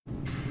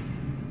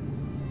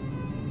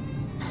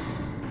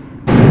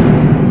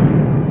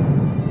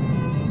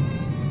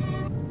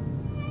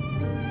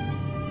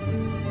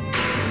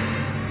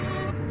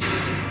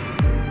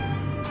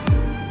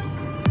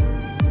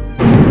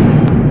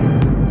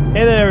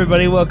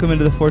everybody. Welcome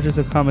into the Fortress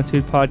of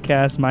Comitude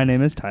podcast. My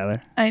name is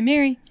Tyler. I'm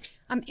Mary.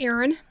 I'm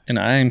Aaron. And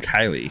I'm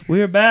Kylie.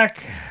 We are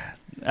back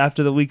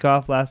after the week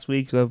off last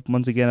week.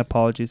 Once again,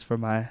 apologies for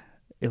my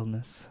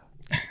illness,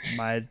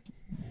 my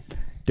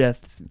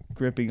death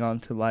gripping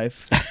onto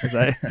life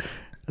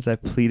as I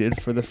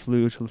pleaded for the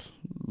flu to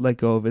let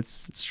go of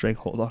its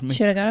stranglehold on me.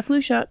 Should have got a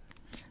flu shot.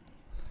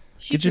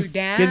 Get your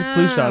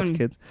flu shots,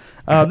 kids.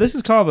 This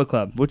is Comic Book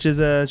Club, which is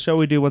a show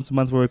we do once a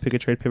month where we pick a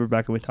trade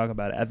paperback and we talk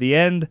about it. At the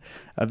end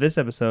of this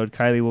episode,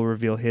 Kylie will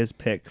reveal his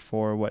pick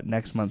for what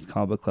next month's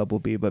Comic Book Club will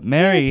be. But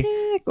Mary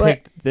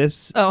picked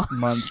this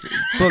month's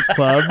book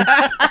club.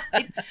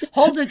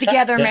 Hold it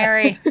together,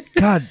 Mary.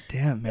 God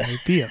damn, Mary.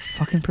 Be a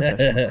fucking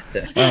professional.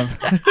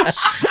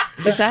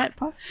 Is that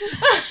possible?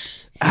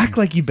 Act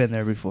like you've been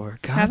there before.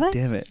 God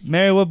damn it.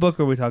 Mary, what book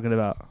are we talking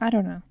about? I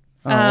don't know.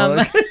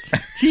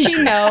 She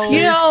knows.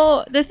 You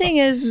know, the thing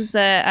is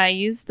that I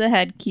used the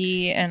head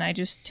key and I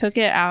just took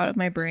it out of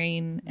my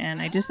brain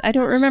and I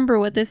don't remember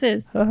what this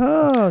is.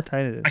 Oh,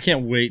 tight. I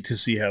can't wait to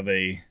see how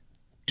they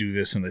do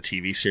this in the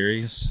TV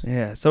series.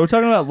 Yeah, so we're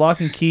talking about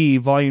Lock and Key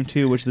Volume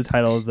 2, which the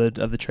title of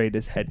the trade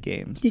is Head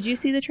Games. Did you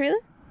see the trailer?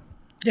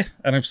 Yeah,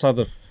 and I saw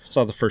the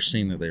first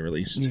scene that they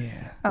released.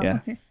 Yeah. Oh, yeah.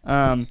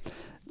 Okay.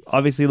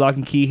 Obviously, Lock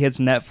and Key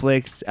hits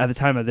Netflix at the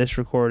time of this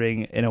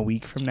recording in a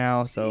week from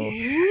now. So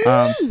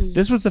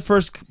this was the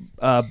first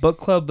book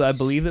club I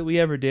believe that we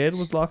ever did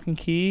was Lock and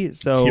Key.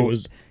 So it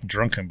was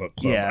Drunken Book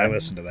Club. Yeah. I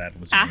listened to that. It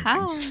was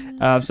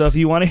amazing. So if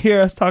you want to hear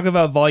us talk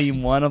about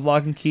Volume 1 of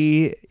Lock and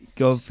Key,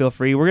 feel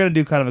free. We're going to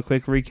do kind of a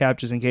quick recap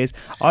just in case.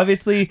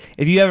 Obviously,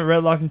 if you haven't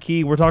read Lock and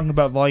Key, we're talking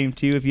about Volume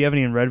 2. If you haven't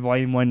even read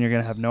Volume 1, you're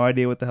going to have no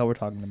idea what the hell we're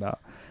talking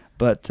about.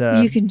 But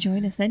you can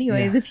join us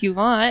anyways if you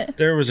want.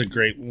 There was a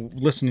great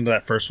listening to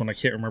that first one. I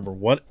can't remember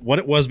what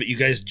it was, but you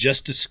guys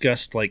just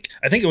discussed I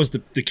think it was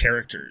the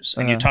characters,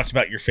 and you talked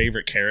about your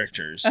favorite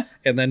characters,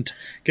 and then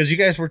because you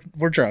guys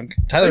were drunk,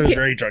 Tyler was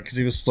very drunk because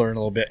he was slurring a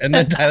little bit, and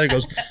then Tyler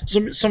goes,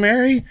 "So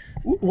Mary,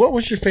 what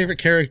was your favorite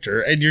character?"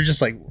 And you're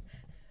just like,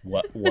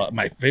 What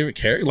my favorite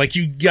character? Like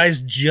you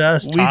guys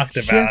just talked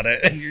about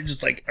it, and you're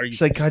just like, "Are you?"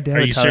 Like, God damn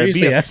are it, you Tyler,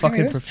 seriously be a asking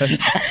fucking this?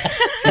 professional.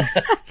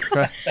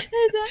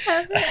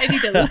 I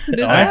need to listen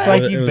to Act that.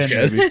 like It you've was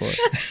been good. there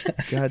before.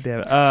 God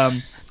damn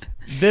it.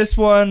 This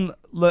one,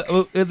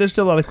 there's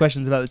still a lot of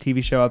questions about the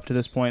TV show up to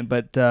this point,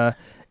 but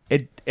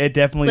it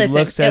definitely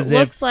looks as it if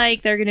looks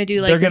like they're gonna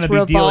do they're like this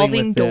gonna be dealing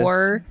revolving with this.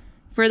 door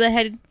for the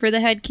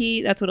head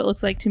key. That's what it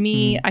looks like to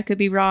me. I could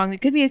be wrong. It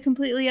could be a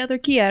completely other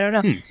key. I don't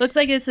know. Looks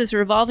like it's this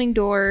revolving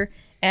door,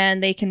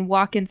 and they can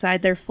walk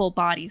inside. Their full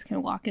bodies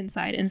can walk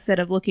inside instead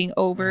of looking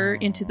over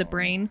into the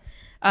brain.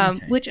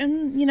 Which, that's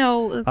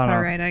all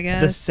right, I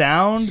guess. The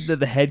sound that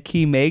the head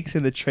key makes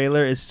in the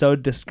trailer is so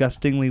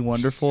disgustingly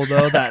wonderful,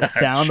 though. That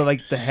sound of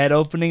like the head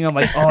opening, I'm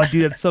like, oh,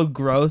 dude, it's so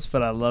gross,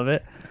 but I love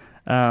it.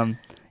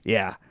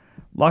 Yeah,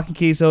 Lock and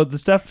Key. So the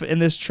stuff in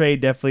this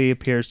trade definitely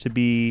appears to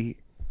be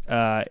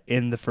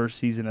in the first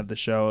season of the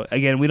show.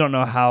 Again, we don't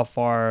know how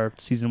far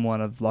season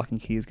 1 of Lock and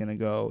Key is going to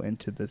go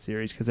into the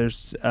series because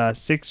there's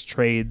 6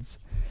 trades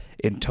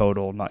in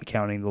total, not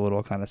counting the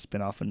little kind of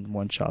spin-off and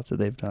one-shots that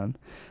they've done.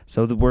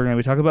 So we're going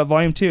to be talking about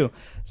Volume 2.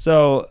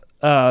 So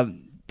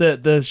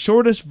the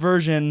shortest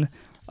version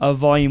of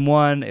Volume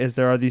 1 is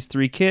there are these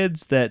 3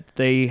 kids that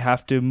they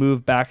have to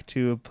move back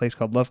to a place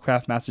called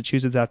Lovecraft,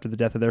 Massachusetts after the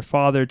death of their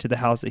father, to the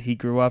house that he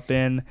grew up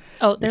in.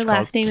 Oh, their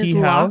last name is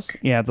House. Locke?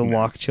 Yeah, the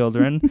Locke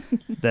children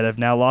that have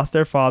now lost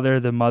their father.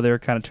 The mother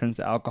kind of turns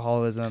to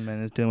alcoholism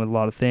and is dealing with a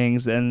lot of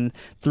things. And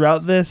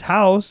throughout this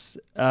house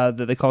that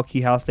they call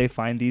Key House, they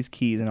find these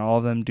keys, and all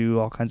of them do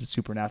all kinds of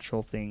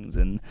supernatural things.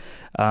 And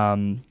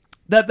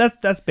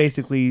that's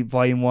basically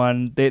Volume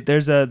 1.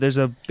 There's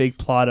a big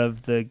plot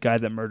of the guy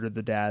that murdered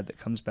the dad that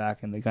comes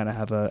back, and they kind of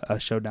have a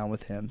showdown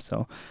with him.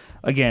 So,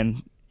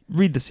 again,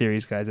 read the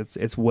series, guys.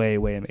 It's way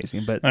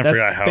amazing. But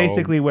that's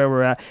basically where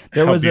we're at.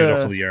 There was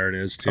beautiful the art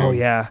is too. Oh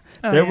yeah,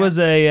 there was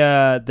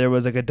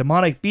like a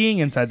demonic being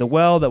inside the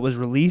well that was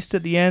released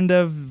at the end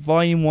of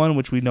Volume 1,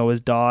 which we know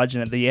is Dodge,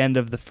 and at the end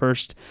of the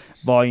first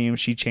volume,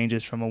 she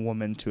changes from a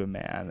woman to a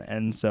man,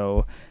 and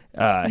so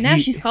now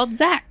she's called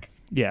Zach.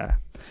 Yeah.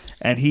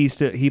 And he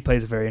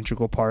plays a very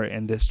integral part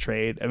in this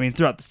trade. I mean,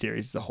 throughout the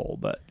series as a whole,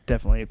 but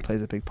definitely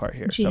plays a big part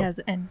here. He has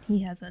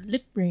a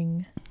lip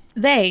ring.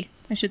 I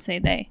should say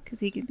they,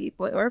 because he can be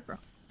boy or girl.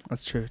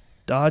 That's true.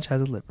 Dodge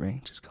has a lip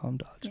ring. Just call him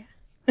Dodge.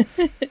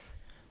 Yeah.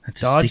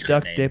 That's Dodge,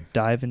 duck, name. dip,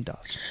 dive, and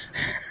dodge.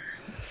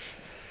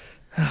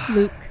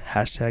 Luke.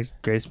 Hashtag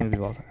greatest movie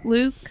of all time.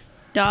 Luke,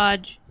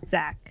 Dodge,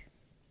 Zach.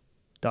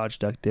 Dodge,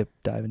 duck, dip,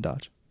 dive, and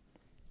dodge.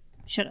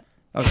 Shut up.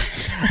 Okay.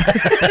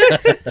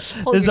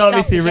 Hold This is yourself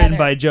obviously together. written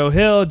by Joe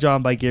Hill,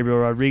 drawn by Gabriel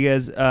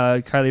Rodriguez.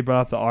 Kylie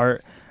brought up the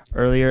art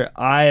earlier.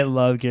 I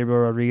love Gabriel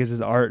Rodriguez's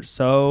art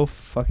so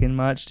fucking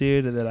much,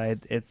 dude, that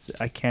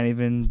I can't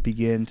even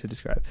begin to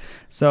describe.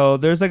 So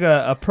there's like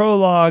a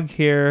prologue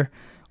here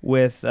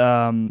with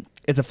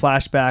it's a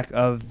flashback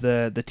of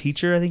the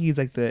teacher. I think he's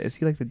like is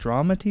he like the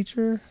drama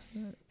teacher?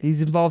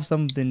 He's involved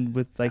something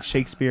with like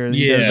Shakespeare and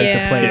he does like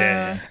the plays.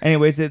 Yeah.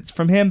 Anyways, it's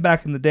from him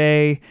back in the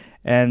day,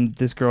 And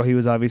this girl he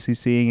was obviously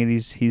seeing, and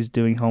he's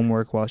doing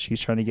homework while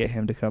she's trying to get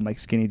him to come like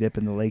skinny dip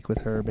in the lake with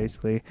her,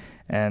 basically.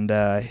 And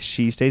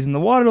she stays in the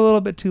water a little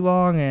bit too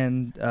long,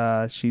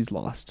 and she's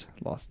lost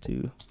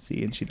to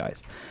sea, and she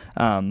dies.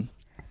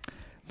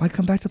 Might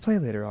come back to play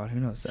later on. Who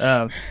knows?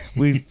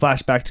 We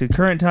flash back to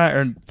current time,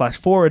 or flash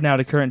forward now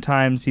to current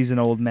times. He's an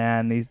old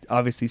man. He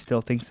obviously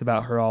still thinks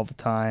about her all the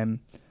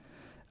time.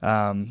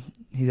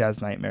 He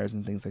has nightmares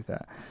and things like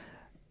that.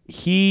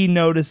 He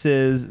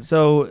notices,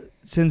 so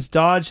since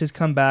Dodge has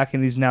come back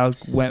and he's now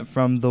went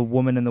from the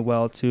woman in the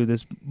well to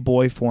this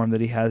boy form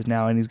that he has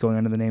now, and he's going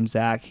under the name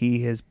Zach,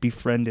 he has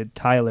befriended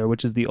Tyler,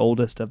 which is the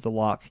oldest of the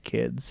Locke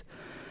kids.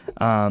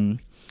 And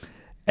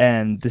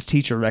this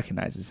teacher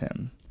recognizes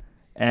him.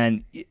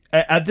 And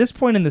at this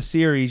point in the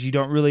series, you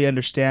don't really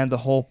understand the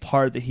whole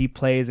part that he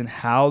plays and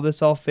how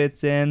this all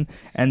fits in.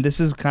 And this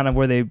is kind of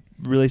where they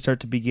really start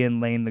to begin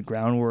laying the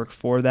groundwork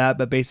for that.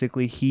 But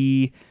basically,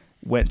 he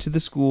went to the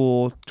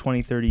school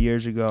 20, 30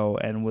 years ago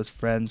and was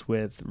friends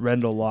with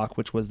Rendell Locke,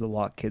 which was the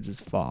Locke kids'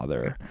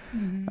 father.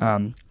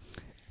 Mm-hmm.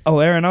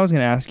 Aaron, I was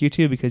going to ask you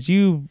too, because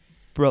you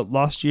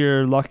lost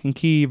your lock and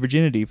key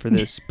virginity for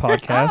this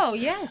podcast. Oh,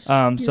 yes.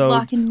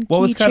 So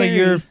what was kind of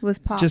your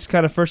just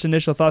kind of first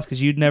initial thoughts,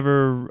 because you'd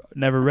never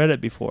read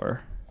it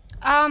before?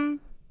 It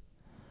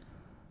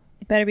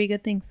better be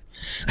good things.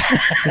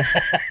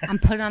 I'm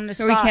put on the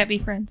spot. Or we can't be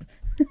friends.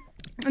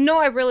 No,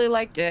 I really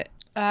liked it.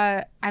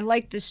 I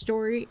liked the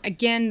story.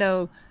 Again,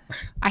 though,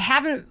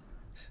 I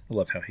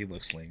love how he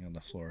looks laying on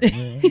the floor.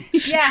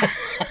 Yeah.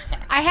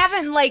 I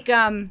haven't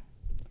And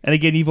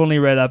again, you've only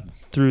read up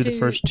through the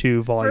first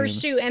two volumes.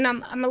 First two, and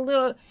I'm a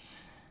little.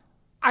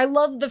 I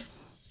love the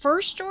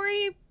first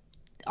story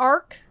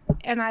arc,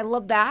 and I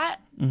love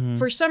that. Mm-hmm.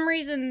 For some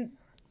reason,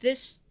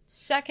 this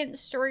second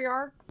story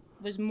arc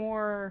was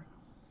more,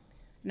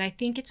 and I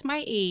think it's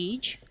my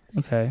age.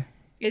 Okay.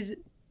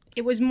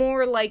 It was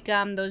more like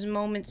those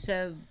moments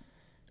of.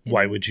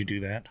 Why would you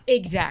do that?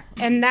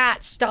 Exactly. And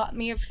that stopped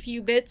me a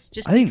few bits.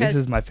 I think this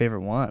is my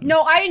favorite one.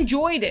 No, I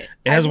enjoyed it.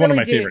 It has one of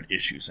my favorite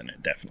issues in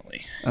it,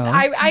 definitely. Oh,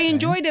 I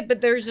enjoyed it, but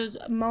there's those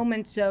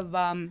moments of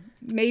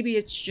maybe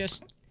it's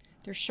just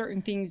there's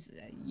certain things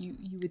you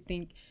would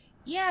think,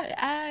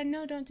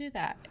 no, don't do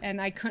that.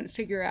 And I couldn't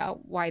figure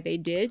out why they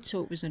did,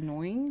 so it was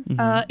annoying.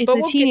 Mm-hmm. It's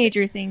a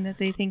teenager thing that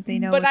they think they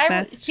know what's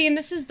best. See, and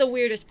this is the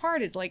weirdest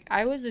part, is like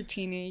I was a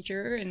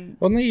teenager, and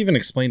well, and they even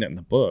explained it in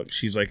the book.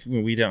 She's like,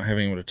 we don't have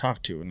anyone to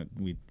talk to, and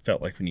we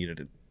felt like we needed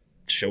to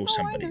show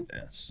somebody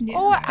this.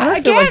 Yeah.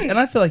 And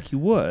I feel like you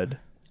would.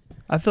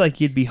 I feel like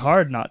you'd be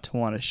hard not to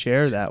want to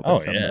share that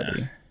with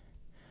somebody. Yeah.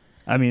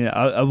 I mean,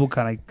 I will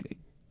kind of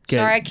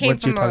get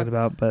what you're talking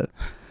about, but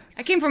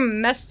I came from a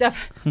messed up,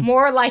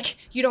 more like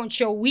you don't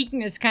show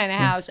weakness kind of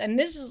house. And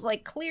this is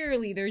like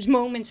clearly there's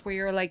moments where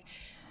you're like,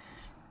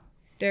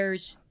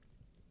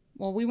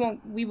 we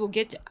will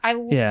get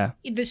to,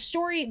 the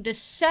story, the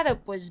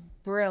setup was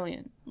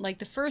brilliant. Like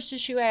the first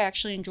issue, I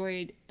actually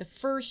enjoyed. The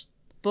first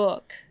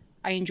book,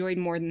 I enjoyed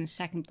more than the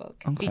second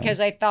book. Okay.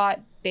 Because I thought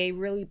they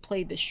really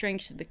played the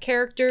strengths of the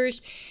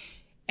characters.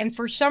 And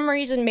for some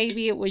reason,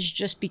 maybe it was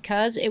just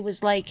because it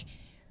was like,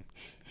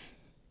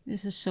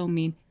 this is so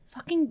mean.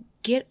 Fucking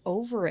get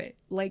over it.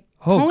 Like,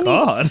 Pony.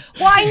 God.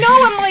 Well, I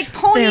know, I'm like,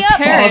 pony up.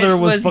 Their father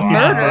was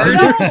murdered.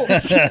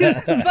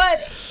 No.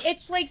 But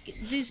it's like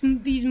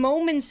these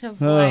moments of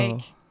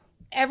like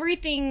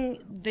everything,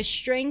 the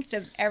strength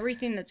of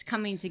everything that's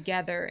coming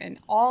together and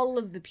all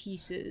of the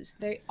pieces,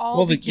 they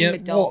all became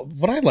adults.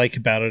 Well, what I like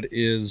about it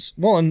is,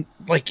 and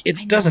like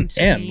it doesn't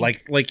end.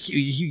 Like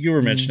you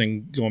were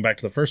mentioning, going back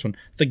to the first one,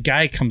 the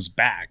guy comes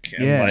back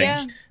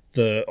and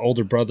the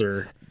older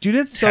brother. Dude,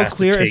 it's so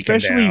clear,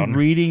 especially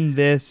reading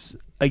this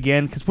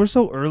again, because we're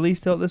so early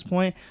still at this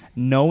point,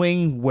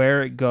 knowing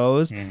where it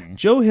goes. Mm.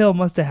 Joe Hill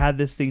must have had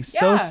this thing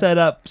so set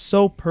up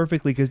so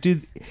perfectly, because,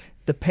 dude,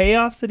 the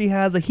payoffs that he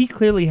has, like, he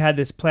clearly had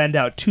this planned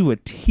out to a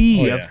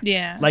T.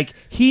 Like,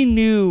 he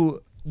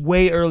knew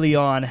way early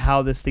on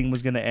how this thing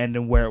was going to end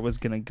and where it was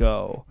going to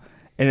go.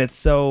 And it's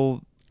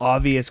so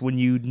obvious when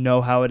you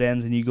know how it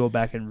ends and you go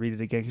back and read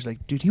it again. He's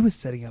like, dude, he was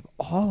setting up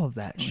all of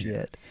that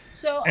shit.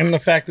 And the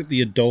fact that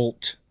the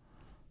adult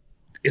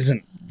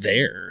isn't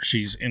there.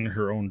 She's in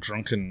her own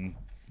drunken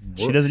world.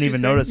 She doesn't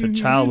even notice a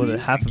child with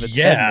half of its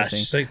head missing.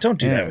 She's like, don't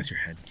do that with your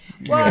head.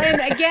 Well,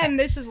 and again,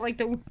 this is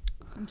like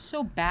I'm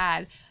so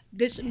bad.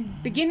 This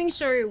beginning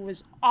story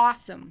was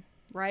awesome,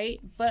 right?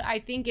 But I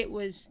think it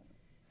was,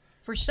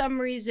 for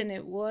some reason,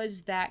 it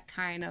was that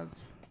kind of,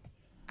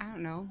 I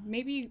don't know,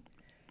 maybe you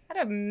had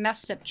a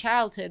messed up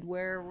childhood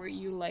where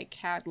you like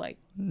had like.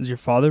 Is your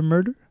father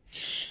murdered?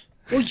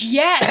 Well,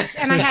 yes,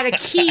 and I had a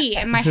key,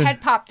 and my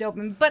head popped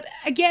open. But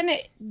again,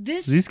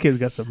 these kids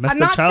got some messed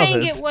up up childhoods. I'm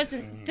not saying it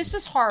wasn't. This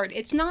is hard.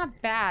 It's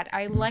not bad.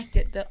 I liked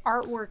it. The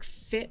artwork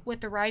fit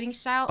with the writing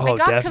style. I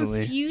got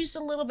confused a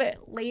little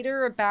bit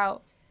later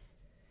about,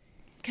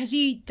 because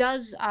he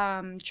does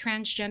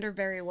transgender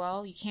very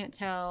well. You can't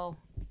tell.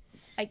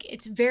 Like,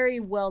 it's very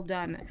well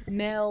done.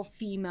 Male,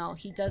 female.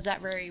 He does that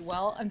very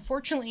well.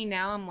 Unfortunately,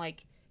 now I'm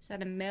like, is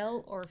that a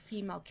male or a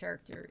female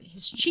character?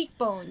 His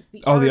cheekbones,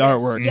 the the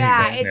artist. artwork.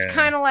 Yeah, Okay. it's Yeah.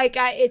 kind of like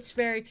it's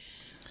very.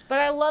 But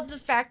I love the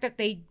fact that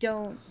they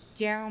don't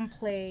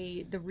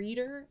downplay the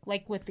reader,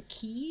 like with the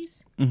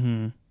keys.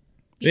 Mm-hmm.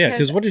 Yeah,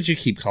 because what did you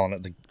keep calling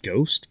it? The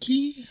ghost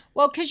key?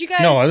 Well, because you guys.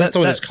 No, that's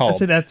what it's called.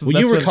 see, that's well, what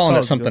you were it's calling it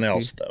called, something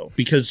ghost else, though,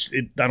 because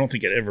I don't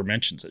think it ever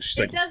mentions it. She's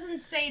It like, doesn't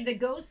say the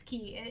ghost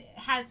key. It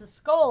has a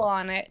skull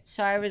on it,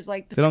 so I was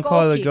like, the They don't skull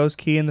call it key. the ghost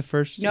key in the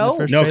first. No. in the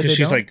first no, trade, because they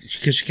she's don't? like,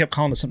 because she kept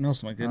calling it something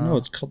else. I'm like, no,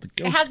 it's called the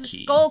ghost It has a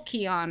key. skull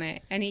key on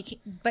it, and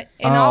but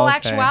in Oh, all okay.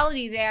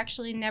 actuality, they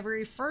actually never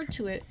referred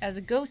to it as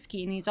a ghost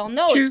key. And he's all,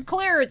 no, True. it's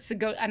clear it's the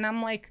ghost. And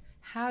I'm like,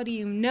 how do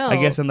you know? I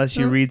guess unless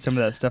you read some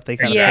of that stuff, they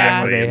kind of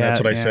Exactly, they and that's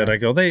had, what I said. I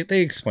go, they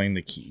explain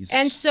the keys.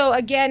 And so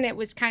again, it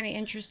was kind of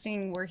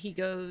interesting where he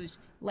goes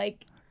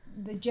like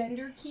the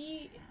gender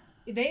key.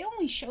 They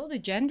only show the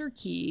gender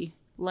key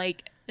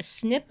like a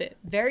snippet,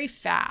 very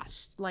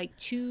fast, like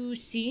 2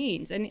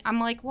 scenes, and I'm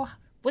like, well,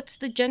 what's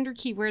the gender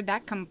key? Where'd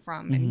that come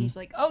from? And he's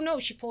like, oh no,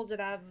 she pulls it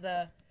out of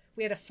the.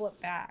 We had to flip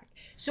back.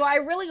 So I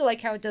really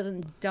like how it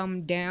doesn't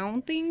dumb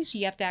down things.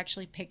 You have to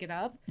actually pick it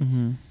up.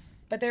 Mm-hmm.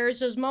 But there's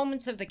those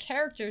moments of the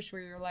characters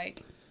where you're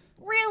like,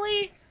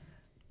 really?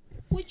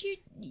 Would you?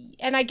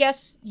 And I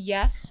guess,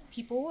 yes,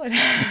 people would.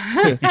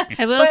 I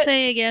will But-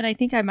 say again, I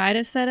think I might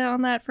have said it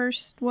on that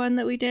first one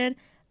that we did.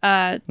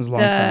 It was a long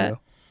time ago.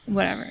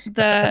 Whatever.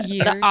 The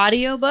Years.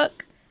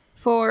 audiobook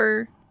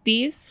for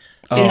these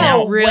Oh. is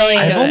No really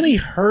way. good. I've only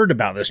heard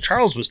about this.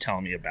 Charles was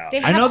telling me about They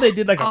it. I know they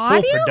did like a full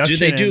Audio? production. Do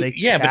they do? and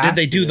Yeah, but did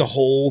they do casted the it.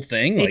 whole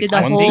thing? They like did the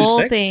 1 through whole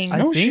 6? thing. I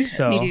No think shit.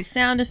 so. They do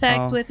sound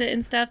effects Oh. with it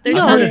and stuff. There's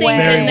No some way. things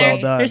Very in there.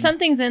 well done. There's some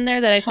things in there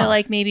that I feel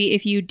like maybe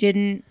if you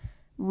didn't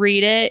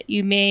read it,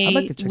 you may I'd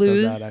like to check those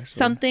lose out, actually.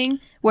 something.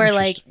 Where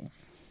like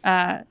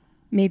Interesting.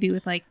 maybe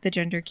with like the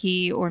gender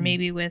key or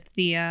maybe with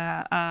the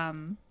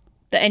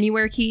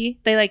anywhere key,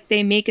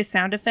 they make a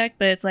sound effect,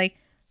 but it's like,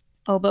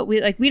 oh, but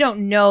we don't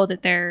know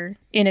that they're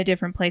in a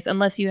different place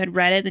unless you had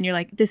read it. Then you're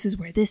like, this is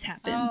where this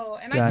happens. Oh,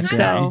 and Gotcha.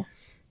 So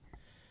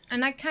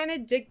I kind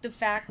of dig the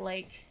fact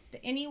like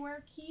the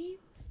anywhere key.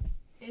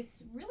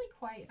 It's really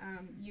quite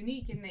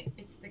unique in that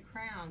it's the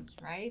crowns,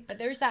 right? But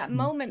there's that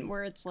moment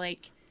where it's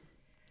like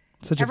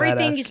Such a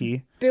everything badass is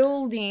key.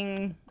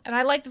 building, and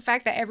I like the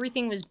fact that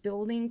everything was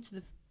building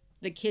to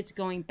the kids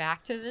going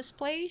back to this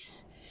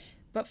place.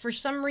 But for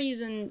some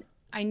reason,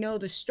 I know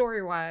the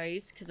story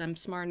wise because I'm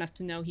smart enough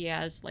to know he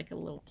has like a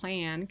little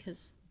plan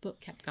because the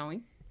book kept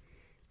going.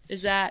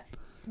 Is that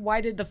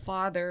why did the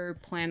father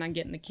plan on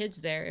getting the kids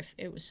there if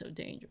it was so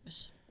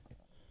dangerous?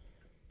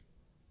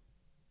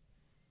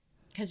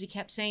 Because he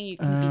kept saying you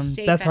can be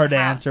safe. That's at hard the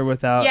to house. answer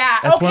without. Yeah.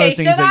 That's Okay. one of those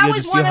So things that you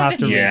was just one you'll of have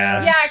the. to.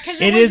 Yeah. Yeah.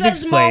 Because It it was is those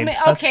explained. moments.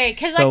 That's- Okay.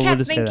 Because so I we'll kept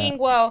just say that. thinking,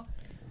 well,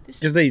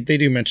 Because they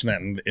do mention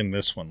that in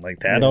this one. Like,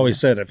 Dad always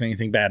said if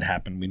anything bad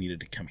happened, we needed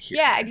to come here.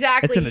 yeah,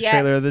 exactly. It's in the yeah.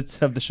 trailer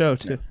of the show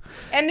too.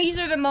 And these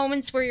are the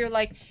moments where you're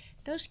like,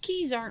 those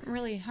keys aren't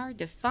really hard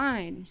to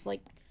find. It's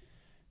like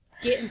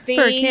getting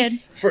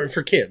things. for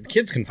a kid, For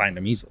kids can find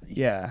them easily.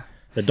 Yeah.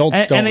 Adults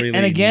And- don't and- really.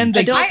 and again,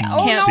 they- I, Adults oh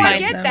can't no, I find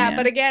get them, that, yeah.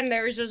 but again,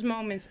 there's those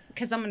moments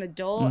because I'm an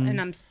adult and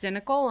I'm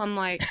cynical. I'm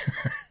like,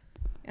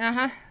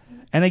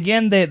 And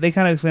again, they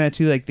kind of explain it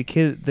too. Like the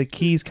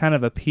keys kind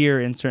of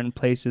appear in certain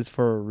places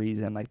for a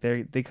reason. Like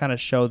they kind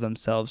of show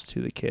themselves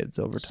to the kids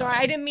over time. So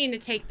I didn't mean to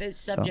take this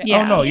subject.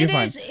 Yeah. Oh no, It you're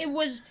fine. is- It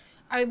was.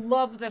 I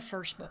love the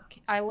first book.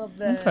 I love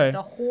the Okay.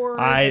 the horror.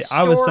 I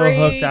the was so story,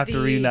 hooked after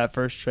the- reading that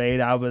first trade.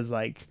 I was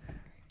like,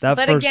 that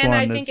But first again, one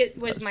I think is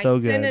it was my so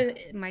good.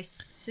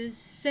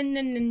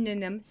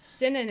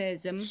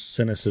 cynicism,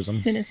 Cynicism.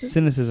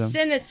 cynicism.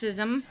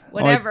 cynicism, Oh, it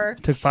whatever.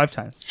 took 5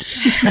 times.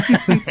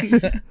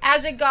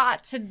 As it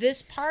got to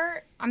this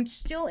part, I'm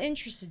still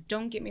interested.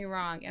 Don't get me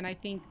wrong, and I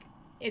think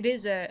it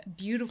is a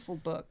beautiful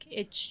book.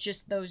 It's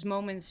just those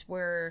moments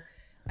where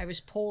I was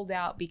pulled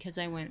out because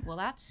I went, "Well,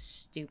 that's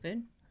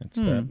stupid." It's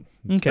that.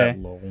 It's Okay. that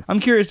lull. I'm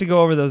curious to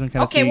go over those and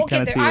kind of Okay, see, we'll kind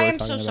get of there. see what I we're am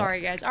so talking about.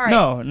 sorry, guys. All right.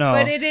 No.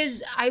 But it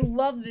is. I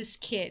love this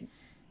kid.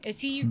 Is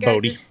he you guys?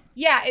 Bodhi.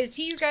 Yeah. Is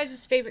he your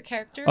guys' favorite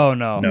character? Oh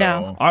no.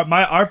 No.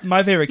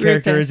 My favorite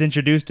character Rufus. is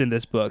introduced in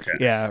this book. Okay.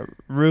 Yeah,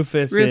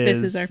 Rufus Rufus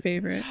is our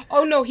favorite.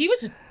 Oh no, he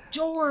was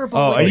adorable.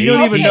 Oh, with and me. you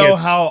don't even He know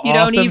gets- how You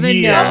don't awesome even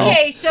he know. is.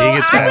 Okay, so He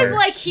gets I was better.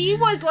 like, he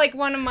was like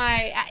one of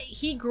my.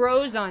 He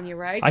grows on you,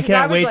 right? I 'Cause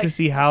can't was wait like, to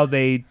see how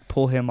they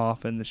pull him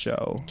off in the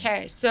show.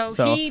 Okay, so,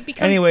 So, he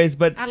becomes. anyways,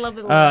 but I love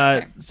the little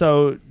character.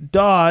 so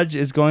Dodge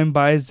is going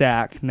by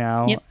Zach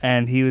now, Yep.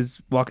 and he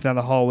was walking down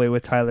the hallway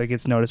with Tyler,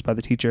 gets noticed by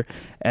the teacher,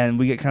 and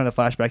we get kind of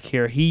the flashback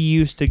here. He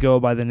used to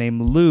go by the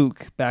name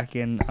Luke back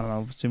in, I don't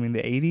know, assuming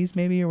the 80s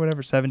maybe or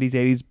whatever, 70s,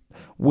 80s,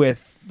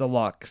 with the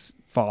Locke's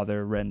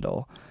father,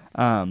 Rendell.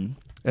 And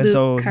Luke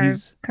so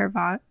he's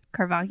Caravaggio.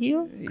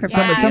 some, Yeah,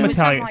 some it was something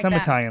Italian, like some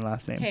that. Italian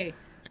last name. Okay.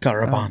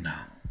 Caravana.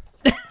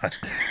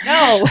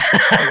 No.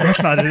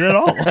 That's not it at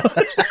all.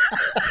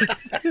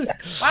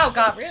 Wow,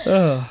 got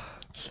real.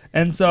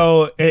 And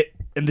so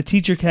and the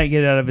teacher can't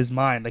get it out of his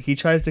mind. Like he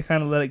tries to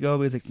kind of let it go,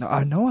 but he's like, "No,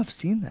 I know I've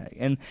seen that."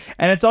 And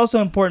it's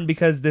also important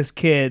because this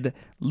kid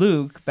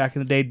Luke back in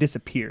the day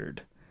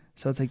disappeared.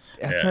 So it's like,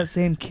 that's that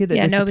same kid that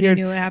nobody disappeared.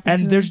 knew what happened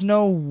And to there's him.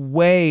 no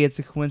way it's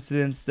a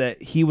coincidence that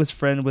he was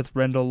friend with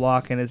Rendell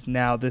Locke and is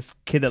now this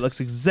kid that looks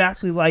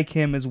exactly like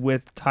him is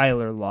with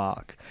Tyler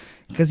Locke.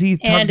 Because he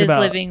talks and is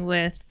about living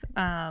with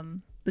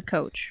the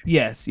coach.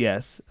 Yes.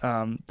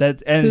 Who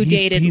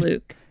Dated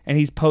Luke. And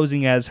he's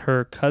posing as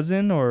her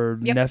cousin or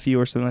nephew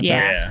or something like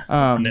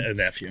that.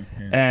 Nephew.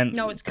 Yeah. And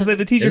No, it's because like,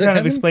 the teacher Is it kind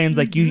of cousin? explains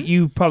like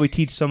you probably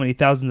teach so many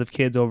thousands of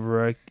kids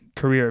over a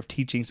career of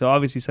teaching, so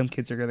obviously some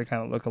kids are going to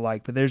kind of look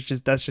alike, but that's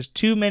just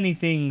too many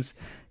things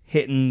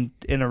hitting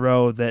in a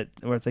row that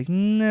where it's like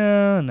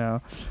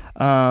no.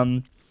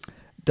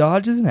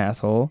 Dodge is an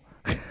asshole.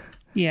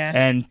 Yeah.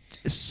 And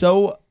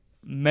so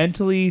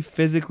mentally,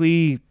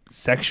 physically,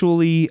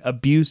 sexually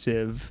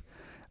abusive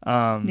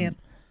to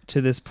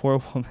this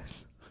poor woman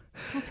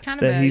It's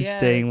kind of that he's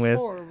staying it's with.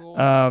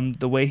 horrible.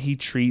 The way he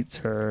treats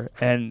her,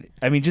 and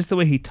I mean just the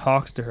way he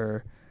talks to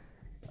her.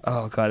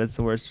 Oh god, it's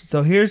the worst.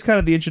 So here's kind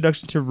of the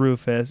introduction to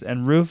Rufus,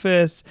 and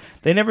Rufus,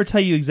 they never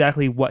tell you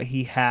exactly what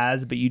he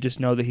has, but you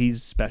just know that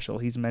he's special.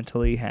 He's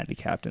mentally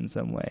handicapped in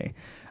some way.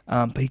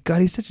 But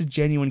he's such a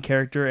genuine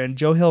character, and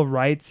Joe Hill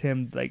writes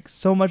him like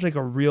so much like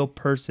a real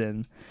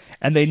person,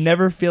 and they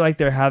never feel like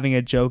they're having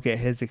a joke at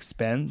his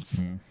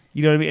expense.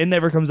 You know what I mean? It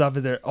never comes off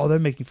as they're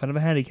making fun of a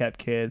handicapped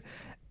kid,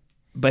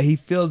 but he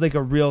feels like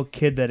a real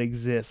kid that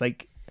exists.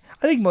 Like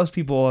I think most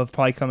people have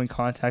probably come in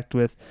contact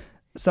with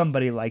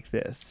somebody like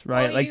this,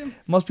 right? Like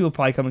most people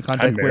probably come in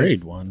contact with. I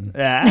married one.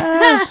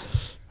 Ah.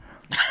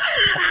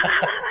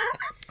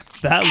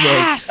 That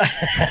looks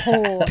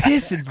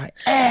pissing my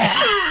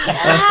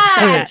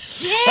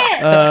ass.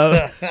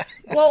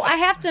 Well, I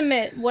have to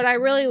admit, what I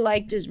really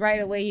liked is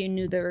right away you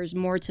knew there was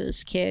more to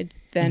this kid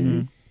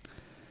than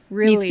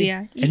really.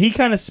 And he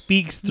kind of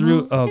speaks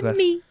through. Oh god.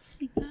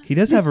 He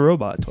does have a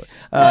robot toy.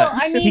 Well,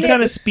 I mean, he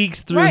kind of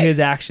speaks through right.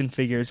 his action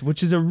figures,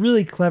 which is a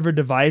really clever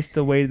device,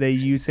 the way they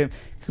use him.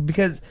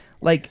 Because,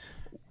 like,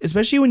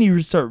 especially when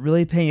you start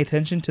really paying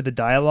attention to the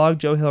dialogue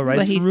Joe Hill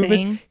writes for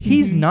Rufus,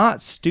 he's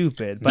not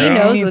stupid. He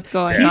knows what's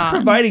going on. He's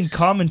providing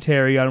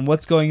commentary on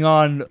what's going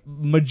on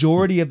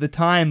majority of the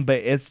time,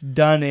 but it's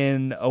done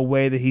in a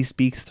way that he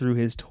speaks through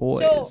his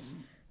toys.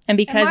 And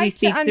because he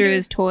speaks through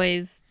his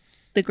toys,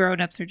 the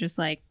grown-ups are just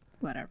like,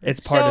 whatever. It's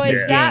part of his game.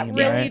 So is that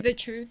really right? the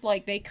truth?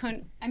 Like they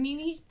couldn't. I mean,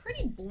 he's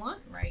pretty blunt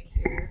right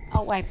here.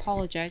 Oh, I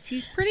apologize.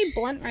 He's pretty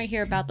blunt right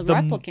here about the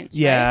replicants.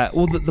 Yeah. Right?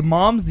 Well, the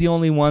mom's the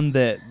only one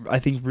that I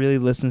think really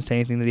listens to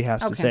anything that he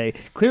has to say.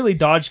 Clearly,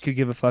 Dodge could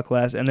give a fuck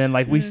less. And then,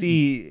 like, we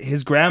see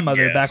his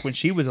grandmother back when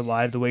she was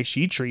alive, the way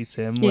she treats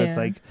him, where it's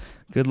like,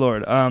 good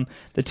lord.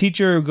 The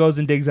teacher goes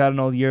and digs out an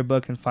old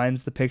yearbook and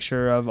finds the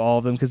picture of all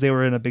of them because they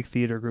were in a big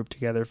theater group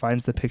together.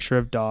 Finds the picture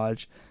of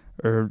Dodge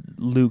or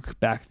Luke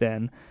back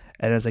then.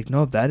 And I was like,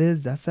 no,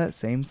 that's that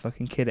same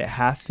fucking kid. It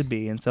has to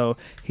be. And so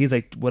he's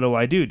like, what do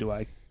I do? Do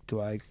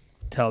I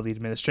tell the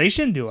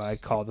administration? Do I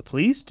call the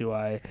police? Do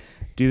I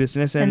do this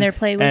and this? And their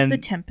play was The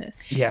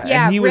Tempest. Yeah.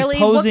 Yeah. And he really.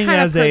 was posing what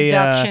kind as of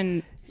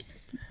production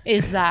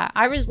is that?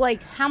 I was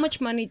like, how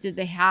much money did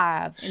they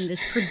have in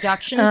this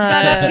production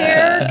setup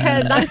here?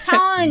 Because I'm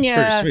telling you,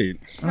 it's pretty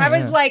sweet. I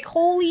was like,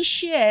 holy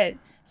shit.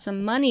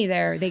 Some money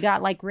there. They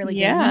got like really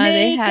good makeup.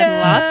 They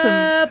had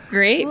lots of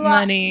great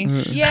money.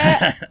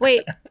 Yeah.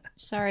 Wait.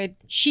 Sorry,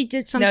 she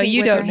did something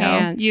with her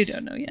hands. You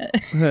don't know yet.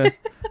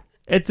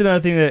 It's another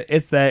thing that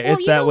it's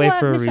that way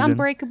for a Miss reason.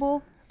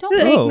 Unbreakable?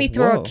 Don't make me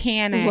throw a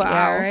can at you, all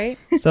right?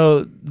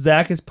 So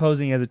Zach is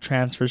posing as a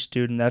transfer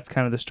student. That's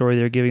kind of the story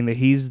they're giving. That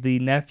he's the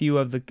nephew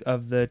of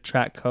the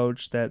track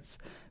coach that's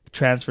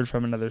transferred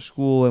from another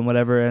school and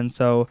whatever. And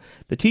so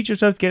the teacher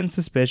starts getting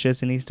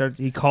suspicious, and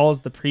he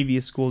calls the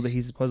previous school that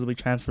he's supposedly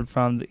transferred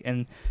from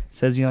and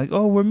says, you know, like,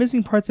 oh, we're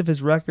missing parts of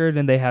his record,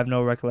 and they have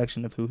no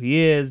recollection of who he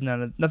is.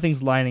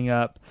 Nothing's lining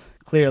up.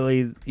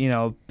 Clearly, you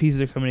know,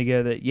 pieces are coming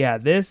together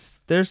that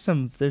there's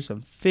some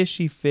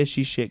fishy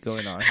shit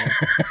going on here,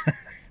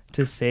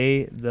 to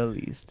say the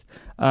least.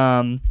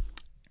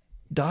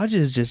 Dodge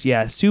is just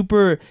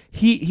super.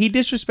 He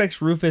disrespects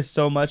Rufus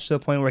so much to the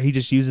point where he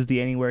just uses the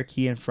anywhere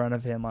key in front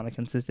of him on a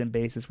consistent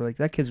basis. Where like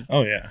that kid's.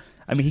 Oh yeah.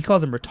 I mean, he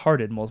calls him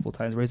retarded multiple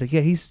times. Where he's like,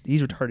 yeah, he's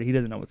retarded. He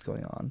doesn't know what's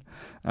going on.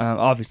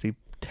 Obviously,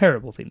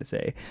 terrible thing to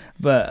say,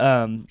 but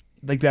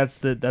like that's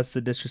the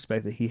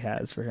disrespect that he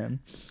has for him.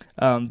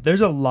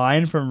 There's a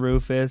line from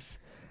Rufus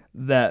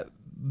that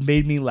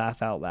made me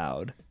laugh out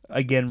loud.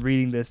 Again,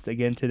 reading this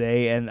again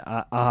today, and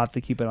I'll have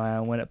to keep an eye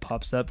on when it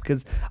pops up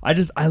because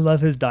I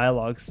love his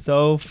dialogue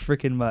so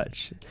freaking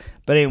much.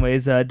 But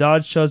anyways,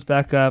 Dodge shows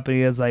back up and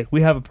he is like,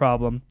 we have a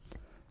problem.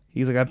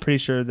 He's like, I'm pretty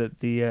sure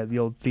that the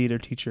old theater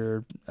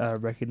teacher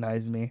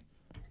recognized me.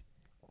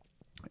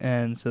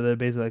 And so they're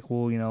basically like,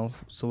 well, you know,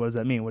 so what does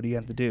that mean? What do you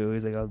have to do?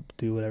 He's like, I'll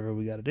do whatever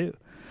we got to do.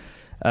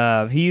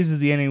 He uses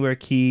the anywhere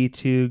key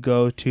to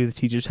go to the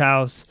teacher's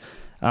house.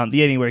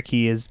 The anywhere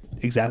key is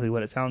exactly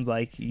what it sounds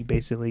like. You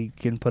basically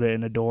can put it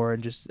in a door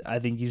and I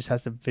think you just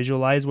have to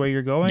visualize where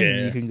you're going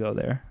and you can go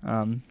there.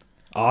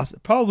 Awesome.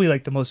 Probably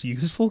like the most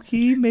useful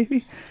key,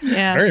 maybe.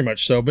 Yeah. Very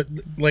much so. But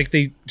like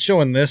they show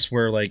in this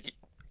where like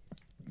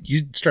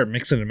you start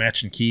mixing and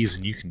matching keys,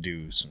 and you can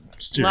do some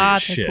serious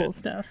Lots shit. of cool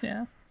stuff.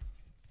 Yeah.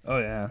 Oh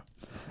yeah.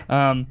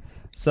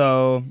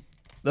 So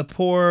the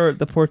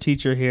poor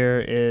teacher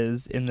here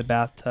is in the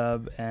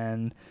bathtub,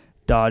 and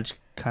Dodge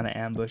kind of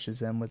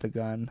ambushes him with a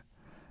gun,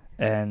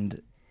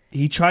 and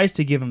he tries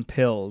to give him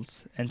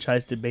pills and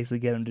tries to basically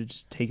get him to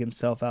just take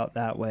himself out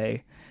that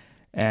way.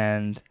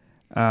 And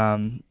I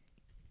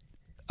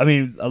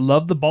mean, I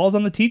love the balls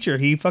on the teacher.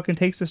 He fucking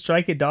takes a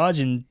strike at Dodge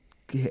and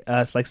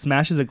like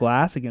smashes a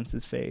glass against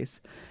his face.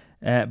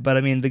 But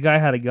I mean, the guy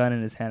had a gun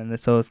in his hand, and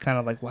so it's kind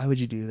of like, why would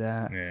you do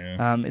that?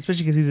 Yeah.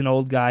 Especially because he's an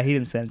old guy. He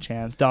didn't stand a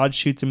chance. Dodge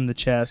shoots him in the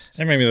chest.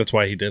 And maybe that's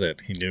why he did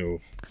it. He knew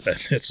that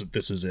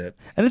this is it.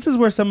 And this is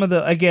where some of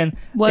the, again...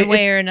 One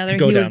way or another,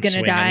 he was going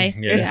to die.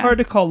 Yeah. It's hard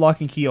to call Lock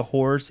and Key a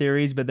horror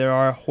series, but there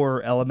are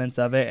horror elements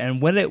of it.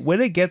 And when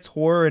it gets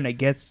horror and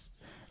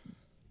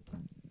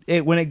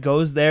when it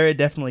goes there, it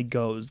definitely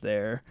goes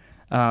there.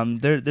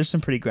 There's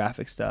some pretty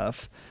graphic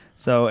stuff.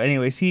 So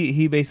anyways,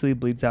 he basically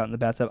bleeds out in the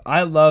bathtub.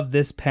 I love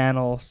this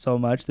panel so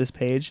much, this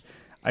page.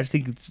 I just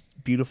think it's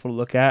beautiful to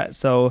look at.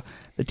 So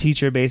the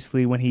teacher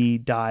basically, when he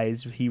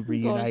dies, he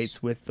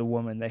reunites with the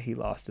woman that he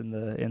lost in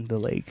the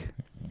lake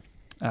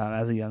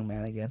as a young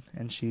man again.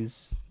 And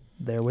she's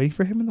there waiting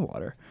for him in the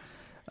water.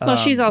 Well,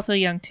 she's also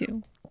young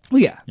too.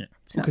 Well, yeah.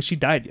 Because she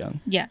died young.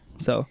 Yeah.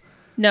 So.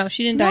 No,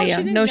 she didn't die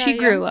young. No, she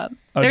grew up.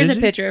 Oh, There's did a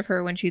she? picture of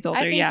her when she's older.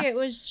 I think yeah. it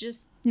was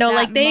just No, that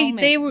like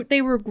moment.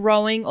 they were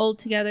growing old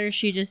together.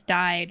 She just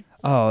died.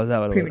 Oh, is that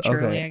what it was?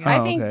 Prematurely, Okay. I guess.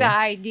 I think okay. the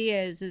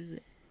idea is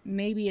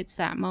maybe it's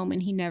that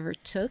moment he never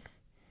took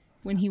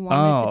when he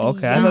wanted to be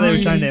okay. I young thought they were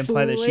and trying to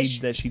imply foolish.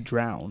 that she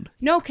drowned.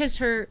 No, because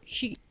the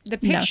she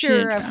picture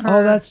didn't of drown. her.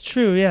 Oh, that's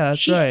true. Yeah,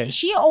 that's right.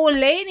 She old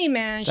lady,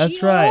 man. That's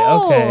she right.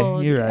 Old.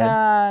 Okay, you're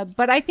right.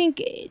 But I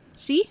think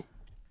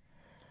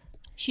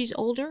she's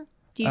older.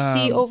 Do you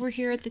see over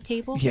here at the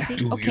table? Yeah. See?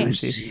 Do Okay. you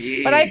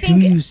see? But I Do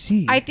think you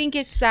see? I think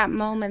it's that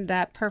moment,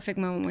 that perfect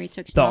moment where he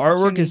took The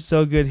artwork is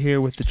so good here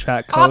with the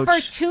track coach.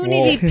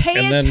 opportunity. Well, Pay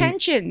and then,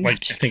 attention. Like,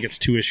 I think it's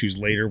 2 issues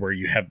later where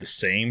you have the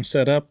same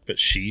setup, but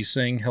she's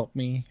saying "Help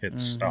me."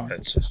 It's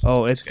it's just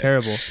It's good.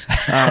 terrible.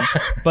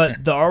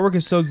 But the artwork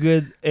is so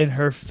good in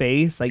her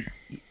face, like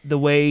the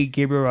way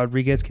Gabriel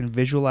Rodriguez can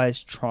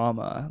visualize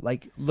trauma.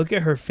 Like, look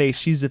at her face;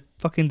 she's a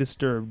fucking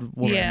disturbed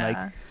woman. Yeah.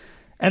 Like,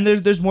 and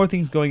there's more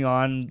things going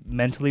on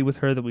mentally with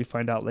her that we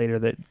find out later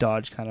that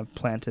Dodge kind of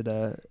planted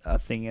a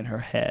thing in her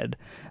head.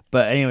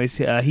 But anyways,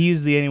 he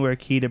used the Anywhere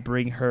key to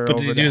bring her But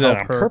over did to he do that help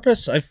on her.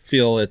 purpose? I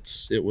feel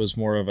it was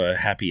more of a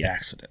happy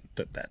accident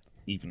that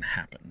even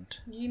happened.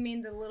 You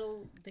mean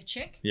the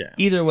chick? Yeah.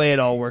 Either way, it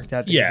all worked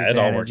out. To his Yeah, it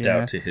all advantage, worked you know?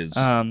 out to his.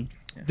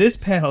 This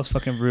panel is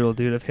fucking brutal,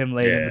 dude. Of him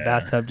laying in the Yeah.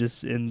 bathtub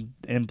just in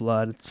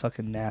blood. It's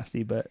fucking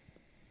nasty. But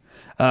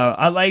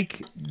I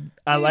like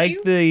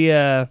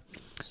the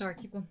Sorry,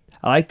 keep going.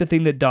 I like the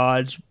thing that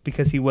Dodge,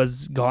 because he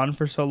was gone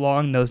for so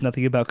long, knows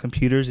nothing about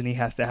computers, and he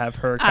has to have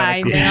her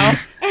kind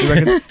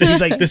of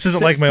This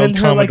isn't like my old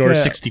Commodore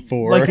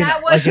 64. like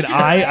That was an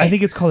I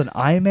think it's called an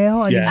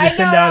iMail. And Yeah. you just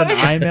send I know, out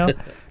that an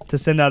iMail to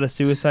send out a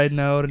suicide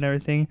note and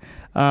everything.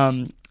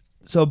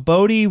 So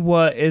Bodhi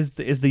is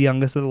the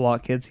youngest of the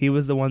Lock kids. He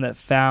was the one that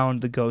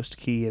found the ghost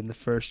key in the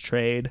first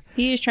trade.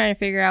 He is trying to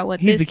figure out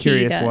what He's this the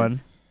curious key does. one.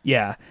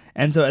 Yeah.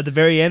 And so at the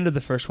very end of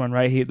the first one,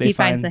 right, he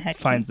finds the head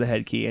key. finds the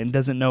head key and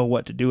doesn't know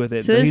what to do with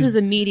it. So this he's- is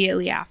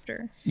immediately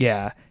after.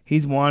 yeah,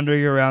 he's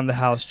wandering around the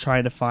house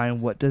trying to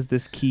find what does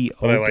this key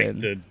But open. I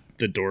like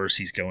the doors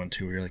he's going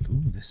to where you're like,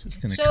 ooh, this is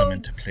going to So- come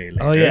into play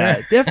later. Oh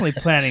yeah, definitely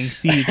planting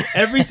seeds.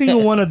 Every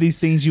single one of these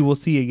things you will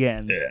see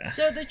again. Yeah.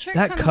 So the trick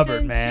That comes cupboard,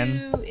 into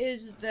man.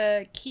 is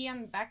the key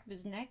on the back of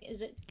his neck.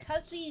 Is it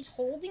because he's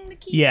holding the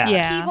key? Yeah. The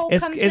Yeah. keyhole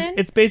It's comes in.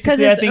 it's Because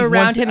basically I it's think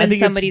around once, him I and think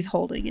it's- somebody's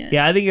holding it.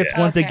 Yeah, I think it's Yeah.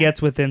 once it Okay.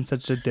 gets within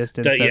such a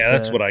distance.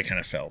 That's what I kind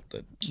of felt.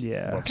 That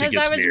Yeah. once it Because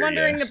gets I was near,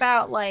 wondering yeah.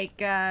 about like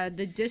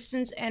the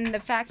distance and the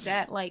fact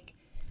that like,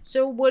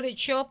 so would it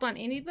show up on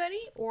anybody,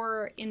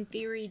 or in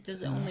theory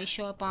does it only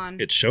show up on?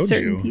 It showed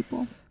certain you.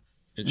 people.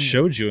 It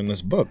showed you in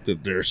this book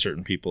that there are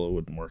certain people it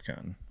wouldn't work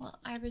on. Well,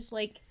 I was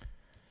like,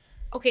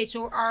 okay,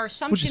 so our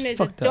assumption is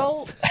fucked up.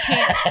 adults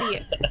can't see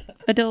it.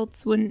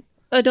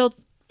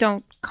 Adults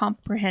don't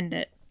comprehend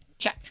it.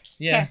 Check.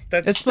 Yeah, Okay.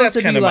 that's It's supposed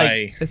to kind be of like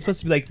my. it's supposed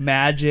to be like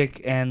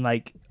magic and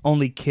like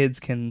only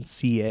kids can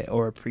see it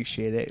or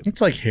appreciate it.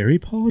 It's like Harry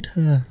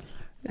Potter.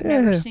 I've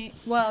never seen.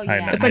 Well, I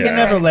yeah. know. It's like Yeah. a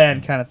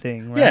Neverland kind of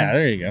thing, right? Yeah,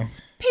 there you go.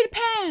 Peter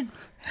Pan.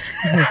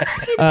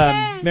 Peter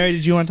Pan. Mary,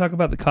 did you want to talk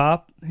about the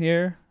cop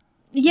here?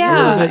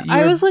 Yeah, bit, I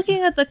you're- was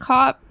looking at the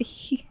cop.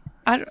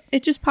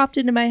 It just popped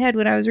into my head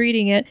when I was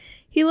reading it.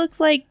 He looks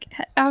like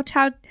how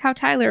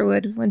Tyler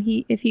would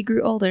if he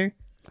grew older.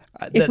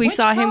 If we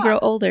saw him cop? grow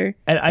older.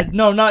 And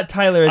no, not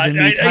Tyler as in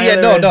me. yeah,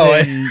 Tyler no,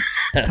 as in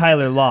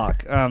Tyler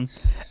Locke.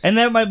 And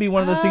that might be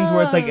one of those things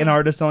where it's like an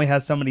artist only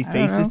has so many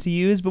faces to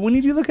use. But when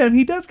you do look at him,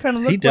 he does kind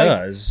of look He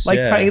does, like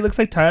yeah. he looks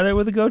like Tyler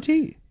with a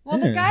goatee. Well,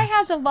 the guy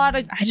has a lot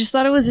of. I just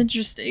thought it was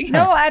interesting.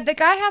 No, the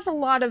guy has a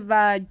lot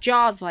of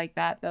jaws like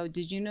that, though.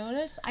 Did you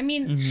notice? I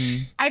mean,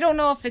 I don't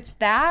know if it's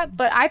that,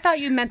 but I thought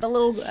you meant the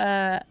little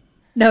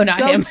No, not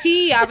him.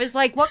 goatee. I was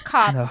like, what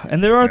cop? No.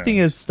 And there are things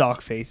as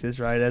stock faces,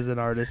 right? As an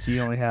artist, you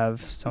only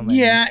have so many.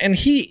 Yeah, and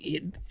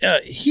he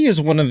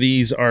is one of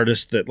these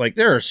artists that, like,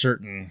 there are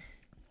certain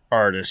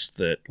artists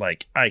that,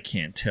 like, I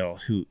can't tell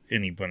who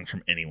anyone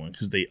from anyone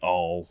because they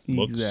all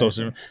look so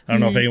similar. I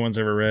don't know if anyone's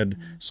ever read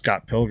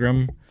Scott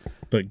Pilgrim,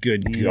 but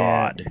good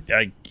God,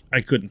 I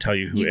couldn't tell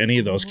you who any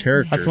of those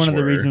characters were. That's one of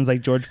the reasons,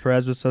 like, George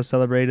Perez was so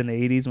celebrated in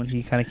the 80s when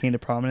he kind of came to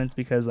prominence,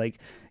 because, like,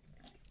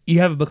 you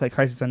have a book like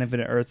Crisis on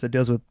Infinite Earths that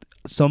deals with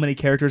so many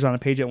characters on a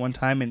page at one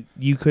time, and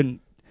you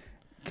couldn't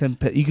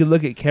you could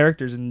look at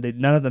characters and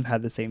none of them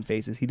had the same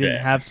faces. He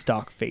didn't have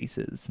stock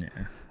faces.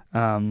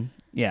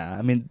 Yeah.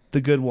 I mean,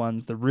 the good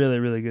ones, the really,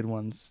 really good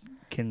ones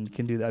can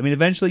do that. I mean,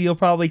 eventually you'll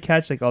probably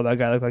catch, like, oh, that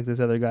guy looked like this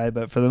other guy,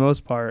 but for the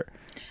most part,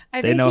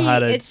 they know how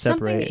to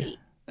separate.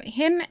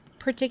 Him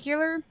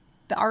particular,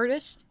 the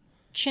artist,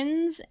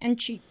 chins and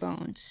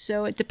cheekbones,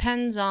 so it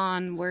depends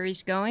on where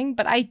he's going.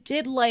 But I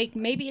did like,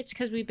 maybe it's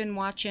because we've been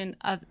watching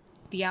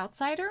The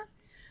Outsider,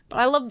 but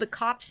I love the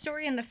cop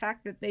story and the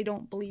fact that they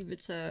don't believe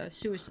it's a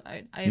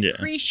suicide. I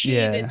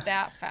appreciated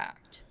that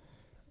fact,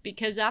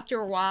 because after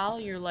a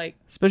while you're like,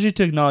 especially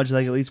to acknowledge,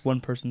 like, at least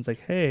one person's like,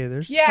 hey,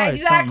 there's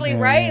exactly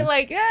right here.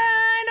 Like,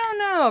 I don't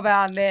know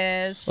about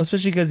this. Well,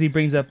 especially because he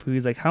brings up,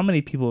 he's like, how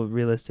many people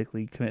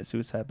realistically commit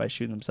suicide by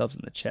shooting themselves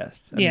in the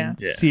chest? I mean,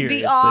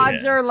 seriously, the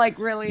odds are like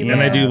really low.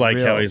 And I do like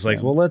how he's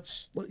like, well,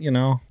 let's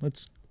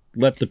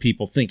let the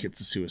people think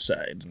it's a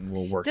suicide, and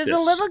we'll work. There's this,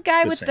 a little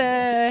guy with the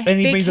and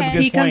he brings up a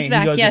good point. Comes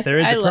back, he goes, if there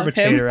is a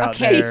perpetrator out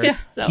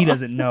there, he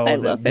doesn't know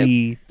that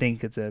we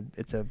think it's a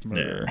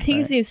murder. I think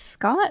his name's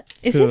Scott.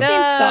 Is his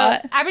name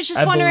Scott? I was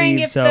just wondering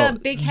if the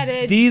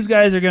big-headed... These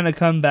guys are going to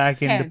come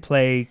back into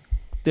play.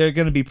 They're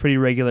going to be pretty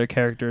regular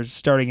characters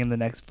starting in the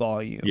next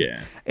volume.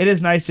 Yeah. It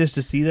is nice just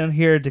to see them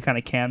here to kind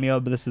of cameo,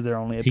 but this is their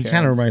only appearance. He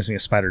kind of reminds me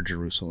of Spider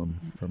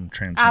Jerusalem from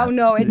Transmet. Oh,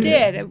 no, it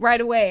did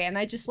right away. And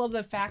I just love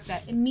the fact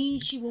that it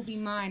means she will be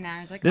mine now. I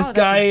was like, this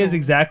guy is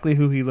exactly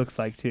who he looks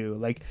like, too.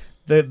 Like,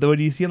 when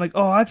you see him, like,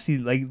 oh, I've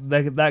seen, like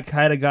that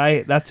kind of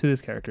guy. That's who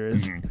this character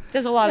is.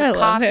 There's a lot of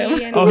coffee.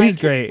 And he's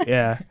great,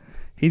 yeah.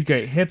 He's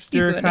great.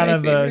 Hipster, kind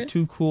of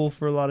too cool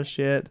for a lot of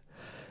shit.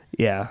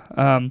 Yeah.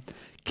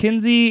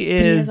 Kinsey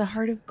is... But he has a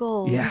heart of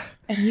gold. Yeah.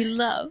 And he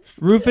loves...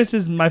 Rufus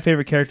is my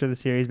favorite character of the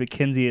series, but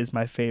Kinsey is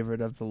my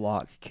favorite of the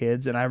Locke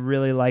kids. And I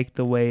really like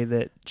the way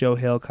that Joe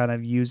Hill kind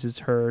of uses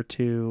her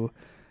to...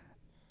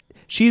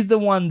 She's the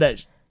one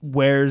that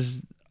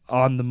wears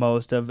on the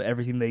most of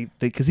everything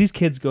because these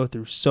kids go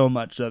through so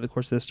much throughout the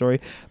course of the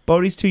story.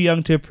 Bodhi's too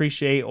young to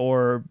appreciate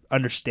or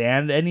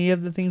understand any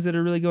of the things that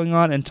are really going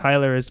on. And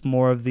Tyler is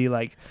more of the,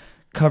 like...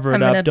 cover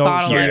it up,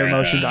 don't show your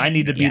emotions, I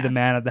need to be the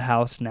man of the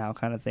house now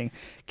kind of thing.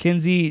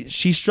 Kinsey,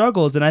 she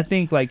struggles, and I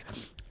think, like,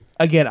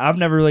 again, I've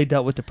never really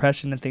dealt with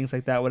depression and things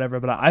like that, whatever,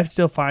 but I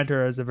still find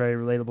her as a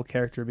very relatable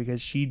character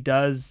because she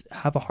does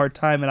have a hard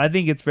time, and I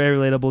think it's very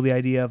relatable, the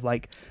idea of,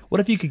 like,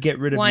 what if you could get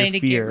rid of your fear? Wanting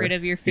to get rid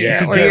of your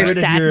fear or your rid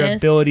sadness. Of your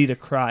ability to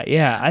cry.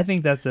 Yeah, I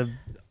think that's a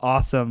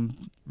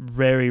awesome,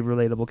 very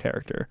relatable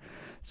character.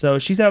 So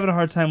she's having a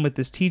hard time with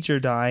this teacher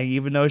dying,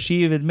 even though she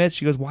even admits,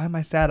 she goes, why am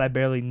I sad? I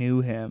barely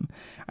knew him.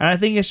 And I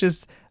think it's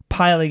just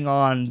piling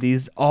on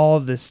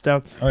all this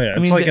stuff. Oh, yeah.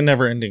 It's like a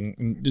never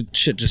ending,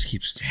 shit just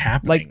keeps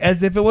happening. Like,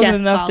 as if it wasn't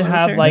enough to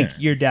have, like,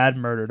 your dad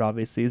murdered,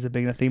 obviously, is a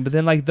big enough thing. But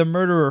then, like, the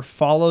murderer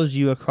follows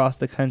you across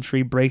the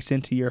country, breaks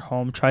into your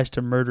home, tries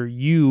to murder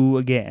you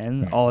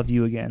again, all of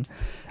you again.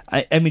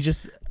 I mean,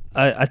 just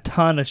a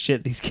ton of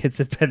shit these kids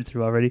have been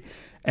through already.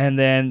 And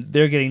then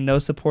they're getting no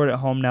support at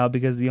home now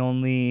because the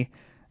only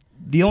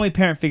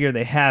parent figure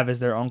they have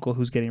is their uncle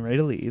who's getting ready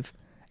to leave.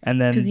 And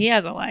then because he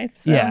has a life.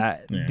 So. Yeah,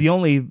 the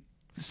only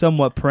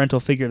somewhat parental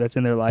figure that's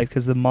in their life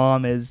because the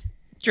mom is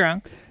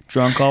drunk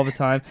all the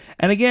time.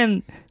 And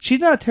again, she's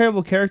not a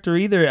terrible character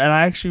either. And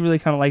I actually really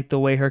kind of like the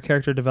way her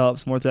character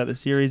develops more throughout the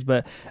series.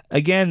 But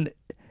again,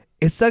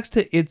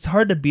 it's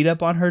hard to beat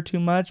up on her too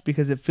much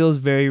because it feels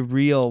very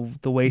real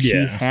the way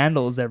she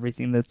handles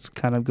everything that's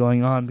kind of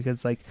going on.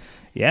 Because, like,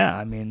 yeah,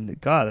 I mean,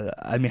 God,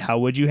 how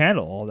would you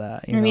handle all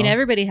that? I mean,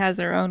 everybody has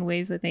their own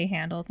ways that they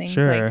handle things.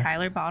 Sure. Like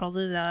Tyler bottles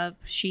it up.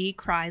 She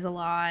cries a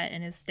lot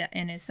and is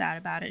sad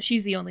about it.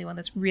 She's the only one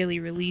that's really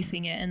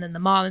releasing it. And then the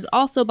mom is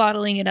also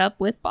bottling it up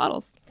with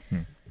bottles.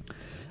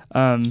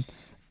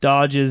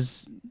 Dodge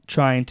is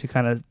trying to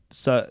kind of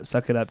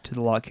suck it up to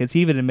the Locke kids.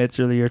 He even admits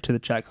earlier to the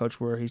chat coach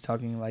where he's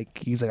talking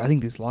like, I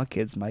think these Locke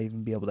kids might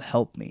even be able to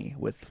help me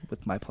with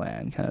my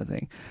plan kind of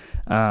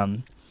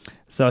thing.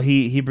 So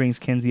he brings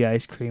Kinsey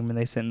ice cream and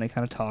they sit and they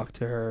kind of talk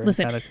to her and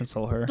kind of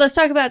console her. Let's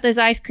talk about this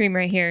ice cream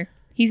right here.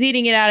 He's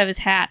eating it out of his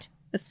hat.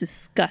 That's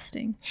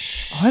disgusting.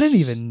 Oh, I didn't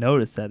even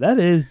notice that. That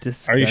is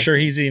disgusting. Are you sure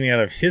he's eating out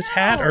of his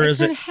hat, or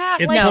it's is a it?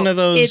 hat, It's like- one of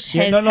those. It's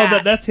his No,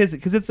 hat. that's his,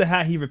 because it's the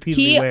hat he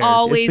repeatedly He wears.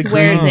 always It's the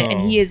wears green- it,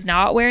 and he is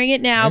not wearing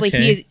it now, but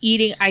Okay. he is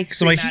eating ice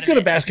So cream. like, you out go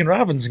of to it. Baskin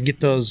Robbins and get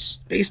those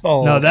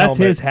baseball. No, that's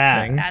helmet his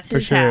hat. things. That's for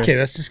his sure. hat. Okay,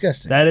 that's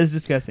disgusting. That is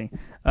disgusting.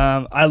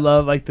 I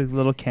love like the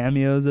little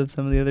cameos of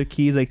some of the other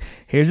keys. Like,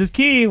 here's his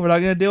key. We're not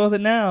gonna deal with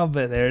it now,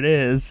 but there it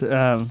is.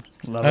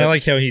 Love I it.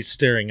 like how he's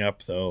staring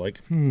up though.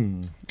 Like,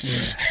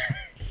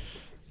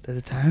 There's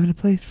a time and a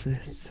place for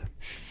this.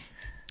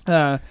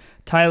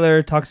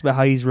 Tyler talks about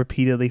how he's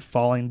repeatedly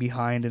falling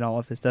behind in all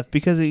of his stuff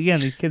because again,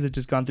 these kids have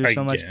just gone through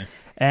so much, yeah.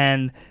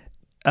 and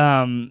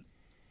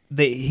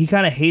he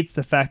kind of hates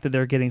the fact that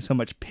they're getting so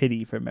much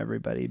pity from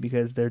everybody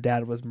because their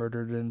dad was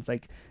murdered, and it's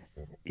like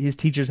his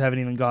teachers haven't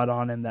even got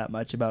on him that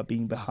much about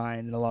being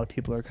behind, and a lot of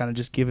people are kind of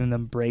just giving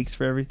them breaks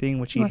for everything,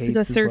 which he Wants hates to go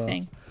as well.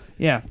 surfing.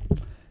 Yeah,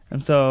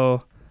 and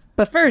so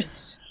But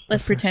first,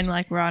 let's pretend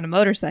like we're on a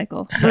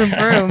motorcycle. Vroom,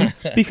 vroom.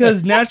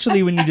 because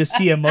naturally when you just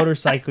see a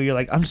motorcycle, you're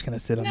like, I'm just gonna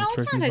sit on No,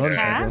 this it's not person's his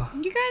hat.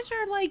 motorcycle. You guys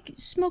are like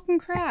smoking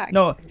crack.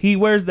 No, he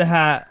wears the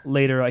hat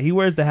later. He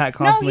wears the hat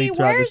constantly he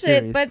throughout wears the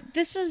series. it, but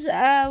this is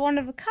one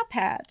of the cup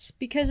hats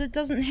because it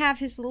doesn't have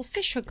his little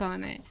fish hook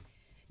on it.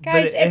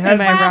 Guys, it it's a has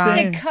the plastic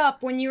same-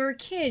 cup. When you were a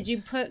kid,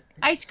 you put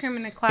ice cream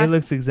in a It class.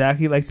 looks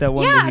exactly like that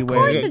one Yeah, that he of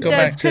wears. course it Go does,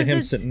 back to 'cause him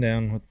it's- sitting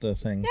down with the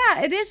thing.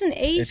 Yeah, it is an It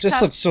ace just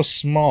cup. looks so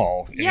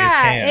small in his Yeah,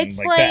 hand. it's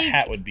Like, like- that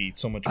hat would be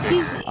so much bigger.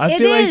 I It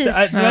feel like is.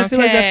 I feel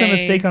like that's a Okay.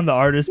 mistake on the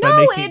artist No,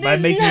 by it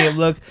is making not. it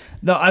look.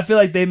 No, I feel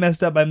like they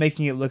messed up by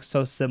making it look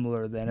so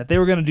similar. Then, if they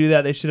were gonna do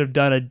that, they should have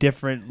done a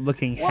different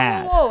looking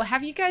hat. Whoa.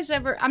 Have you guys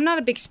ever? I'm not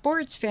a big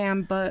sports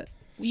fan, but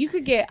you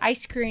could get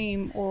ice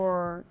cream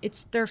or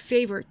it's their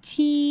favorite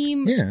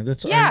team. Yeah,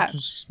 that's. Yeah. I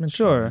was just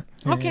mentioning Sure,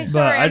 that. Okay, but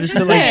sorry. I I'm just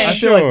just feel like saying. I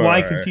feel like why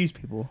Sure. confuse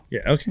people? Yeah.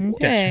 Okay.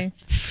 Okay.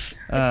 It's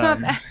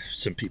not that,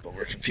 Some people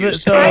were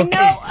confused. So- I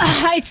know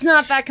it's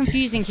not that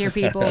confusing here,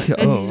 people. It's,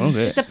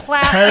 okay. it's a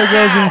plastic. Tyler goes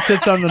and hat.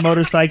 sits on the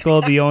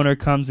motorcycle. The owner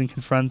comes and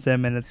confronts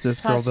him, and it's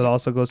this girl that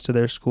also goes to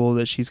their school.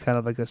 That she's kind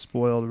of like a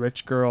spoiled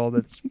rich girl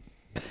that's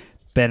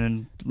been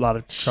in a lot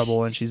of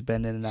trouble, and she's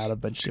been in and out of a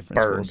bunch of different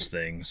Burns schools.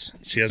 things.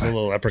 She has a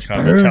little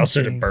leprechaun that tells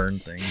her to burn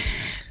things.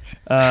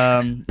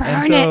 And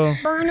Burn so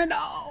it, burn it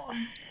all.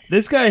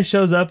 this guy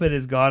shows up and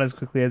is gone as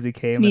quickly as he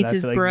came. Meets and I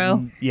his feel like,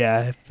 bro. Yeah,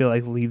 I feel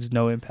like leaves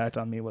no impact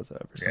on me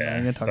whatsoever. So Yeah, I'm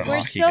gonna talk the about We're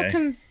hockey still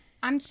guy.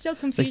 I'm still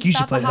confused you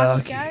should about the play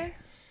hockey hockey. guy.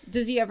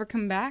 Does he ever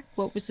come back?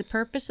 What was the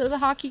purpose of the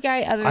hockey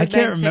guy other I than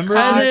can't to remember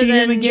cause ever seeing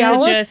him again.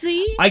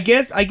 jealousy? I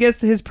guess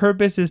his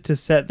purpose is to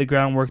set the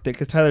groundwork that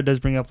because Tyler does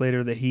bring up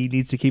later that he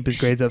needs to keep his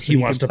grades up so He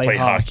he wants can to play play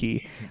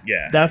hockey.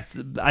 Yeah.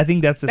 I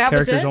think that's his That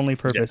was character's it? only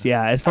purpose.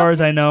 Yeah, as far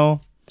as I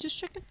know, Just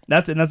checking.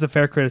 that's a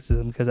fair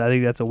criticism because I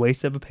think that's a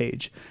waste of a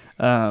page.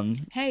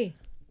 Hey,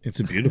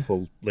 It's a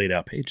beautiful laid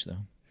out page, though.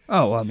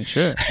 Oh, well, I mean,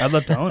 sure. I'd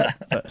love to own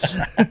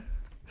it.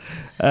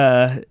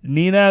 But,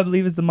 Nina, I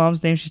believe is the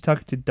mom's name. She's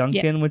talking to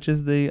Duncan, which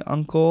is the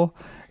uncle.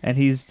 And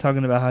he's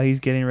talking about how he's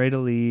getting ready to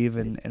leave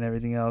and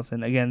everything else.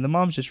 And again, the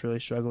mom's just really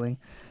struggling.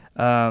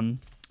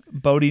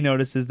 Bodhi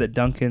notices that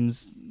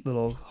Duncan's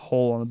little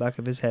hole on the back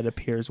of his head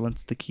appears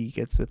once the key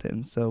gets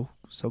within so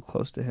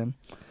close to him.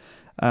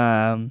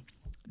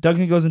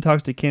 Duncan goes and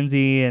talks to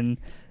Kinsey, and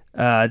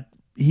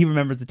he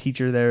remembers the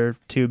teacher there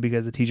too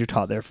because the teacher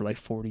taught there for like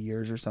 40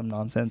 years or some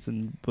nonsense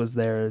and was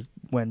there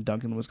when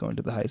Duncan was going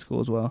to the high school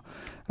as well.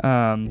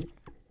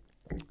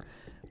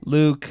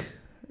 Luke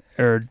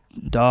or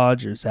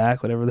Dodge or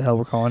Zach, whatever the hell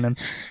we're calling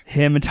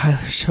him and Tyler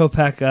show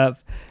back up,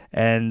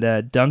 and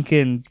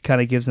Duncan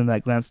kind of gives him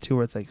that glance too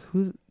where it's like,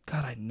 who?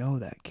 God, I know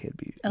that kid.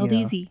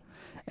 LDZ.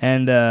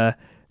 And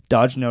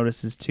Dodge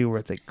notices too where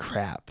it's like,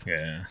 crap.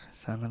 Yeah.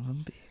 Son of a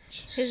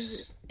bitch.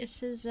 is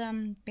his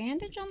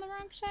bandage on the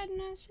wrong side and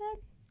not side?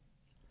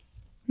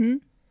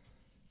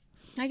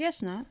 I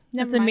guess not.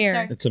 That's Never a mind, mirror.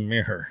 sorry. It's a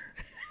mirror.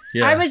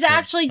 Yeah. I was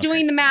actually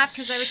doing the math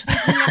because I was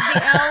thinking of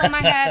the L in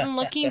my head and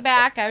looking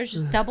back. I was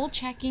just double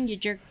checking, you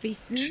jerk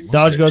faces.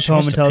 Dodge goes she home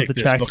must and have tells the picked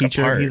this track book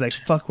teacher, apart. he's like,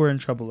 fuck, we're in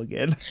trouble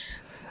again.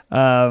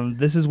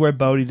 This is where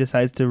Bodhi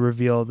decides to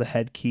reveal the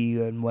head key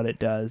and what it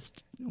does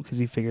because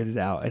he figured it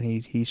out, and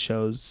he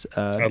shows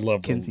I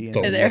love Kinsey. the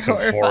They're look of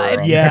horror horrified.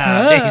 on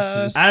Yeah. their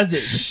faces. as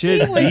it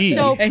should He was be.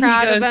 so And he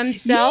proud goes, of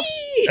himself.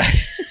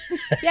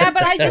 Yeah,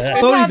 but I just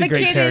love Bodhi's how a the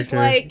great kid is character.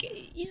 like,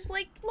 he's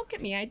like, look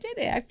at me, I did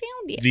it, I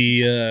found it.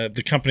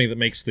 The company that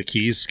makes the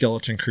keys,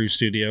 Skeleton Crew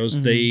Studios,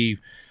 Mm-hmm. they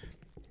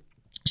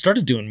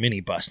started doing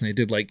minibus, and they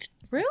did like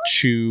Really?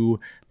 Chew.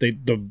 The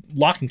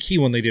Lock and Key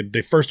one they did.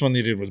 The first one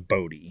they did was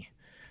Bodhi,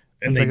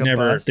 and It's they like a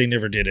bus?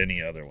 never did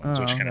any other ones,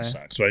 Oh, which kind okay. of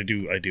sucks. But I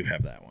do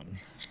have that one.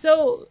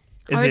 So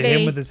Is are it they?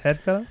 him with his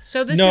head cut off?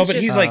 So this No, is but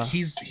just, he's like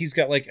he's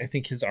got like I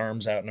think his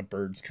arms out and a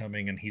bird's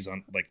coming, and he's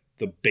on like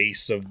the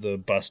base of the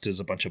bust is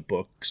a bunch of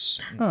books.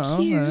 Oh,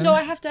 okay. So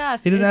I have to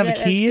ask, He doesn't is have a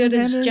it key in as good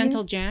his as hand or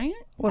Gentle Giant?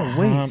 What a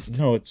waste.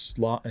 No, it's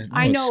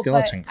I know, but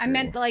Skeleton I Crew.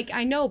 meant like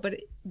I know, but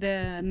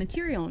the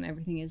material and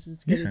everything is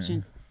as good as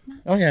Gentle.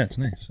 Oh yeah, it's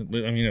nice. I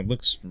mean, it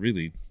looks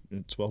really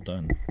it's well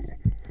done.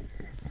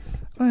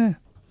 Oh, yeah.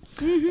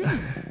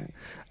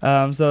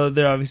 Mm-hmm. So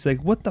they're obviously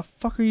like, what the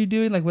fuck are you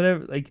doing? Like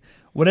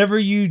whatever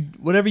you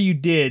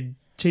did,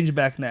 change it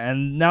back now.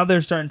 And now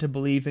they're starting to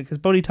believe it because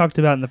Bodhi talked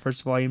about in the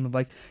first volume of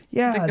like,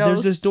 yeah,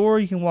 there's this door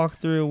you can walk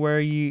through where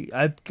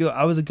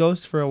I was a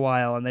ghost for a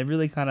while, and they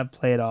really kind of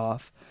play it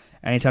off.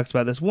 And he talks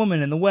about this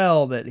woman in the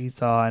well that he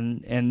saw,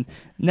 and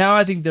now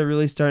I think they're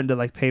really starting to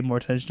like pay more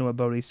attention to what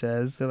Bodhi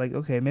says. They're like,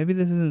 okay, maybe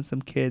this isn't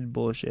some kid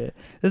bullshit.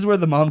 This is where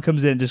the mom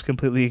comes in and just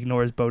completely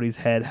ignores Bodhi's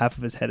head. Half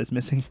of his head is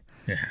missing.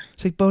 Yeah.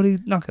 It's like, Bodhi,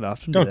 knock it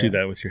off. Don't do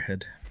that with your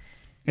head.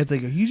 It's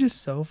like, are you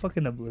just so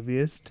fucking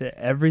oblivious to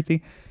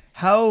everything?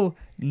 How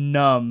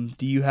numb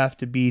do you have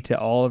to be to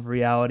all of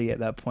reality at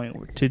that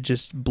point to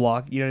just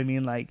block, you know what I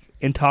mean? Like,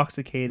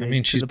 intoxicated. I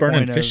mean, she's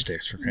burning fish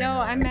sticks for crying out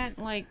loud. I meant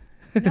like,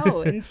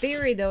 no, in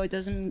theory, though, it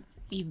doesn't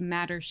even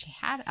matter if she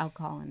had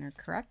alcohol in her,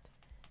 correct?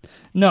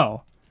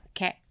 No.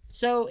 Okay.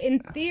 So, in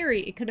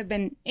theory, it could have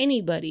been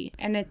anybody,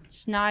 and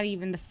it's not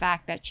even the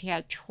fact that she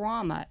had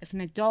trauma. If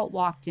an adult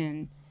walked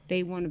in,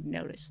 they wouldn't have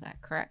noticed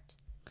that, correct?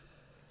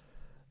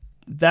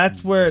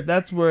 That's where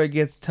it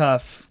gets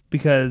tough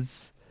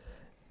because...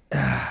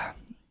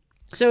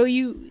 So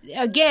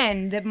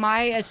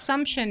my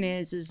assumption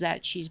is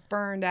that she's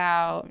burned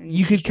out. And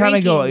you could kind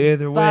of go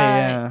either way,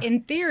 yeah. In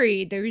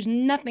theory, there's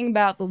nothing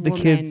about the woman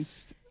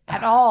kids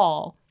at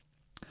all,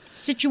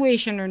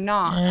 situation or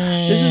not.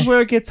 This is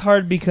where it gets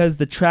hard because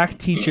the track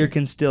teacher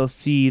can still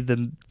see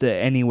the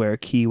anywhere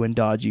key when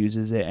Dodge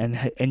uses it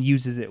and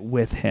uses it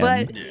with him.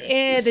 But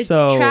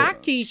the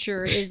track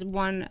teacher is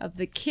one of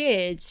the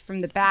kids from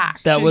the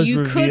back. That was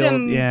you revealed, could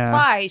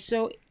imply. yeah.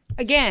 So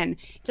again,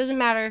 it doesn't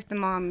matter if the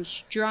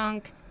mom's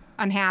drunk,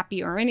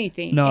 unhappy, or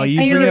anything. No, I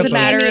think it's a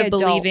matter of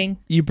believing.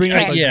 You bring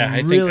up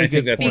I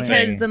think that's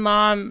because the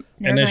mom.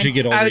 And as you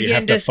get older, you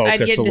have to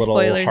focus a little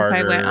harder.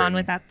 If I went on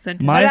with that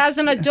sentence. But as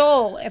an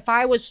adult, if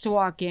I was to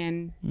walk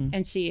in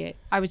and see it,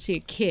 I would see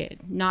a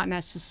kid, not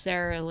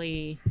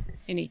necessarily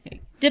anything.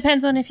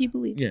 Depends on if you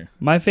believe. Yeah.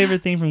 My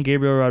favorite thing from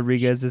Gabriel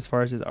Rodriguez, as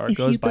far as his art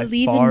goes, by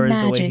far is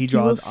the way he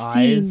draws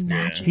eyes.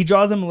 He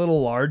draws them a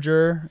little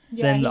larger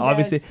than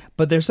obviously,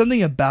 but there's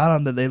something about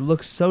them that they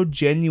look so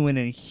genuine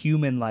and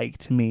human-like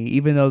to me,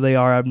 even though they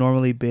are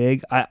abnormally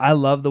big. I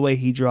love the way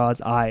he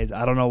draws eyes.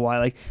 I don't know why.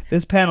 Like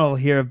this panel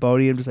here of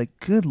Bodhi, I'm just like,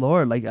 good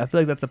lord! Like I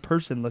feel like that's a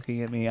person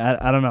looking at me.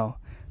 I don't know.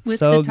 With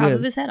so the top good.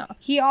 of his head off.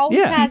 He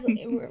always has.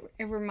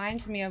 It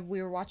reminds me of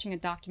we were watching a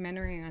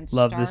documentary on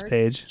Star Love this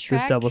page.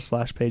 Trek, this double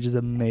splash page is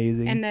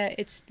amazing. And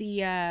it's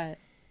the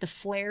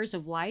flares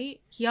of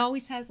light. He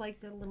always has like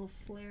the little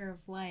flare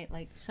of light,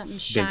 like something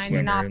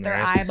shining off their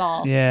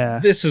eyeballs. Yeah.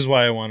 This is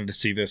why I wanted to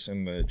see this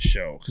in the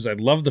show because I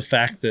love the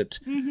fact that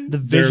the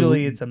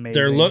visually it's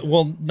amazing.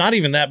 Well, not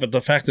even that, but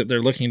the fact that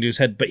they're looking into his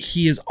head, but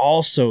he is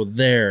also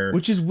there,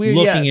 which is weird.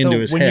 Looking into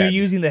his when head. When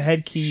you're using the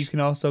head key, you can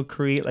also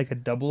create like a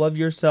double of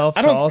yourself.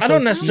 I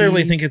don't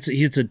necessarily think it's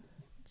a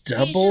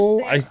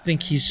double. I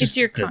think he's just it's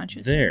your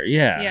consciousness. There,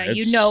 yeah. Yeah,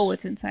 you know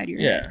what's inside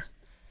your head. Yeah.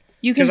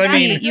 You can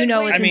see, you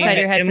know what's inside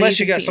your head. Unless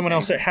so you got someone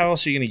else there, how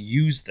else are you going to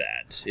use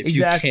that if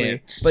exactly. you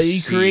can't But you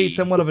see? create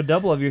somewhat of a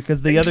double of you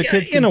because the other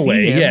kids can in a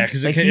way, see him. yeah,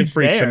 because like it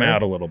freaks there. him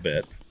out a little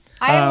bit.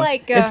 I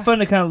like. It's fun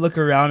to kind of look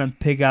around and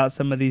pick out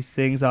some of these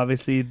things.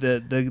 Obviously,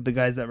 the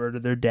guys that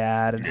murdered their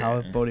dad and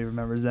how Bodhi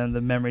remembers them,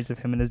 the memories of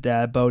him and his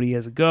dad. Bodhi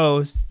as a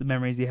ghost, the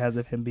memories he has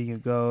of him being a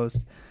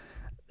ghost.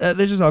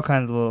 There's just all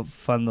kinds of little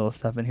fun little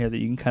stuff in here that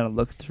you can kind of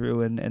look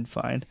through and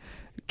find.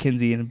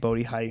 Kinsey and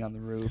Bodhi hiding on the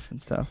roof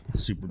and stuff.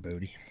 Super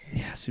Bodhi.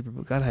 Yeah, Super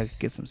Bodhi. Gotta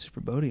get some Super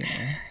Bodhi in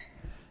there.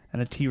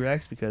 And a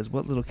T-Rex, because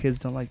what little kids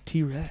don't like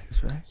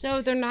T-Rex, right?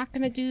 So they're not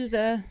going to do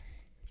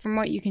from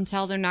what you can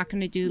tell, they're not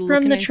going to do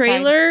from the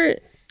trailer,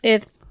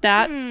 if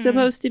that's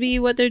supposed to be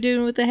what they're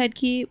doing with the head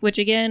key, which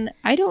again,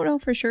 I don't know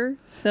for sure.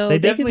 So they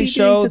definitely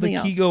show the key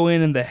else. go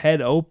in and the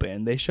head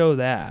open. They show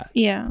that.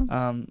 Yeah.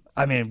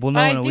 I mean, we'll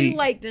know in a week. I do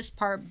like this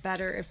part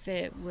better if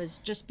it was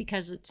just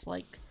because it's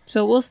like.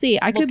 So we'll see.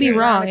 I could be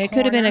wrong. It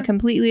could have been a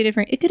completely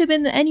different. It could have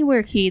been the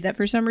anywhere key that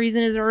for some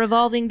reason is a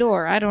revolving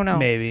door. I don't know.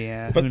 Maybe,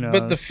 yeah. But Who knows?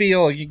 but the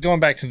feel, going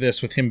back to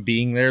this with him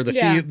being there,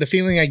 the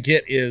feeling I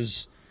get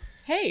is,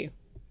 hey,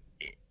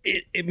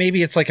 it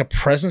maybe it's like a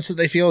presence that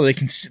they feel. They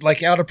can see,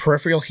 like out of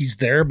peripheral, he's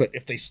there, but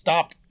if they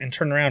stop and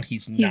turn around,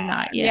 he's not. He's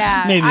not.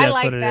 Yeah, maybe I that's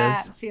like what it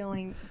that is.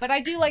 feeling. But I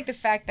do like the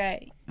fact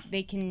that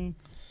they can.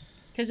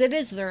 Because it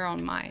is their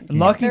own mind. And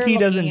Lock and Key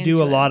doesn't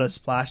do a lot of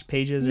splash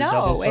pages. Or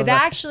no, it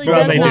actually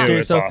does not. They do.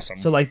 It's awesome.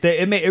 So like,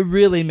 it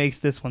really makes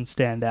this one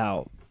stand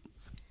out.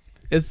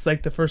 It's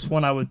like the first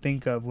one I would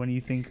think of when you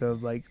think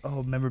of like, oh,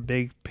 remember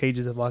big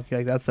pages of Lock and Key?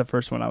 Like that's the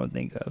first one I would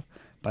think of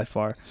by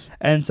far.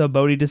 And so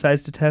Bodhi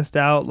decides to test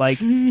out like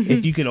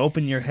if you can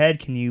open your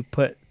head, can you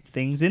put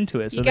things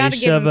into it? So you gotta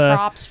give him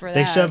props for that.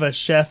 They shove a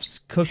chef's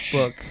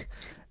cookbook.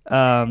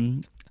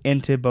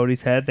 Into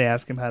Bodhi's head, they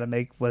ask him how to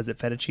make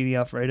fettuccine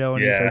Alfredo,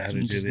 and he starts how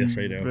to do the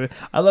Alfredo.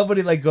 I love when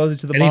he like goes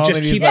into the and mom he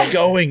just and keeps like,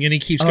 going, and he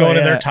keeps going,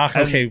 and they're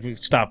talking. Okay,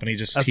 stop, and he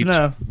just keeps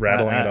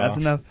rattling it off. That's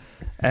enough.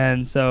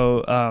 And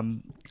so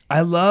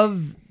I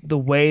love the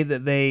way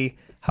that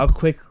how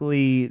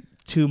quickly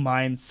two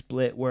minds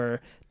split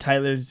where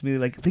Tyler's really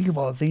like, think of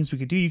all the things we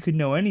could do. You could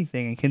know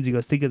anything. And Kinsey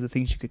goes, think of the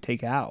things you could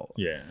take out.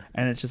 Yeah.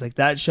 And it's just like,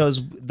 that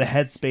shows the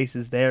headspace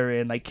is there.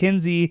 And like,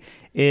 Kinsey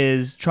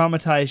is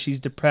traumatized. She's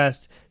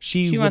depressed.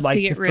 She would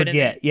like to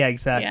forget. Yeah,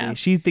 exactly. Yeah.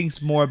 She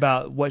thinks more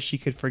about what she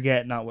could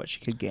forget, not what she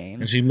could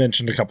gain. And she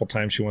mentioned a couple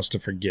times she wants to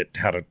forget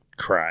how to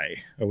cry.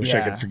 I wish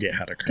I could forget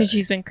how to cry. Because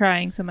she's been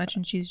crying so much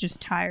and she's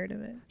just tired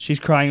of it. She's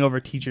crying over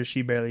teachers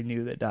she barely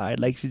knew that died.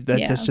 Like,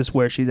 that's just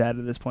where she's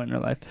at this point in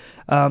her life.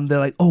 They're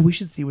like, oh, we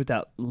should see what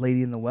that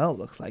lady in the well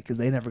looks like, because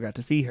they never got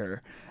to see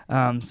her.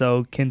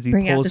 So Kinsey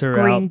pulls her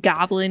green out.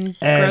 Goblin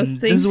and gross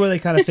thing. This is where they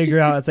kind of figure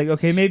out, it's like,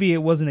 okay, maybe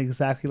it wasn't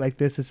exactly like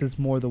this. This is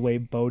more the way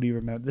Bodhi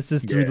remembers. This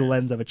is through the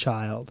lens of a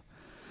child.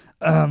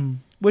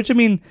 Which, I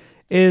mean,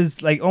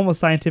 is like almost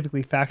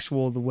scientifically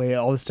factual. The way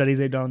all the studies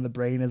they've done on the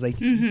brain is like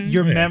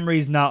your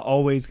memory's not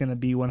always going to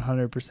be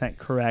 100%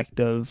 correct.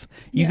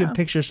 You can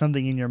picture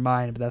something in your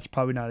mind, but that's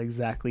probably not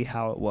exactly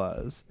how it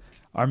was.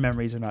 Our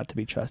memories are not to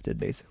be trusted,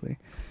 basically.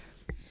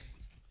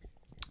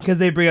 Because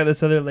they bring out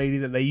this other lady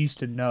that they used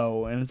to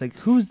know, and it's like,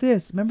 who's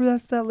this? Remember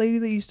that's that lady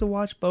that used to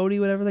watch Bodhi,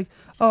 whatever? Like,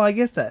 oh, I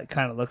guess that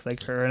kind of looks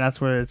like her, and that's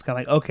where it's kind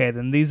of like, okay,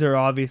 then these are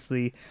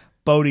obviously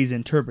Bodhi's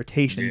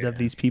interpretations of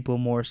these people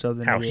more so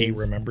than how he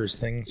remembers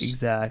things.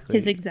 Exactly.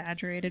 His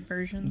exaggerated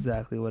versions.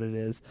 Exactly what it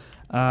is.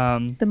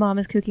 The mom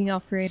is cooking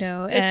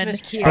Alfredo. This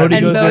was cute. Bodhi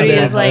and Bodhi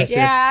is like,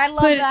 I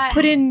love that.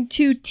 Put in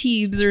 2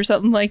 teebs or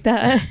something like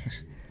that.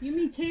 You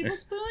mean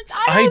tablespoons?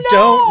 I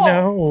don't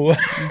know.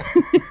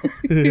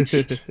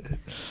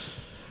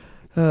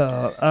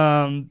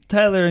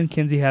 Tyler and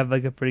Kinsey have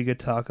like a pretty good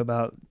talk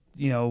about,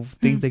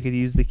 things they could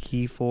use the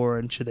key for,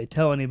 and should they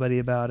tell anybody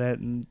about it,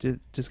 and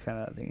just kind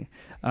of thing.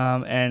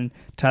 And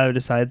Tyler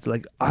decides,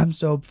 like, I'm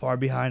so far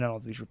behind on all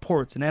these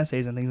reports and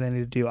essays and things I need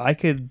to do. I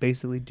could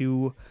basically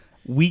do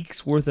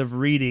weeks worth of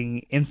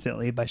reading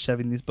instantly by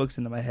shoving these books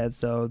into my head.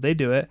 So they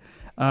do it.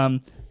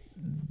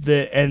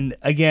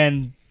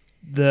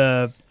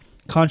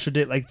 The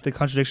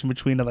contradiction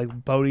between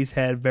like Bodhi's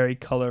head, very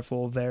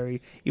colorful, even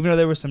though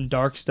there was some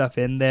dark stuff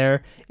in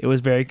there, it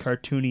was very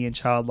cartoony and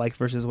childlike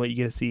versus what you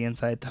get to see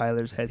inside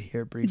Tyler's head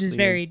here briefly. Which is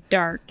very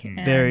dark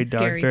and very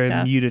dark, very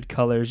stuff. muted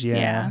colors.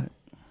 Yeah.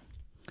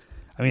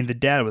 I mean, the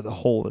dad with a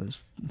hole in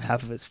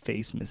half of his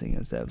face missing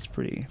and stuff was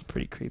pretty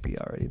creepy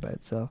already by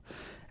itself.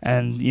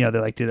 And they're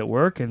like, did it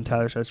work? And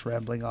Tyler starts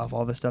rambling off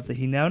all the stuff that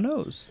he now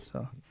knows.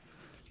 So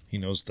he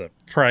knows the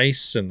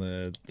price and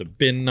the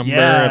bin number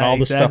and all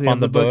the stuff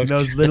on the book. He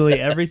knows literally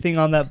everything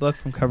on that book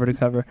from cover to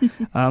cover.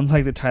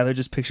 Like that Tyler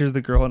just pictures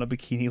the girl in a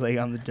bikini laying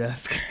on the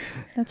desk.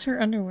 That's her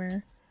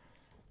underwear.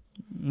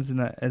 Is it?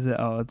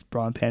 Oh, it's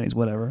bra and panties.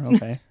 Whatever.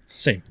 Okay.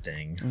 Same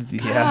thing.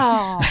 Yeah.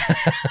 Oh.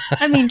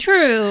 I mean,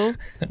 true.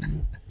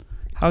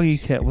 How you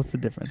can? What's the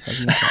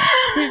difference?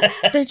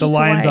 They're the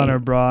lines white. On her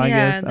bra, I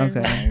guess.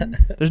 Okay.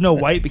 There's no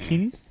white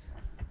bikinis.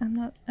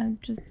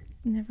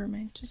 Never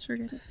mind. Just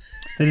forget it.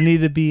 Did it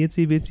need to be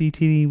itsy bitsy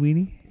teeny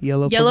weeny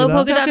yellow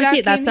polka dot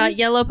bikini? That's not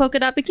yellow polka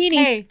dot bikini.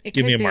 Hey,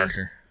 give me a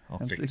marker. I'll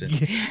fix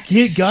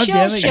it. God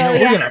damn it!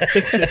 We're gonna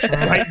fix this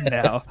right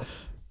now.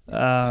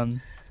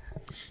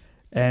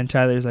 And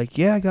Tyler's like,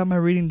 yeah, I got my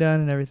reading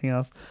done and everything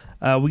else.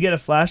 We get a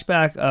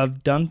flashback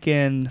of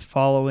Duncan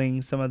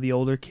following some of the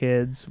older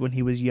kids when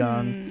he was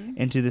young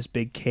into this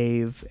big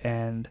cave,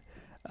 and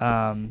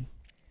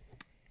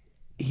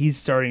he's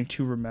starting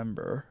to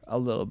remember a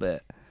little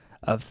bit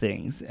of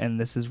things. And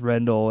this is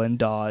Rendell and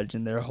Dodge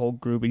and their whole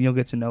group, and you'll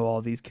get to know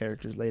all these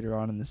characters later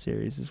on in the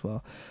series as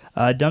well.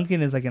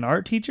 Duncan is like an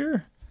art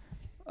teacher,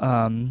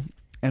 and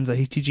so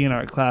he's teaching an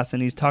art class,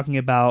 and he's talking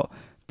about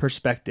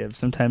perspective.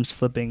 Sometimes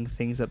flipping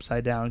things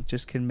upside down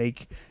just can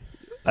make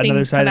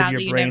another side of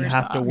your brain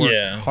have to work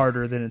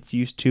harder than it's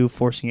used to,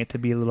 forcing it to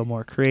be a little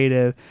more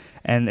creative.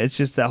 And it's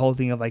just that whole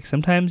thing of like,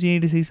 sometimes you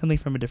need to see something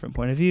from a different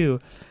point of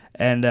view.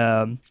 And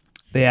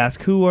they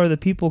ask, who are the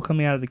people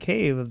coming out of the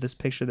cave of this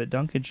picture that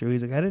Duncan drew?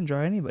 He's like, I didn't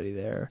draw anybody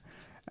there.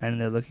 And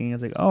they're looking,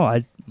 it's like, oh,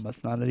 I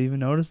must not have even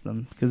noticed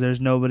them, because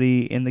there's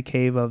nobody in the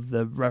cave of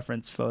the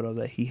reference photo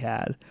that he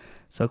had.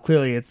 So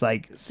clearly it's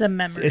like, it's a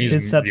memory. It's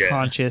his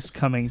subconscious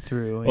coming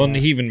through. Well, and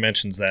he even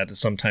mentions that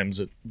sometimes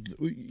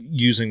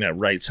using that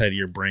right side of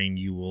your brain,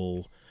 you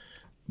will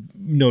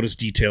notice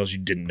details you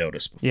didn't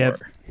notice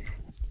before.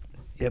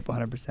 Yep,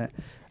 100%.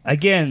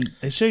 Again,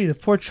 they show you the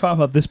poor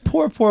trauma of this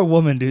poor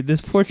woman, dude. This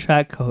poor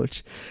track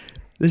coach.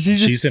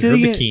 She's in her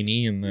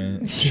bikini in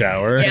the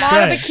shower. A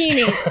lot of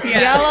bikinis.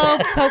 Yellow,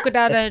 polka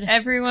dotted.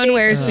 Everyone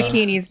wears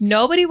bikinis.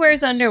 Nobody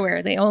wears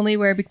underwear. They only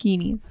wear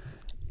bikinis.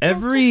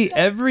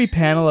 Every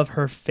panel of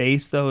her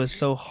face, though, is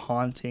so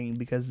haunting,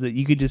 because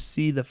you could just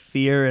see the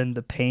fear and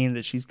the pain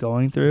that she's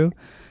going through.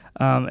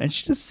 And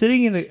she's just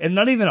sitting and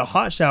not even a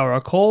hot shower,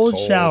 a cold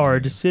shower,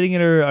 just sitting in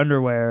her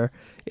underwear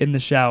in the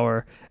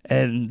shower.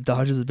 And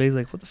Dodge is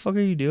basically like, what the fuck are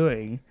you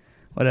doing?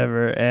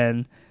 Whatever.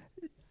 And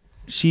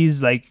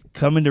she's like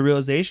coming to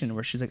realization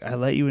where she's like, I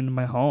let you into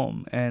my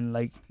home, and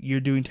like, you're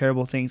doing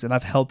terrible things, and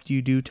I've helped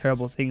you do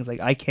terrible things. Like,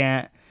 I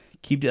can't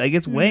keep like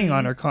it's weighing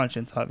on her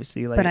conscience,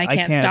 obviously. Like But I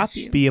can't stop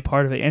you. be a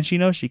part of it, and she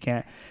knows she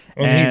can't.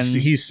 Well, and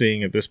he's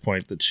seeing at this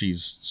point that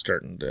she's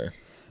starting to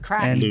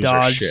Crack. and lose her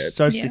Dodge shit.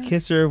 starts to Yeah.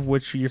 kiss her,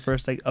 which you're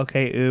first like,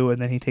 okay, ooh,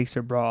 and then he takes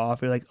her bra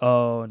off. You're like,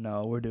 oh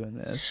no, we're doing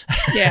this.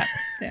 Yeah.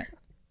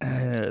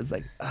 And it was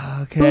like,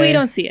 okay, But we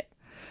don't see it.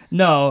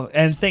 No,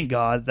 and thank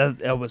God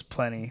that was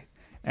plenty.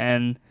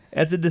 And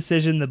it's a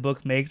decision the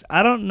book makes.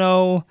 I don't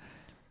know.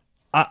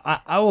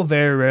 I will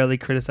very rarely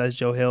criticize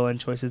Joe Hill and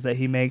choices that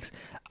he makes.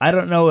 I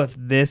don't know if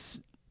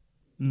this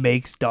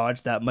makes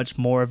Dodge that much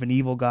more of an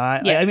evil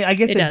guy. Yes, I mean, I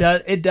guess it it does.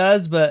 does. It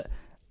does, but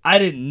I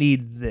didn't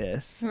need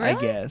this. I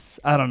Really? guess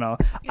I don't know.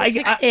 I It's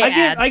like- It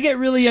adds. I get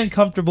really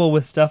uncomfortable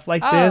with stuff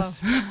like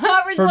this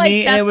I was for like,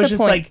 me, and that's it was the just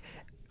point. like.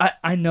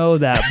 I know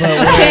that, but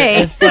when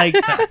Okay. it's like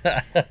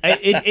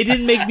it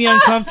didn't make me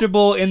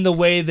uncomfortable in the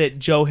way that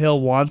Joe Hill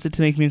wants it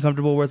to make me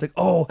uncomfortable. Where it's like,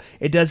 oh,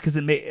 it does because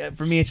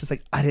for me, it's just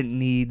like I didn't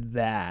need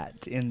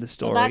that in the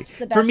story. that's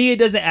the For best- me, it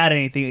doesn't add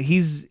anything.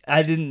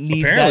 I didn't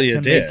need Apparently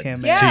that to it make did.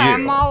 him. Yeah, to you.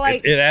 I'm all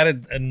like- it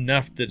added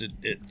enough that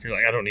you're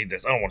like, I don't need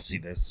this. I don't want to see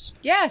this.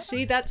 yeah,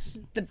 see, that's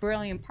the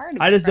brilliant part of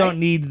it. I just right? don't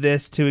need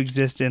this to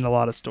exist in a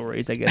lot of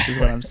stories. I guess is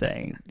what I'm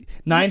saying.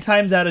 9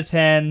 times out of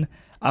 10,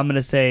 I'm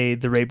gonna say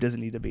the rape doesn't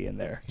need to be in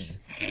there.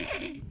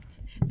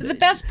 But the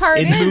best part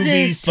In is,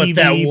 movies, But TV,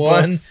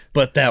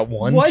 that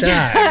one What?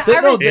 time,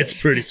 No, it's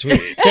pretty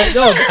sweet.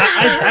 no,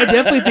 I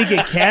definitely think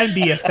it can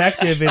be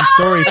effective in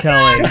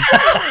storytelling.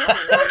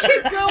 don't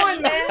keep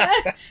going,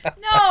 man.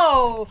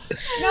 No.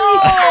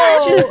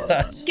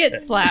 Just get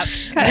slapped,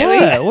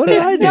 Kylie. What did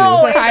I do?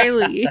 No, it's-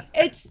 Kylie.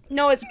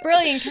 It's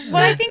brilliant because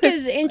what I think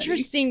is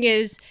interesting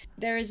is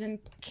there's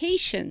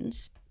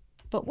implications,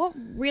 but what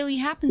really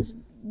happens,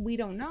 we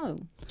don't know.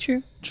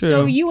 True. True.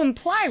 So you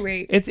imply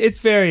rape. It's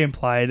very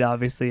implied,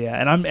 obviously,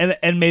 yeah.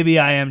 And maybe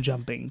I am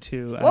jumping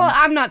too. Well,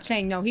 I'm not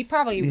saying no. He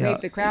probably yeah.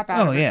 raped the crap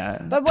out of her.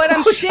 yeah. But what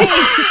I'm saying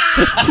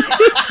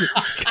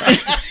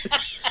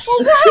well,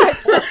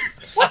 what?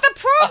 What the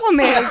problem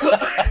is?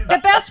 The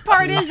best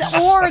part is,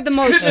 or the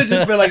most. Could have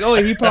just been like, oh,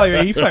 he probably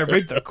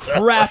raped the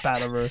crap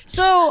out of her.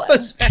 So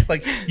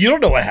Like, you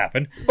don't know what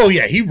happened. Oh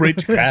yeah, he raped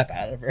the crap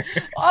out of her.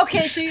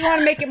 okay, so you want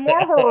to make it more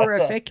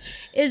horrific?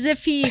 Is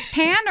if he's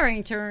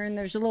pandering to her and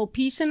there's a little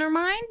piece in her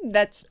mind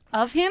that's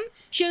of him,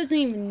 she doesn't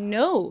even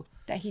know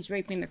that he's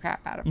raping the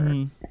crap out of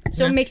her.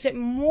 So it makes it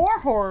more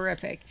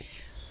horrific.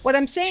 What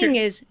I'm saying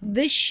is,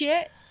 this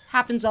shit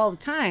happens all the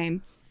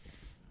time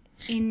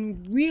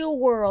in real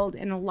world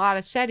in a lot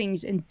of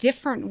settings in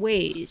different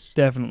ways.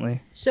 Definitely.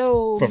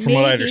 So, But from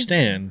what I maybe-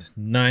 understand,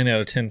 9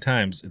 out of 10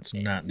 times it's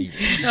not needed.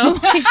 Oh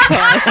my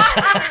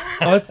gosh.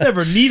 Oh, it's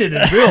never needed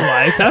in real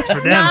life. That's for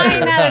damn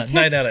 9 sure. out of 10.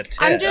 9 out of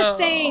 10. I'm just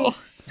saying.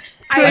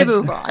 Can we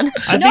move on?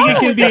 I think it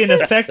can be this an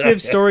is-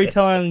 effective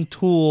storytelling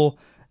tool.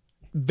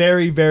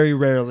 Very, very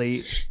rarely.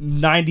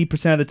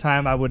 90% of the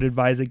time, I would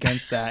advise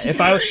against that. If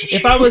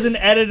I was an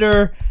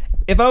editor,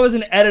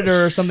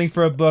 or something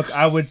for a book,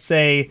 I would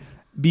say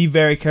be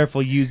very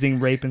careful using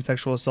rape and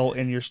sexual assault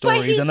in your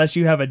stories, unless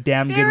you have a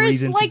damn good there is,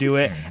 reason to like, do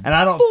it. And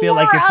I don't feel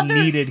like it's other-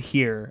 needed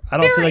here. I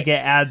don't feel There- like it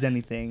adds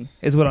anything.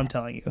 Is what I'm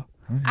telling you.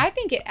 I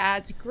think it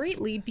adds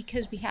greatly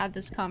because we had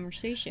this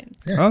conversation.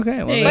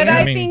 Okay, well, Hey. But then, I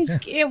I mean,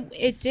 think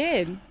it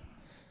did.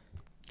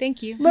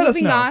 Thank you. let us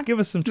Moving know. on. Give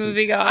us some tweets.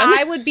 Moving on.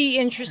 I would be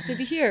interested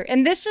to hear.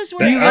 And this is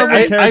where You love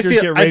when characters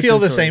get I raped feel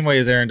in the stories. same way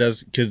as Aaron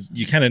does because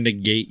you kind of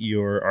negate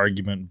your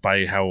argument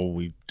by how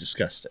we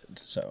discussed it.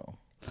 So,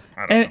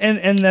 I don't know.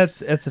 And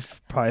that's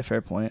probably a fair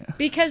point.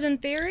 because in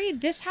theory,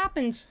 this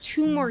happens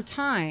 2 more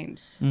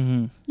times.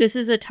 This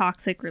is a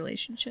toxic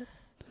relationship.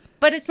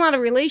 But it's not a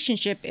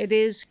relationship. It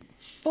is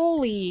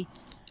fully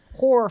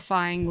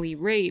horrifyingly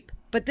rape.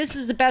 But this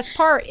is the best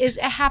part is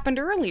it happened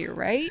earlier,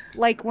 right?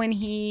 Like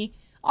when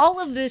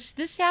all of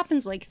this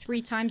happens like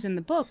 3 times in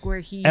the book where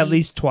he At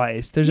least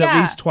twice. There's at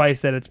Yeah. least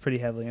twice that it's pretty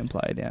heavily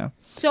implied, yeah.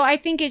 So I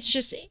think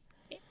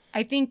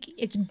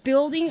it's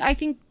building. I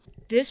think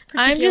this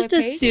particular I'm just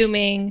page,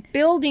 assuming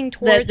building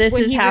towards that this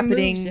when is he happening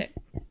removes it.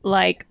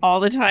 like all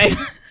the time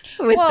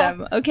with Well,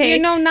 them. Okay, you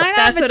know, 9 out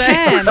That's of what I'm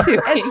 10. assuming.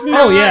 It's not,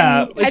 Oh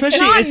yeah, it's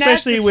not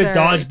especially with necessary.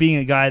 Dodge being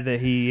a guy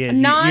that he is.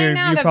 9 You're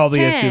out of probably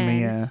 10.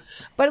 assuming, yeah.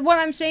 But what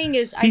I'm saying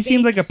is, He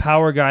seems like a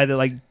power guy that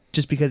like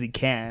just because he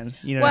can,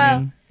 you know what I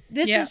mean?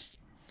 This Yeah. is.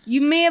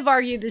 You may have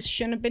argued this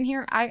shouldn't have been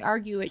here. I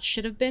argue it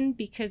should have been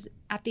because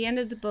at the end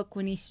of the book,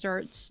 when he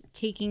starts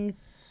taking,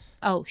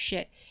 oh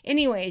shit.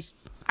 Anyways,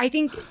 I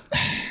think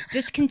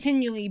this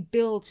continually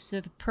builds to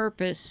the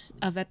purpose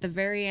of at the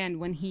very end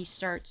when he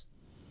starts.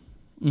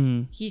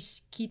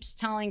 Keeps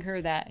telling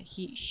her that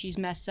she's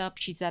messed up.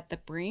 She's at the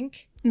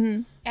brink.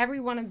 Mhm. Every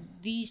one of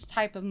these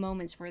type of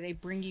moments where they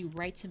bring you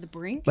right to the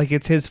brink. Like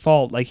it's his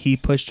fault. Like he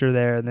pushed her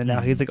there, and then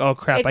now he's like, "Oh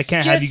crap! I It's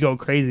can't have you just- go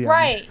crazy." on me."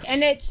 Right,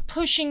 and it's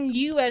pushing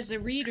you as a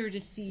reader to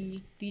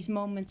see these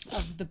moments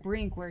of the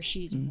brink where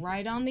she's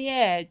right on the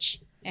edge,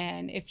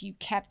 and if you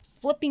kept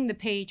flipping the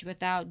page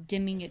without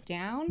dimming it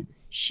down,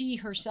 she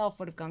herself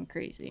would have gone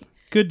crazy.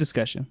 Good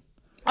discussion.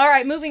 All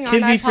right, moving on.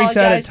 Kinsey I freaks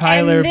out at apologize.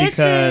 Tyler and this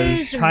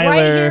because is Tyler-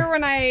 right here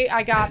when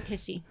I got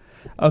pissy.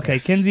 Okay,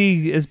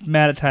 Kinsey is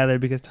mad at Tyler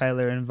because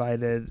Tyler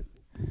invited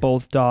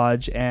both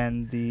Dodge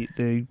and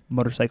the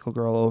motorcycle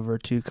girl over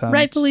to come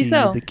Rightfully see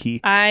so. the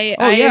key. I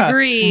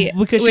agree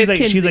because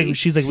with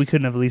she's like we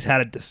couldn't have at least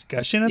had a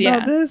discussion about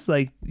Yeah. this.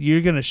 Like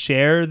you're gonna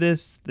share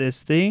this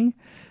thing,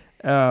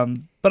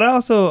 but I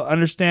also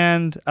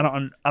understand. I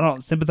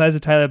don't sympathize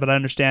with Tyler, but I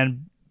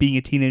understand being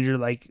a teenager,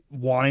 like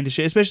wanting to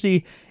share,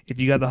 especially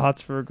if you got the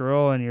hots for a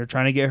girl and you're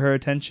trying to get her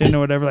attention or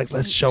whatever. Like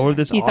let's show her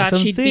this You awesome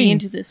thought she'd thing. be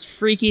into this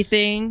freaky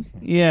thing.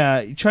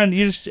 Yeah, when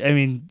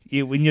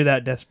you're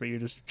that desperate, you're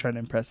just trying to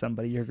impress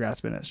somebody. You're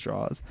grasping at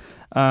straws.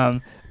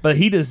 But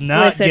he does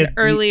not Listen,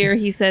 earlier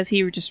he says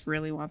he just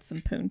really wants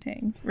some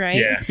poontang, right?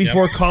 Yeah.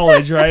 before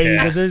college, right?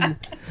 Yeah. Because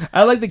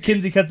I like that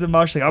Kinsey cuts him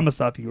off. She's like, I'm gonna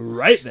stop you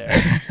right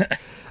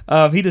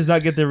there. He does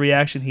not get the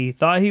reaction he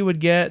thought he would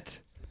get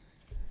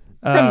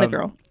From the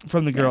girl.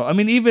 From the girl. I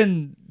mean,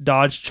 even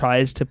Dodge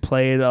tries to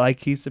play it like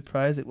he's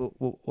surprised.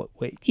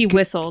 Wait, He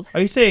whistles.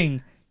 are you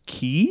saying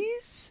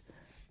keys?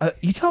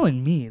 You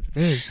telling me that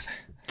there's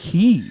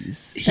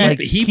keys?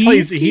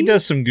 He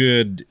does some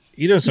good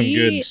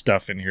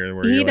stuff in here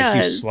where you're like,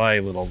 you sly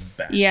little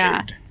bastard.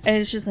 Yeah. And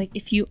it's just like,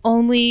 if you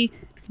only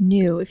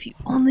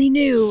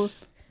knew.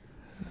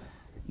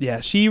 Yeah,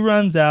 she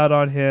runs out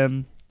on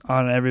him,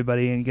 on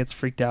everybody, and gets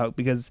freaked out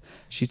because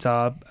she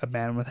saw a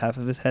man with half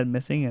of his head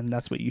missing, and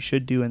that's what you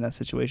should do in that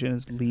situation,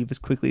 is leave as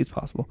quickly as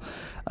possible.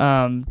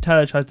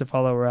 Tyler tries to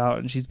follow her out,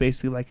 and she's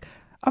basically like,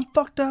 I'm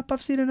fucked up.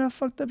 I've seen enough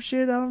fucked up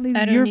shit. I don't need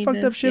your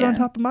fucked up shit on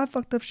top of my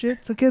fucked up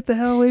shit, so get the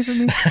hell away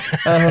from me.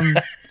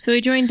 So we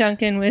joined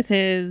Duncan with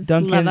his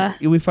lover.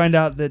 We find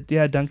out that,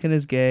 Duncan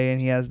is gay, and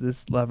he has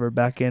this lover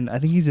back in, I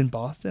think he's in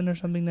Boston or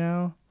something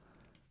now.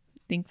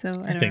 Think so?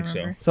 I think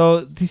so.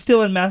 So he's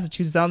still in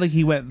Massachusetts. I don't think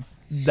he went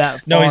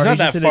that far. No, he's not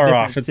that just in a far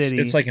different off. city.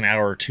 It's like an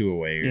hour or two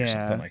away or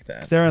something like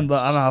that. They're in.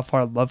 I don't know how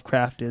far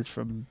Lovecraft is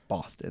from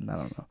Boston. I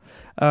don't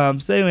know.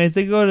 So, anyways,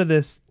 they go to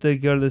this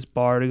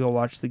bar to go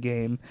watch the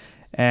game,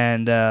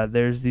 and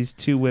there's these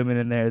two women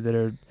in there that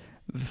are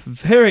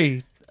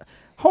very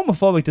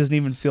homophobic. Doesn't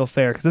even feel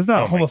fair because it's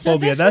not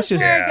homophobia. That's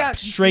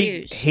just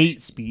straight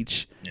hate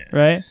speech,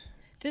 right?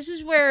 This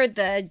is where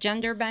the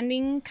gender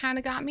bending kind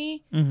of got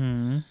me.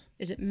 Mm-hmm.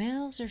 Is it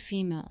males or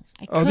females?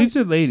 These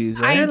are ladies,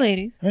 right? They're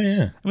ladies. Oh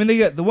yeah. I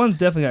mean, the ones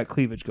definitely got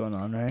cleavage going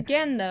on, right?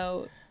 Again,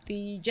 though,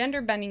 the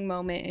gender bending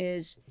moment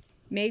is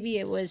maybe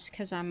it was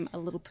because I'm a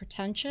little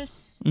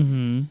pretentious.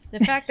 Mm-hmm. The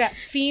fact that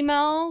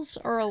females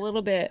are a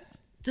little bit.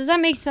 Does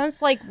that make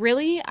sense? Like,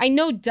 really? I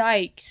know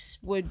dykes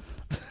would.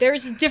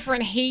 There's a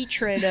different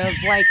hatred of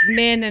like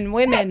men and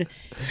women,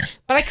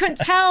 but I couldn't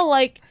tell.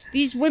 Like,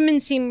 these women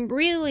seem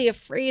really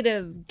afraid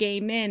of gay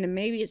men, and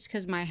maybe it's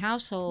because my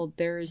household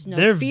there's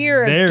no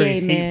fear of gay men. They're very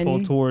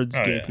hateful towards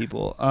gay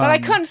people. But I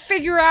couldn't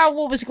figure out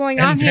what was going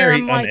on here.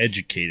 I'm very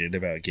uneducated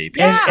about gay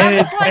people. Yeah, I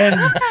was like,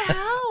 what the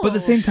hell? But at the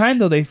same time,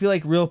 though, they feel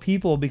like real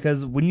people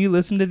because when you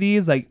listen to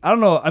these, like, I don't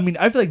know. I mean,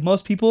 I feel like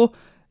most people.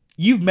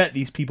 You've met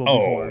these people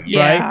before,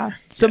 right?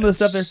 Some of the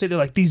stuff they're saying, they're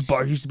like, these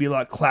bars used to be a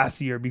lot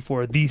classier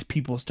before these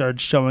people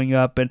started showing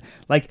up. And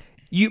like,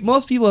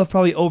 most people have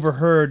probably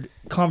overheard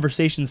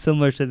conversations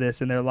similar to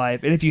this in their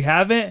life. And if you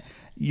haven't,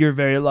 you're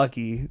very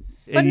lucky.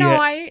 But no,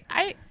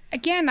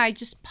 I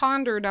just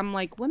pondered. I'm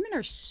like, women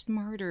are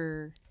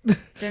smarter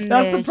than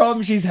That's this. the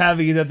problem she's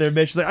having is that they're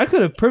bitch. She's like, I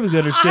could have perfectly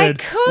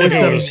understood with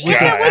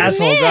some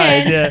asshole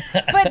guys. Yeah.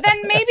 But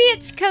then maybe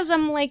it's because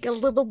I'm like a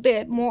little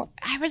bit more.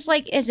 I was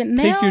like, is it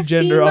male? Take your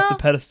gender female? off the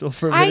pedestal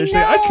for a minute. She's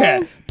like, I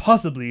can't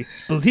possibly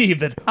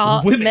believe that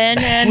men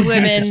and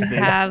women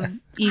have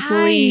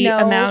equally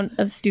amount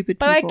of stupid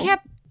people. But I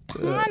kept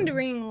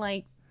pondering,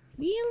 like,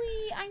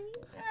 really?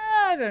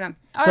 I don't know.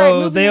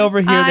 So they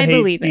overhear the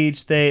hate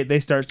speech. They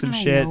start some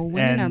shit,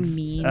 women are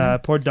mean.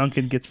 Poor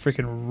Duncan gets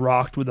freaking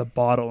rocked with a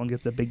bottle and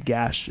gets a big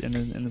gash in the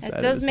side of his head.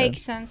 It does make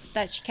sense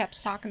that she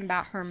kept talking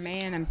about her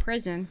man in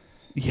prison.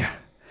 Yeah.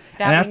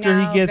 And after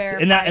he gets,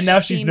 and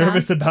now she's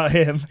nervous about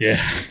him. Yeah.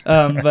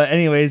 But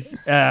anyways,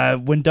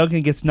 when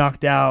Duncan gets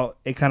knocked out,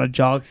 it kind of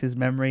jogs his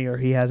memory, or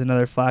he has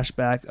another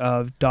flashback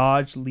of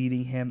Dodge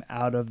leading him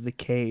out of the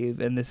cave,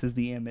 and this is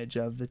the image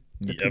of the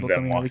people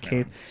coming out of the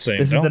cave. This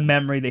is the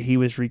memory that he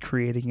was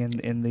recreating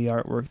in the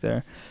artwork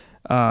there.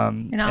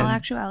 In all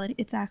actuality,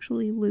 it's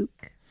actually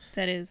Luke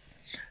that is.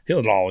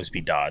 He'll always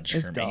be Dodge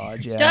for me.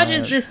 Dodge, yeah. Dodge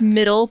is this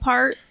middle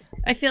part.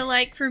 I feel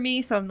like for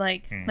me, so I'm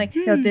like,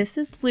 no, this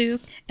is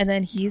Luke, and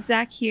then he's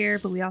Zach here,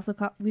 but we also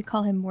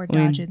call him more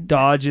Dodge.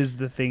 Dodge is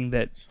the thing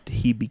that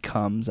he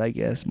becomes, I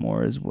guess,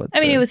 more is what.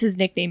 It was his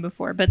nickname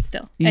before, but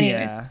still.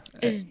 Anyways,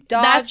 is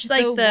Dodge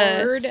like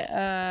the word?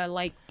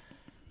 Like,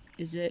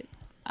 is it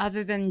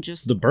other than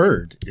just the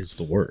bird is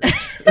the word?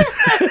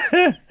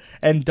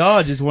 And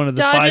Dodge is one of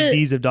the 5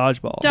 Ds of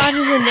dodgeball. Dodge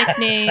is a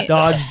nickname.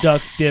 Dodge,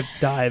 duck, dip,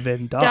 dive,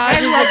 and dodge. I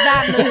love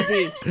that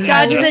movie.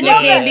 Dodge is a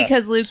nickname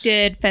because Luke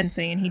did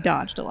fencing and he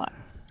dodged a lot.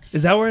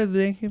 Is that where the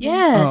name came from?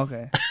 Yes. Oh,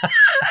 okay.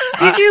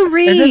 Did you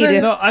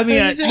read? No, I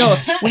mean, no.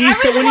 When you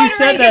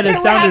said that, it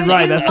sounded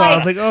right. That's why I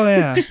was like, oh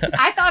yeah.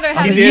 I thought it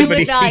had to He do did, but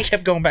with he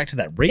kept going back to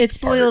that rape. It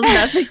spoils part.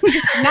 nothing.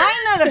 9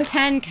 out of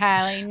 10,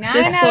 Kylie. 9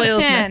 This out of spoils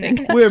 10.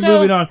 nothing. We're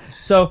moving on.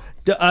 So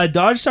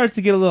Dodge starts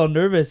to get a little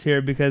nervous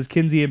here because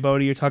Kinsey and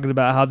Bodhi are talking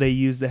about how they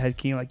use the head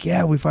key. Like,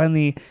 yeah, we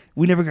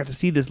never got to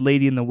see this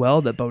lady in the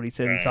well that Bodhi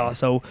said we saw.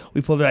 So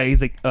we pulled her out.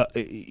 He's like,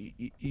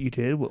 you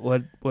did?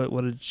 What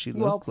did she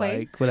look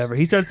like? Whatever.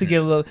 He starts to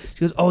get a little. She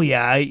goes, oh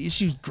yeah,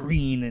 she's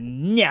green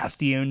and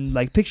nasty and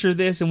like picture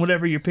this and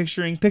whatever you're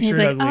picturing. Picture He's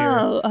it like,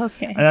 uglier. oh,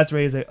 okay. And that's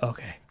where he's like,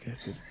 okay, good.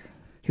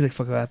 He's like,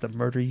 fuck, I have to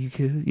murder you,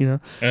 kid. You know.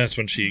 And that's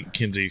when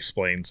Kinsey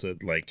explains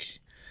that like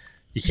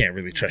you can't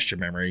really trust your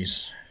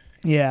memories.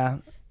 Yeah.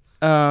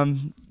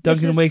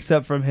 Duncan wakes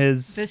up from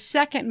his. The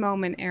second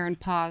moment Aaron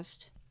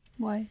paused.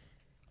 Why?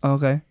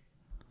 Okay.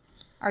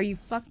 Are you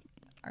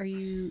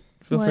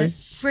Feel What?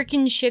 free.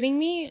 freaking shitting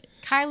me?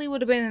 Kylie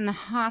would have been in the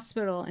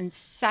hospital in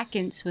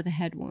seconds with a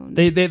head wound.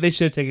 They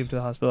should have taken him to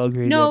the hospital.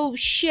 Agreed. No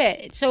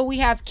shit. So we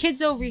have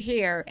kids over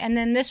here, and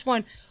then this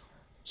one,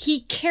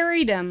 he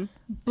carried him,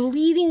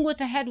 bleeding with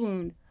a head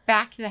wound,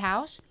 back to the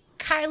house.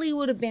 Kylie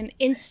would have been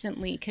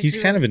instantly.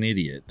 He's kind of an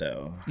idiot,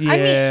 though. Yeah. I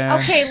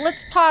mean, okay,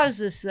 let's pause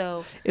this,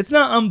 though. It's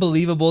not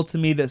unbelievable to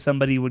me that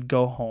somebody would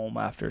go home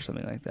after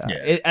something like that.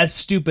 Yeah. As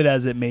stupid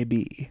as it may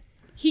be.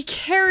 He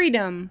carried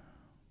him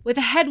with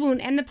a head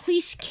wound, and the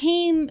police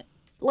came,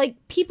 like,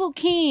 people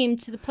came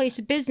to the place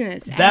of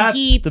business. And That's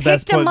he the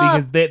best picked him point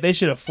up. because they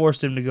should have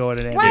forced him to go in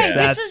an ambulance. Right, Yeah.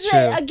 That's this is,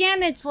 true.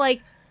 again, it's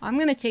like, I'm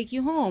going to take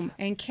you home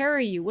and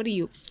carry you. What are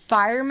you,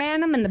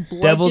 fireman him and the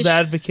blood Devil's just...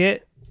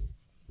 advocate.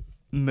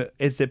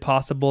 Is it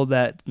possible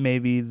that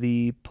maybe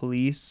the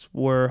police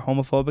were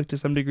homophobic to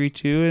some degree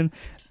too? And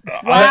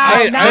Wow,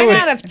 9 I would-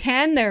 out of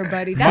 10 there,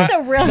 buddy. That's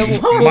a real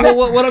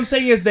what I'm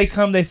saying is they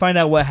find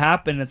out what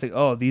happened. And it's like,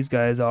 oh, these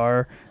guys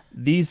are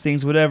these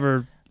things,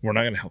 whatever. We're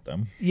not going to help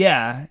them.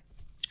 Yeah,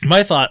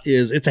 My thought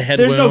is it's a head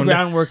there's wound. no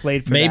groundwork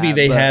laid for Maybe that,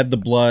 they but had the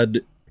blood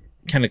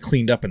kind of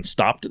cleaned up and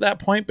stopped at that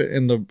point, but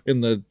in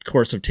the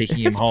course of taking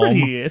him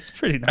home, It's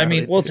pretty. I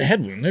mean, gnarly, well, it's a dude.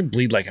 head wound. They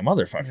bleed like a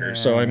motherfucker.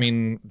 So I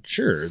mean,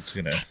 sure, it's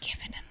gonna.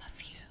 Giving him a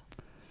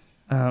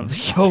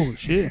few. Oh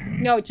shit!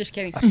 No, just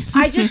kidding.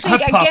 I just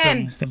think, I pop again,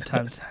 him from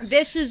time to time.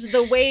 this is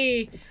the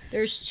way,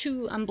 there's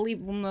 2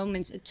 unbelievable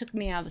moments. It took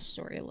me out of the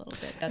story a little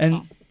bit. That's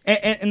all.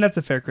 And that's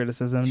a fair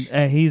criticism.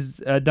 And he's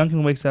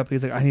Duncan wakes up.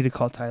 He's like, I need to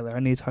call Tyler. I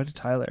need to talk to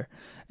Tyler.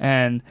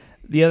 And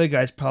the other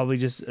guy's probably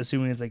just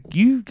assuming it's like,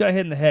 you got hit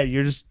in the head.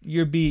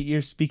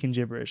 You're speaking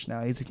gibberish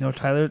now. He's like, no,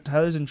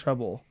 Tyler's in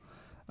trouble.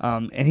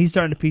 And he's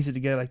starting to piece it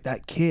together. Like,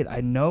 that kid, I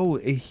know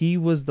he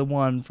was the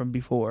one from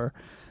before.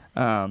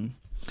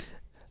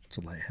 It's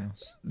a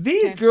lighthouse.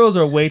 These girls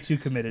are way too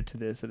committed to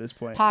this at this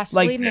point.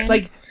 Possibly, man.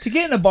 Like to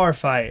get in a bar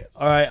fight.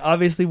 All right,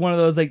 obviously one of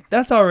those like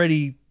that's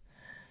already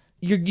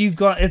you've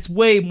gone. It's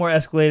way more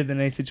escalated than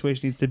any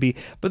situation needs to be.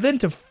 But then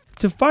to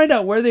find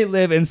out where they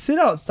live and sit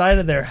outside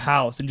of their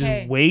house and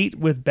just wait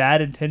with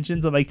bad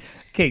intentions. I'm like,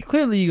 okay,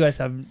 clearly you guys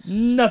have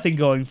nothing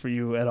going for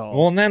you at all.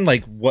 Well, and then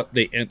like what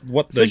the Especially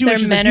when Their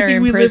she's men like, are you think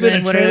in we live in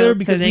prison, a what trailer else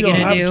because are they we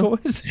don't gonna have do?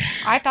 choice.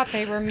 I thought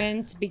they were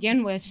men to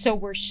begin with, so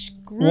we're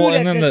screwed Well,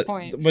 and at then this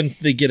point. when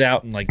they get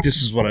out and like,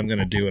 this is what I'm going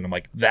to do, and I'm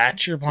like,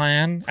 that's your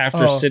plan?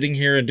 After sitting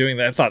here and doing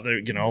that, I thought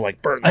they,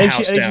 like burn the I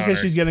house think down. she said or-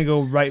 she's gonna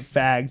go write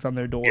fags on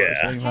their door or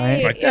Yeah. something, Hey,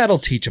 right? like that'll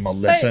it's- teach them a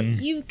But lesson.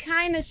 you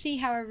kind of see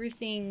how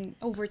everything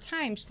over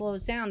time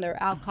slows down.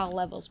 Their alcohol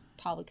levels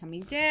probably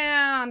coming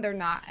down. They're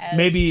not as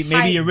Maybe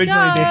hyped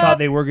originally they up. thought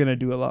they were gonna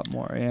do a lot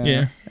more.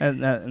 Yeah.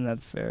 And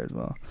that's fair as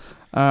well.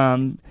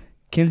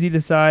 Kinsey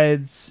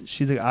decides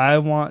she's like, I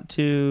want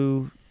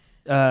to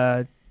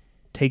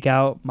take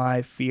out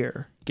my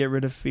fear, get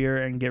rid of fear,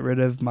 and get rid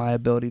of my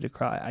ability to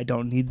cry. I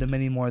don't need them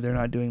anymore. They're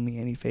not doing me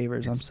any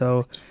favors. I'm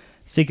so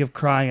sick of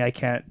crying. I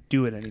can't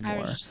do it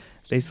anymore.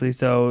 Basically,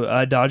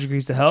 so Dodge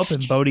agrees to help,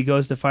 and Bodhi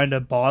goes to find a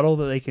bottle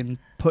that they can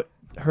put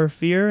her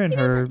fear and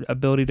her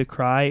ability to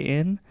cry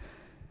in.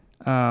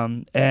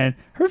 And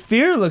her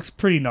fear looks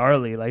pretty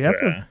gnarly. Like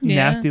that's a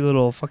nasty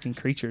little fucking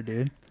creature,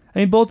 dude. I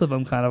mean, both of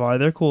them kind of are.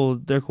 They're cool.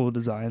 They're cool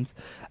designs,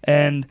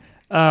 and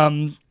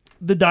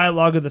the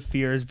dialogue of the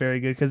fear is very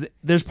good because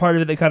there's part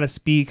of it that kind of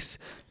speaks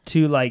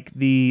to like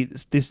the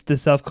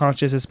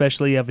self-conscious,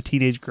 especially of a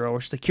teenage girl, where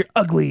she's like, "You're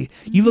ugly.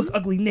 You look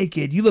ugly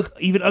naked. You look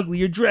even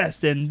uglier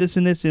dressed, and this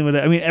and this and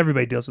whatever." I mean,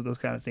 everybody deals with those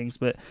kind of things,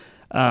 but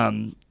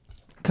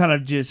kind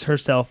of just her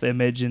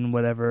self-image and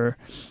whatever.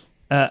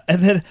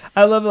 And then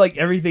I love like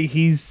everything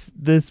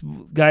this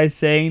guy's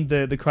saying.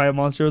 The crying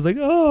monster was like,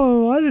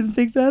 "Oh, I didn't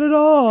think that at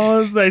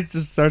all." It's like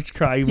just starts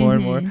crying more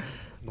and more.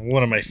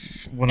 One of my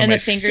And the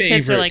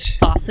fingertips are like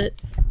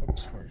faucets.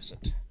 Oops, where is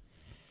it?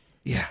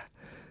 Yeah.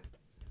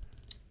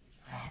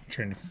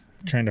 I'm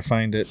trying to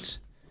find it.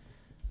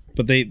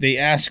 But they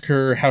ask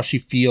her how she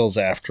feels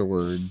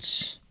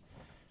afterwards.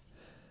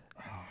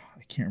 Oh,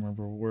 I can't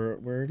remember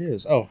where it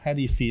is. Oh, how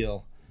do you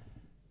feel?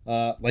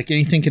 Like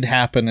anything could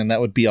happen and that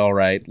would be all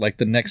right. Like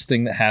the next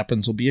thing that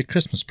happens will be a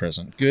Christmas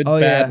present. Good,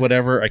 bad,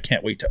 whatever. I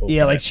can't wait to open it.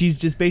 Yeah, like she's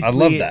just basically... I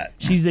love that.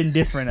 She's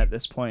indifferent at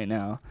this point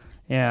now.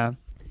 Yeah.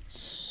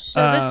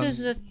 So this is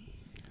the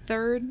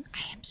third.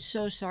 I am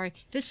so sorry.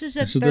 This is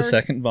the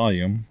second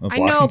volume of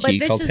Lock and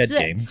Key called Head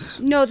Games.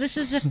 No, this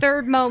is the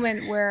third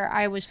moment where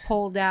I was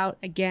pulled out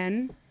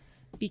again,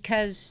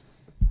 because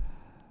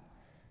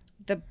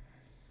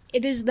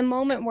it is the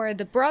moment where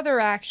the brother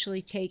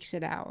actually takes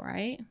it out,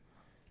 right?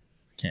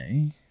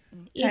 Okay.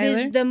 It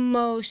is the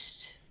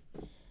most...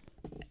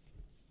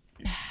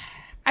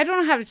 I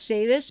don't know how to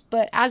say this,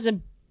 but as a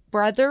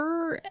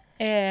brother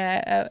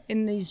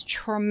in these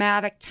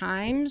traumatic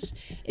times,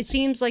 it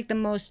seems like the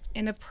most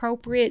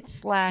inappropriate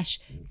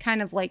 /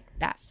 kind of like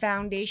that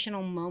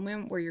foundational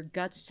moment where your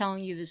gut's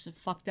telling you this is a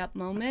fucked up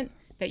moment,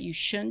 that you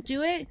shouldn't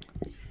do it.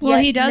 Well,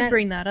 he does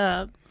bring that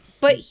up.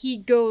 But he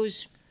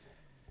goes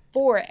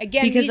for it.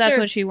 Again, because that's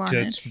what she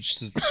wanted. That's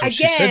what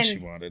she said she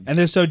wanted. And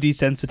they're so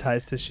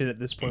desensitized to shit at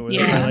this point where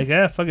they're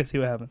like, fuck it, see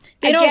what happens.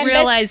 They don't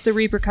realize the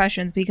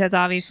repercussions because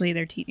obviously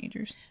they're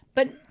teenagers.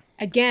 But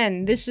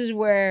again, this is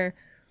where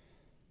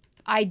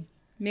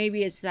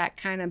maybe it's that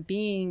kind of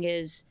being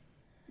is,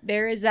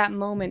 there is that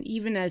moment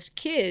even as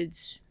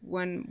kids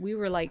when we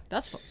were like,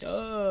 that's fucked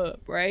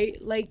up,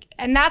 right? Like,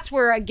 and that's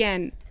where,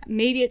 again,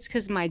 maybe it's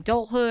because of my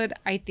adulthood,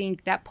 I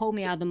think that pulled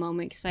me out of the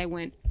moment, because I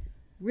went,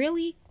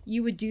 really?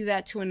 You would do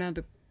that to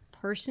another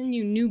person?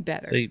 You knew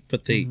better. Okay.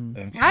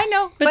 I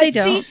know, but they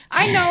don't.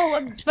 I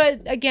know,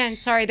 but again,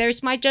 sorry,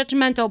 there's my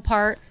judgmental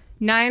part.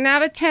 9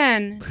 out of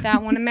 10,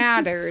 that wouldn't have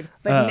mattered.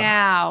 But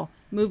now,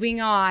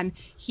 moving on,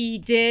 he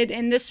did,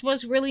 and this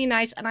was really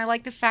nice, and I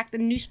like the fact the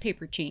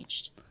newspaper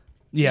changed.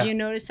 Yeah. Did you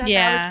notice that?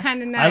 Yeah. That was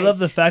kind of nice. I love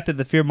the fact that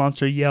the fear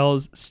monster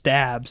yells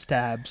stab,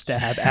 stab,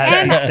 stab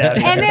as he's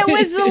stabbing. And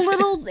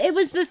it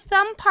was the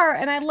thumb part,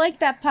 and I like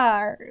that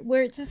part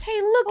where it says,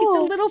 hey, look, it's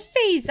a little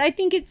face. I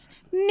think it's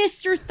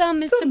Mr.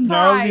 Thumb is Some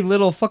surprised. gnarly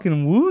little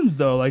fucking wounds,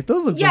 though. Like,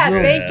 those look Yeah,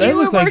 like thank you.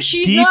 Where like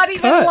she's deep not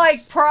even cuts.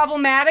 like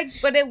problematic,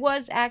 but it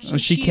was actually.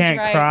 She she's can't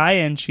right. cry,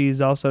 and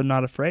she's also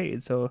not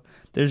afraid. So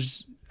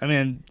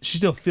she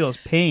still feels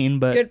pain,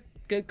 but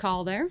Good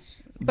call there.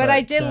 But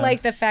I did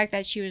like the fact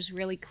that she was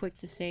really quick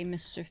to say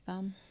Mr.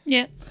 Thumb.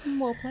 Yeah.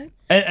 Well played.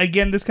 And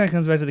again, this kind of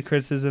comes back to the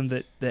criticism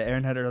that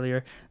Aaron had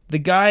earlier. The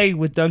guy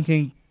with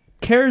Duncan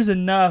cares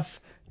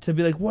enough to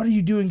be like, what are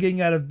you doing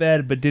getting out of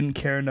bed, but didn't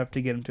care enough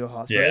to get him to a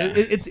hospital. Yeah.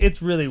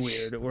 It's really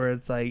weird, where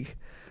it's like,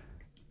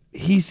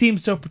 he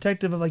seems so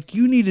protective of, like,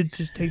 you need to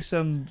just take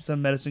some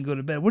medicine, go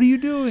to bed. What are you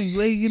doing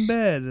laying in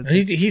bed?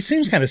 He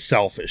seems kind of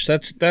selfish.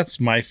 That's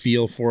my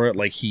feel for it.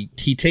 Like, he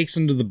takes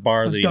him to the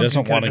bar that he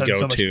doesn't want to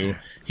go to.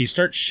 He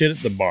starts shit at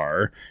the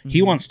bar.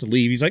 He wants to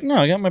leave. He's like, no,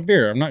 I got my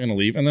beer. I'm not going to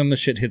leave. And then the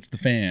shit hits the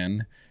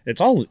fan.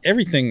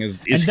 Everything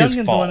is his fault. And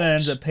Duncan's the one that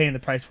ends up paying the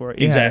price for it.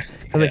 Yeah. Exactly.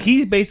 Because like,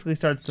 he basically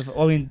starts the...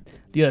 Well, I mean,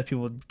 the other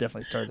people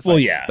definitely started the fight. Well,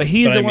 yeah. But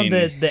he's the one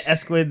that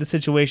escalated the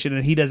situation,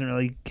 and he doesn't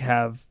really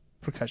have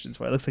percussions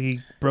for it. It looks like he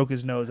broke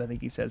his nose. I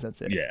think he says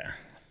that's it. Yeah.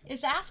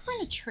 Is aspirin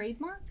a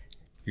trademark?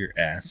 Your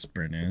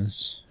aspirin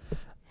is.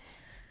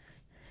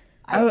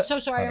 I'm so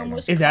sorry. I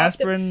almost is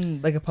aspirin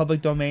like a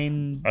public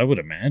domain? I would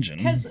imagine.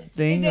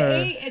 Thing,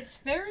 it's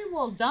very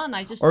well done.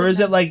 I just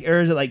is it like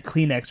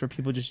Kleenex, where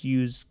people just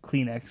use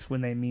Kleenex when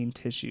they mean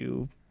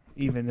tissue,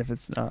 even if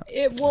it's not?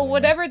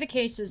 Whatever the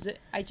case is,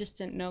 I just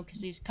didn't know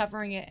because he's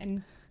covering it,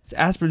 and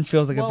aspirin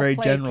feels like a very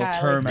general Kyle.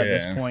 term at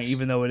this point,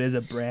 even though it is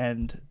a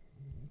brand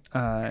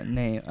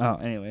name. Oh,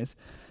 anyways,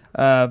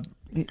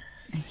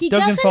 he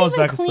Duncan doesn't falls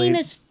even back clean asleep.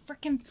 his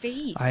freaking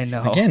face. I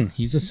know. Again,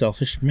 he's a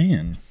selfish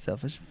man.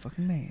 Selfish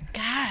fucking man.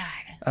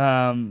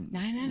 God. 9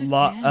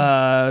 out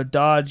of 10.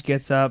 Dodge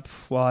gets up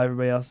while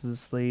everybody else is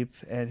asleep,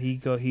 and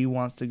he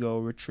wants to go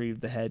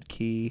retrieve the head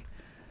key,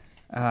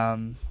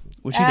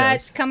 which he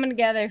does. It's coming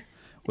together.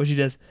 Which he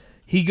does.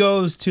 He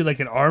goes to like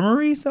an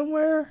armory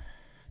somewhere.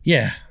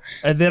 Yeah.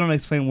 And they don't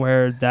explain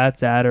where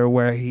that's at or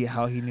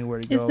how he knew where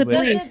to go. It's the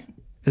police.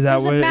 Is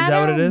that what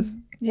it is?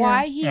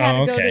 Why he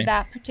had to go to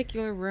that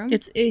particular room?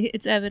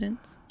 It's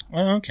evidence.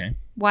 Oh, okay.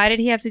 Why did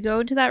he have to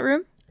go to that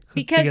room?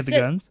 Because to get the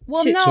guns?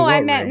 Well, To no, what I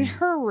meant room? in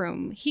her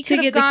room. He To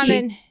could get have the gone key.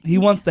 in. He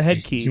wants the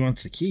head key. He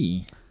wants the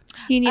key.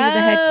 He needed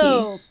the head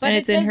key, but and it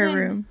it's in her doesn't-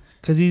 room.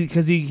 Because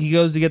he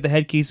goes to get the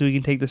head key so he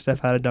can take the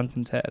stuff out of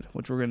Duncan's head,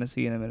 which we're going to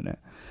see in a minute.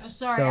 Oh,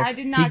 sorry, So I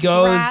did not he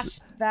goes-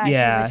 grasp that.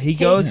 yeah, was he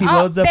goes, he taking-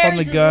 loads up on there's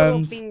the his little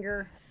guns.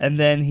 finger. And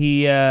then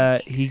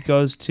he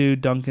goes to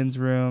Duncan's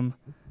room,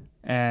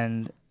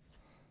 and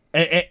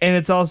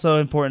it's also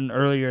important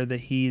earlier that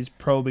he's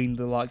probing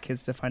the lock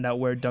kits to find out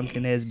where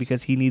Duncan is,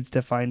 because he needs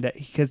to find out,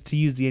 because to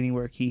use the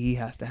anywhere key he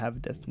has to have a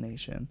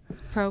destination.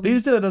 But he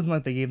still doesn't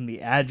like they gave him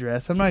the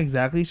address. I'm not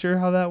exactly sure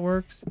how that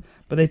works,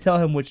 but they tell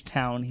him which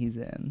town he's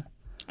in.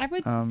 I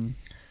would.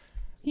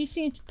 He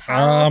seems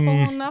powerful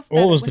enough. That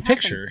What was it the would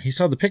picture? He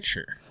saw the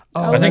picture.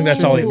 Oh, I think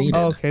that's all he true. needed.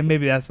 Oh, okay,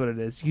 maybe that's what it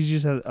is. He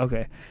just has,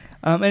 okay.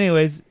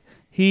 Anyways,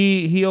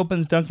 he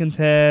opens Duncan's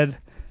head,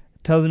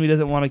 tells him he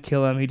doesn't want to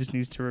kill him. He just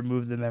needs to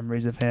remove the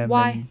memories of him.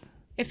 Why? And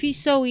If he's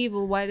so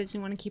evil, why does he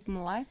want to keep him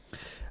alive?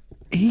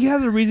 he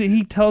has a reason.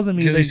 He tells him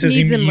Because he like, says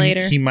Needs him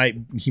later. he might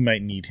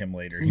need him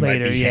later. He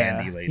later, might be yeah.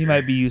 handy later. He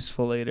might be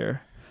useful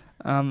later.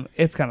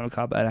 It's kind of a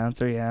cop-out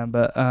answer, yeah,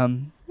 but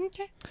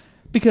Okay.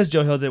 Because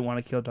Joe Hill didn't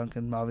want to kill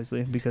Duncan,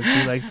 obviously, because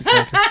he likes the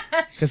character.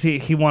 Because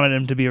he wanted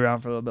him to be around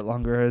for a little bit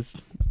longer.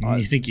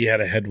 You think he had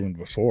a head wound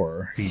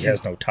before? He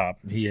has no top.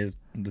 He has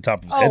the top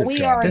of his head is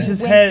gone. Does his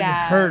head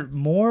hurt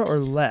more or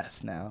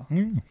less now?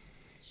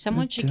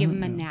 Someone should give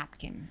him a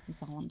napkin,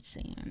 is all I'm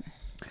saying.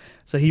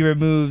 So he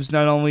removes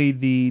not only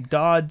the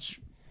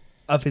dodge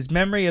of his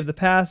memory of the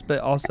past, but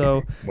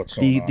also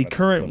the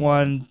current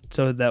one,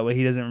 so that way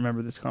he doesn't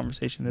remember this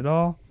conversation at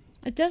all.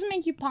 It does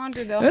make you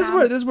ponder, though. This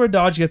is where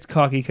Dodge gets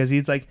cocky, because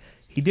he's like,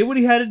 he did what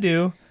he had to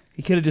do.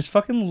 He could have just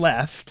fucking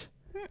left.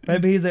 Right?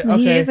 But he's like, okay.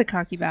 He is a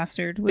cocky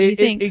bastard. What do you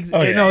think?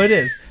 No, it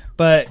is.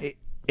 But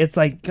it's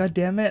like, God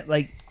damn it.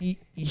 Like,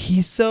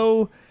 he's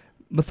so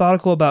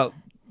methodical about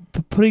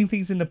putting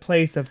things into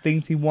place of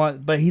things he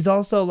wants, but he's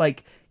also,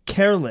 like,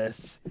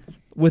 careless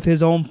with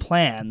his own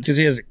plan. Because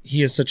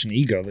he has such an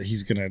ego that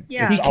he's gonna.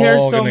 Yeah. It's he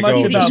cares all so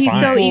much about. He's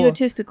fine. so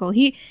egotistical.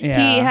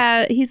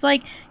 He's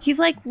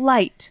like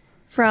Light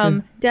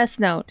from Death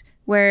Note,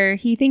 where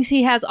he thinks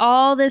he has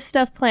all this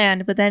stuff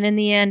planned, but then in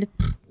the end.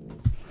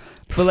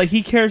 But like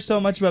he cares so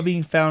much about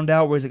being found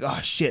out, where he's like,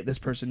 oh shit, this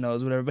person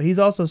knows, whatever. But he's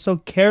also so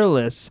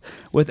careless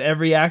with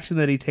every action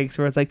that he takes,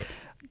 where it's like,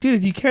 dude,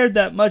 if you cared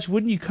that much,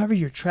 wouldn't you cover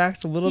your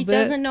tracks a little bit?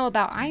 He doesn't know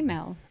about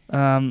Imel.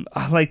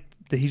 I like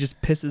that he just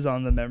pisses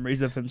on the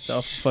memories of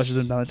himself, flushes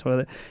them down the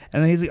toilet,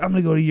 and then he's like, I'm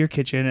gonna go to your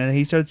kitchen, and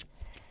he starts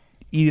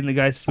eating the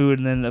guy's food,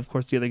 and then of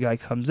course the other guy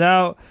comes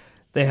out.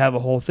 They have a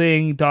whole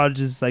thing. Dodge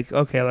is like,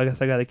 okay, I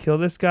guess I gotta kill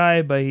this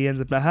guy, but he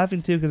ends up not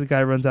having to because the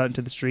guy runs out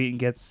into the street and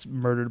gets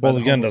murdered. Well, by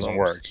the gun doesn't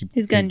work.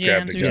 His gun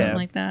jams or something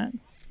like that,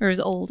 or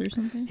is old or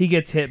something. He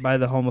gets hit by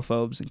the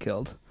homophobes and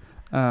killed.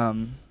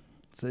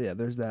 So yeah,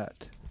 there's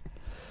that.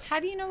 How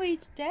do you know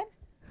he's dead?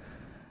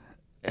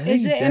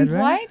 Is it implied?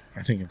 Right?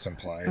 I think it's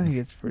implied. I think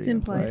it's pretty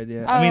implied.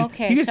 Yeah. Oh, I mean,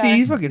 okay, you can sorry. see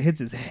he fucking hits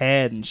his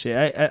head and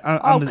shit.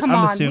 Come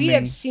on. Assuming... We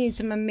have seen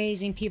some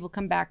amazing people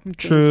come back from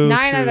things. True,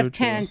 9 out of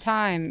 10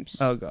 times.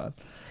 Oh god.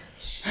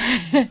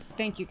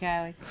 Thank you,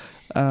 Kylie.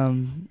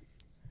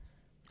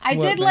 I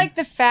did like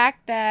the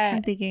fact that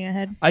I'm thinking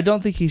ahead. I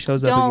don't think he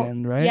shows up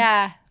again, right?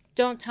 Yeah,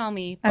 don't tell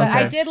me. But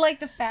I did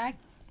like the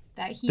fact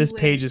that he. This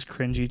page is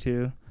cringy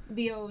too.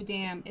 The oh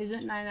damn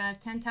isn't 9 out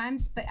of 10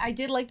 times, but I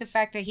did like the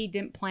fact that he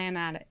didn't plan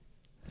at it.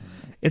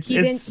 He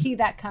didn't see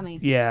that coming.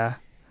 Yeah,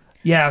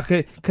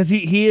 because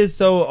he is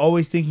so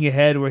always thinking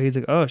ahead, where he's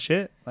like, oh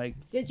shit, like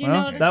did you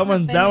notice that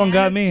one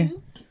got me.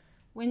 Too?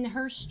 When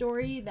her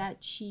story that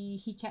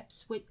he kept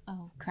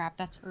oh crap,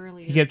 that's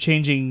earlier. He kept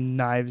changing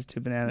knives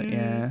to banana.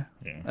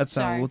 Mm-hmm. Yeah. That's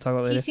something we'll talk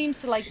about later. He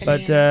seems to like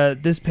bananas.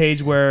 But this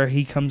page where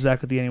he comes back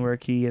with the anywhere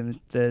key and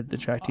the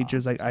track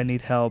teacher's like, I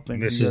need help,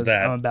 and this is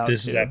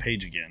that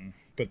page again,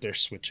 but they're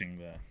switching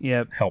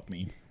the help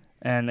me.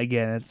 And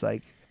again, it's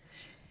like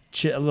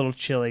a little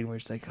chilling, where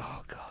it's like,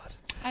 oh god.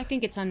 I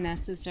think it's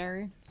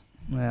unnecessary.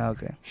 Yeah,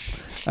 okay.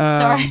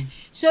 Sorry.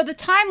 So the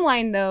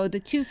timeline though, the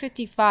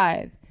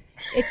 255.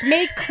 It's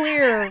made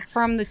clear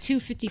from the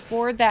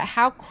 254 that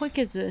how quick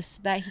is this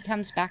that he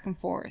comes back and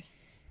forth?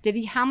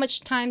 How much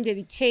time did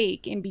he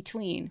take in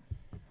between?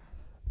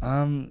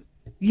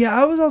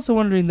 Yeah, I was also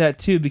wondering that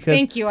too, because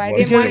thank you. I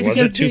didn't want to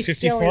seem too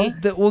silly.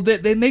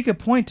 They make a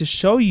point to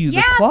show you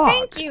the clock. Yeah,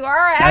 thank you. All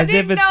right, as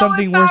if it's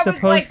something we're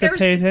supposed to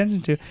pay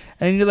attention to,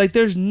 and you're like,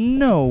 "There's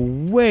no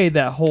way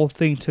that whole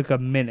thing took a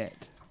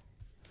minute."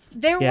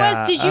 There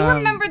was. Did you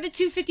remember the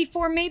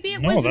 254? Maybe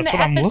it was in the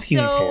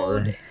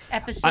episode.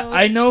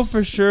 I know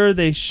for sure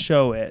they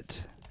show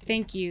it.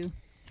 Thank you.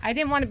 I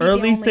didn't want to be or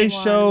at least they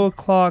show a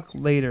clock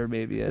later,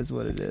 maybe is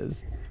what it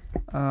is.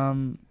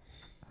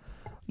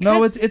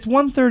 No, it's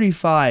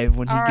 1:35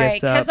 when he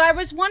gets up. Because I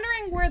was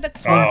wondering where the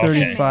clock.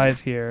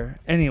 1:35 here.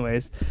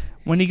 Anyways,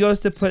 when he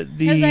goes to put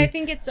the the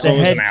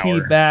head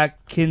key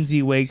back,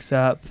 Kinsey wakes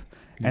up,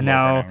 and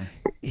now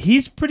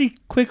he's pretty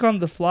quick on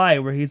the fly,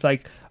 where he's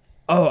like,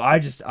 "Oh,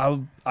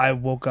 I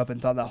woke up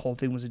and thought that whole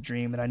thing was a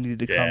dream, and I needed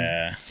to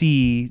come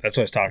see." That's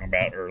what I was talking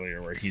about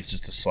earlier, where he's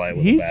just a sly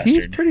little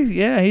bastard.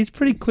 He's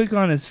pretty quick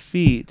on his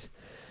feet,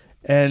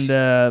 and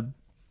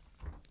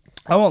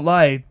I won't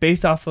lie.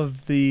 Based off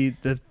of the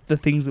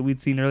things that we'd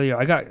seen earlier,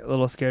 I got a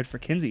little scared for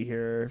Kinsey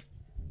here.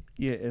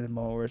 Yeah, in a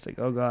moment where it's like,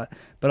 oh god,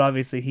 but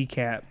obviously he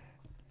can't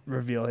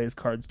reveal his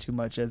cards too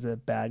much as a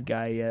bad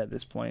guy yet at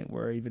this point.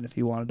 Where even if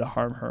he wanted to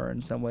harm her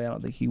in some way, I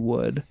don't think he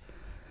would.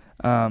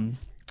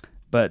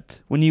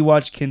 But when you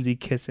watch Kinsey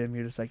kiss him,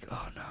 you're just like,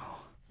 oh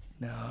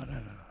no.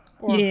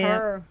 Or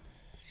her.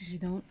 You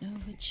don't know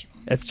what you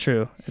want. It's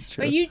true.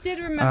 But you did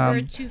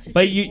remember 254.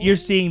 But you're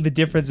seeing the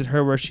difference in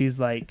her, where she's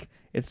like,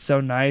 it's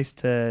so nice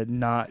to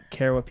not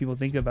care what people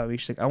think about me.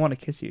 She's like, I want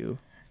to kiss you,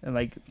 and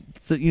like,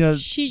 so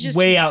she's just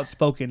way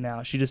outspoken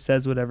now. She just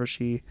says whatever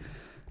she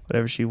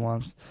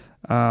wants.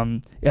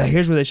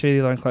 Here's where they show you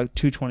the alarm clock,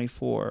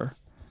 2:24.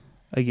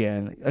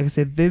 Again, like I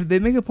said, they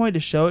make a point to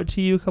show it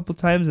to you a couple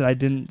times, and I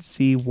didn't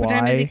see why. What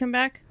time does he come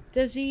back?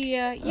 Does he?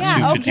 Yeah.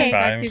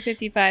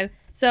 2:55.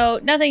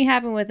 So nothing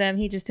happened with him.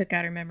 He just took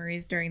out her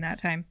memories during that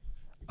time.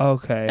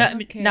 Okay.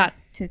 Not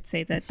to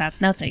say that that's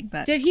nothing,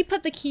 but did he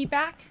put the key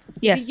back?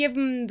 Yes. He give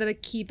him the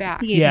key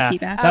back. He gave the key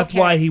back. That's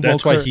why he woke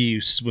That's why her. he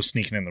was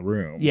sneaking in the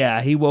room.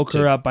 Yeah, he woke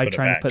her up by put it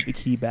trying to back. put the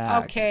key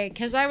back. Okay,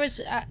 because I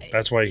was.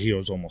 That's why he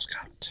was almost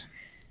caught.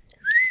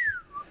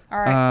 All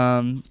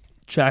right.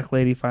 Track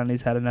lady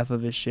finally's had enough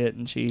of his shit,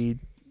 and she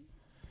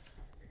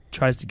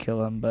tries to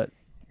kill him, but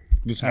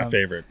This is my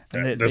favorite.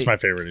 and That's my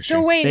favorite issue.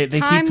 So wait,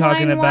 they keep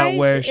talking about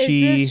where is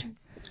she. this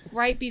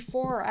right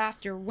before or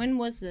after? When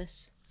was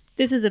this?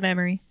 This is a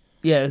memory.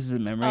 Yeah, this is a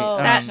memory. Oh,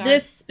 sorry.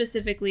 This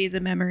specifically is a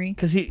memory.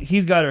 Because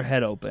he's got her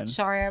head open.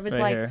 Sorry, I was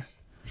right like, here.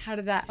 how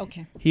did that?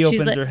 Okay. He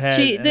opens her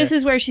head. This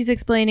is where she's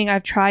explaining,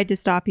 I've tried to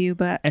stop you,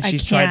 but and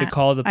she's I tried to can't.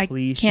 call the I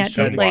police. can't She's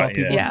tried do to it. call Like,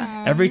 people.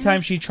 yeah. Every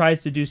time she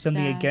tries to do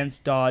something Sad.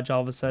 against Dodge,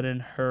 all of a sudden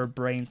her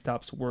brain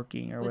stops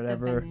working or With the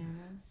whatever.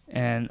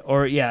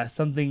 bananas.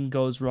 Something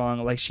goes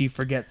wrong. Like she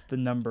forgets the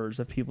numbers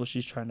of people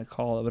she's trying to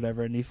call or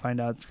whatever, and you find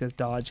out it's because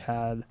Dodge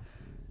had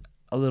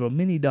a little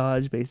mini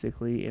Dodge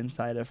basically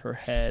inside of her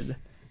head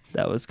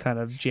that was kind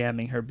of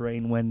jamming her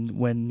brain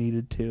when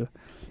needed to.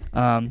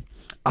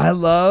 I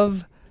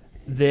love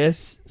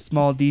this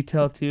small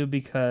detail too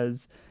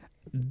because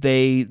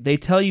they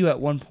tell you at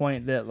one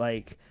point that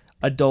like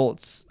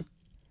adults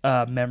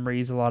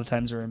memories a lot of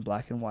times are in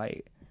black and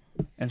white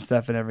and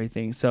stuff and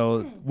everything.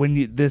 So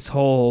when this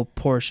whole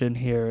portion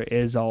here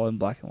is all in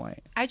black and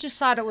white. I just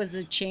thought it was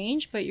a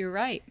change, but you're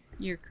right.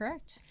 You're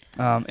correct.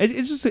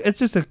 It's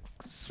just a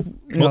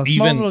small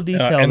even little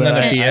detail. and then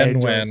that at the I end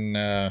enjoyed.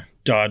 when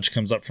Dodge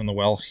comes up from the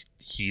well,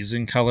 he's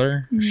in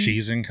color.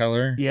 She's in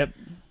color. Yep.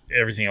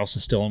 Everything else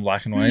is still in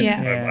black and white.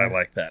 Yeah. Yeah. I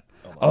like that.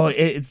 a lot. Oh,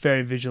 it's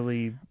very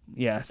visually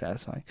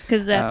satisfying.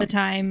 Because at the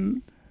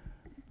time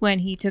when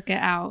he took it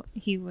out,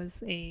 he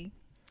was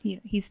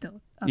he's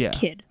still a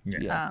kid.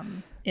 Yeah.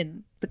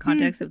 In the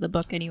context of the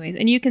book, anyways,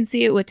 and you can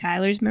see it with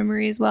Tyler's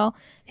memory as well.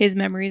 His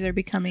memories are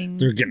becoming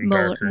They're getting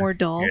darker. more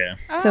dull. Yeah.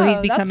 So he's Oh, that's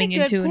a becoming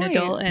good into an point.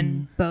 adult,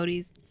 and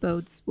Bodie.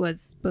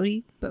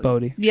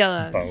 Bodhi.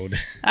 Yeah, Bode.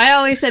 I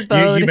always said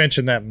Bode. You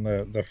mentioned that in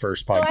the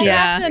first So podcast. I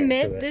have to for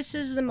admit, this. this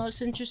is the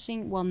most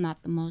interesting. Well,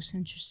 not the most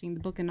interesting, the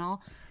book and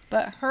all,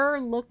 but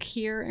her look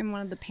here in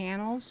one of the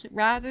panels,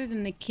 rather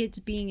than the kids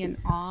being in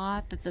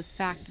awe that the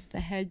fact that the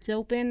head's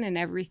open and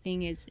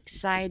everything is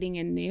exciting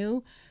and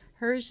new,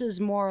 hers is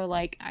more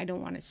like, I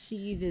don't want to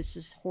see this.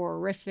 Is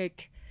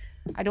horrific.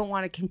 I don't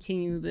want to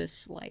continue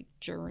this like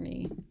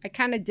journey. I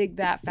kind of dig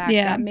that fact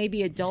that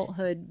maybe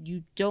adulthood,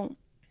 you don't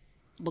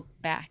look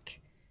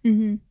back.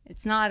 Mm-hmm.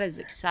 It's not as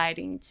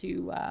exciting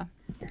to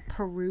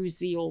peruse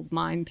the old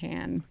mind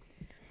pan.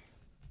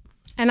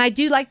 And I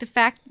do like the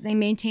fact that they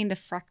maintain the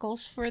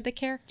freckles for the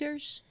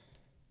characters.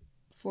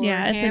 For it's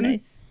a him.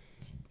 nice.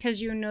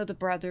 Because you know the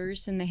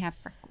brothers and they have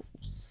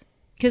freckles.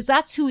 Because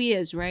that's who he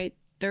is, right?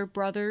 They're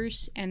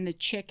brothers, and the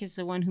chick is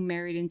the one who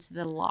married into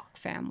the Locke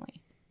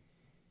family.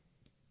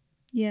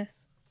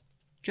 Yes,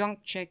 Drunk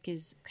chick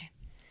is okay.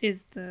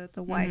 is the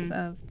wife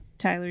of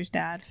Tyler's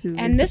dad, who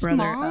And is this the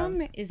brother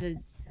mom of. is a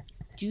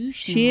douche.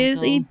 She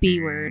is a nozzle.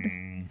 B word.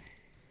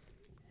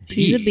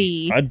 She's a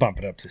B. I'd bump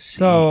it up to C.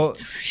 So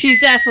She's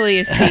definitely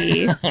a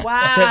C.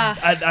 Wow.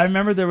 I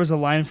remember there was a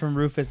line from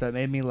Rufus that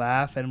made me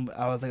laugh, and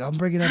I was like, I'm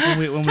bringing it up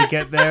when we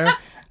get there.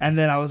 And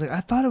then I was like,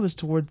 I thought it was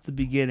towards the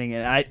beginning,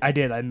 and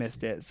I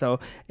missed it. So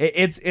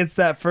it's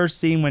that first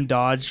scene when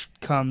Dodge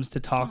comes to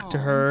talk to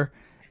her,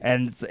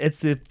 and it's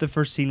the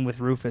first scene with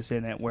Rufus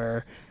in it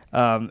where,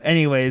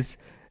 anyways,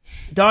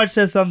 Dodge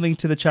says something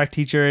to the track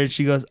teacher, and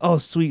she goes, "Oh,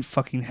 sweet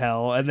fucking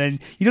hell!" And then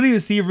you don't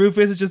even see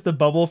Rufus; it's just the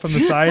bubble from the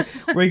side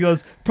where he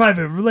goes,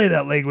 "Private, relay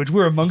that language.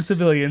 We're among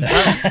civilians."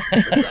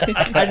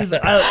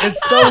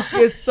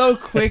 It's so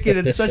quick, and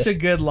it's such a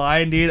good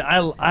line, dude.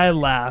 I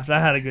laughed. I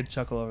had a good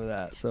chuckle over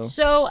that.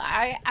 So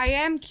I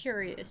am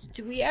curious.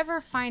 Do we ever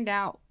find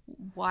out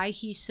why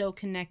he's so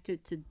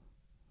connected to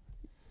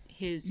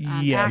his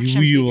Yes. action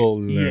we figure? will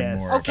learn Yes.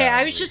 more. Okay, about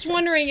I was just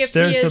wondering if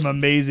There's he is, some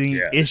amazing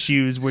Yeah.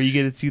 issues where you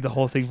get to see the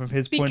whole thing from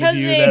his point of because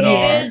view it that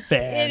are is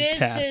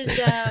fantastic.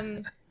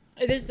 his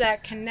it is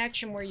that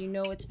connection where you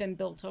know it's been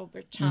built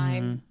over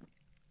time.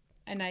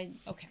 And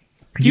okay.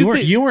 You You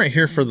think- weren't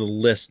here for the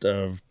list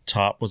of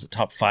top 5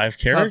 Top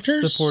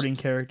characters? supporting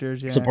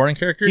characters. Yeah. Supporting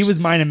characters? He was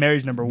mine and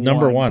Mary's number one.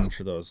 number 1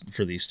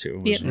 for these two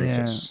was Yep.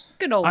 Rufus.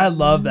 Good old I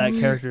love that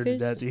character to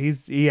Rufus.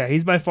 death.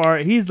 He's by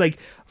far like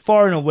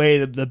far and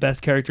away the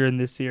best character in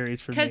this series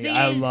for Because me.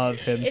 I love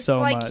him it's so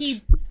like much.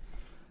 he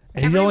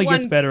And he only gets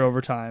everyone better over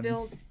time.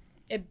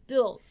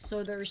 built.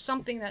 So there was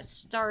something that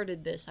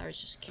started this. I was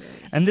just curious.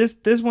 And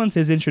this one's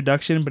his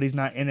introduction, but he's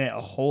not in it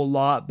a whole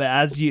lot. But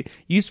as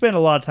you spend a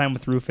lot of time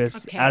with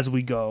Rufus Okay. as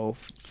we go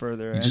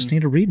further. You just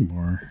need to read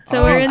more.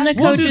 So we're in the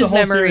We'll do coach's the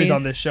whole series memories.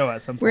 on this show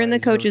at some point. We're in the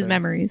It's coach's okay.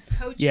 memories.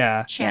 Coaches,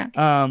 Yeah. check.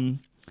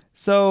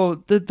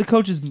 So the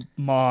coach's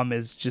mom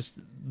is just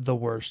the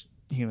worst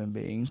human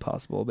being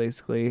possible,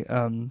 basically.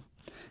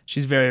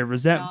 She's very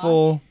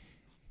resentful.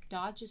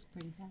 Dodge is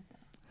pretty bad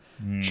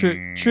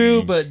though.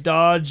 True, but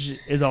Dodge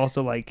is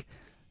also like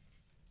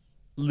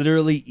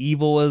literally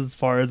evil as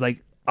far as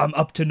like I'm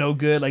up to no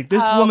good. Like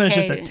this woman is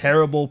just a Okay.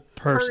 terrible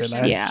person,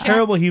 Person, a yeah.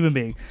 terrible human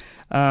being.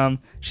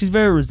 She's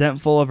very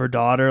resentful of her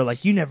daughter.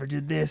 Like, you never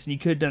did this and you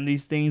could have done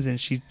these things. And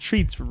she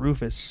treats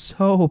Rufus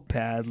so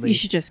badly. You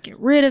should just get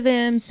rid of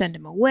him, send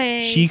him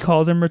away. She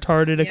calls him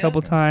retarded a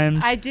couple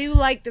times. I do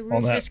like the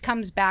Rufus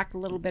comes back a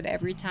little bit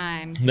every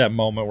time. That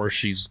moment where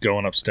she's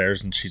going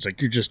upstairs and she's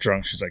like, "You're just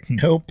drunk." She's like,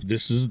 "Nope,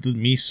 this is the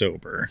me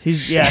sober."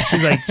 She's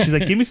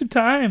like, "Give me some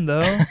time,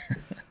 though."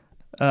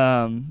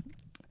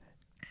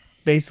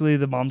 Basically,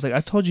 the mom's like,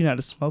 "I told you not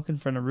to smoke in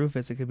front of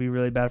Rufus. It could be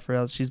really bad for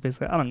us." She's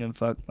basically, "I don't give a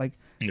fuck." Like,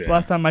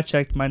 last time I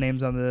checked, my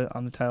name's on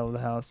the title of the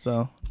house.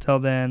 So until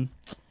then,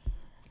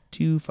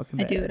 too fucking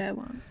bad. I do what I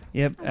want.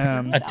 Yep.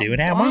 I do what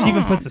I want. She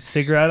even puts a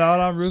cigarette out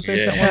on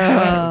Rufus at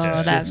one point.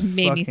 Oh, that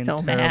made me so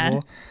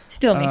mad.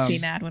 Still makes me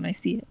mad when I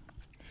see it.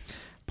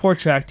 Poor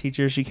track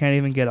teacher. She can't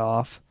even get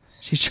off.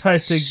 She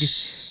tries to.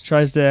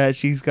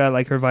 She's got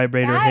like her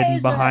vibrator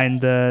hidden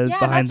behind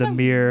the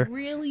mirror.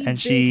 Really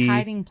and big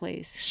hiding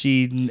place.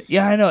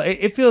 I know.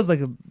 It feels like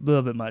a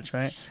little bit much,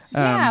 right?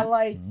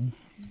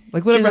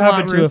 Like whatever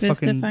happened to Rufus a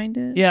fucking. to find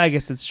it. Yeah, I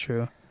guess it's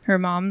true. Her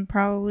mom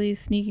probably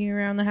sneaking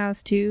around the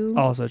house too.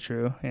 Also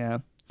true. Yeah,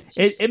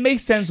 it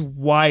makes sense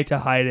why to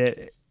hide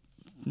it.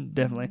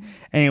 Definitely.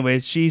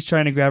 Anyways, she's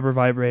trying to grab her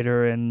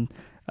vibrator, and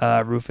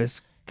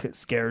Rufus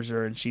scares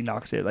her, and she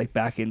knocks it like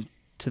back into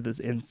the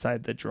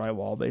inside the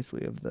drywall,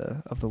 basically of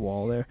the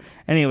wall there.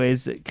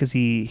 Anyways, because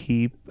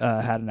he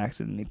had an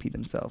accident and he peed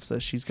himself, so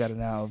she's got to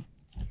now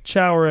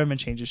shower him and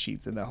change his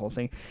sheets and that whole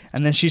thing.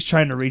 And then she's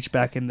trying to reach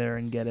back in there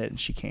and get it, and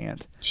she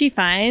can't. She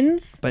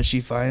finds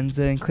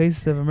In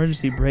case of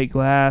emergency, break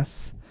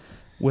glass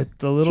with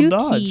the little 2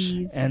 Dodge.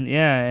 keys. And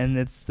and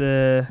it's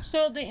the.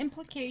 So the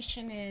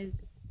implication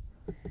is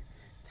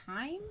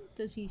time.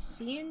 Does he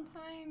see in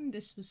time?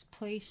 This was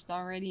placed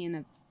already in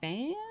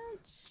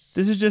advance.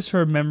 This is just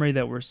her memory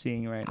that we're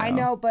seeing right now. I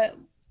know, but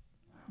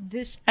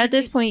at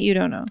this point you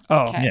don't know.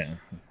 Oh, Okay. Yeah.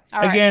 All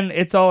right. Again,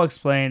 it's all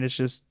explained. It's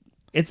just.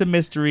 It's a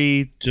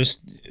mystery.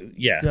 Just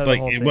the like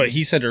whole thing. what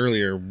he said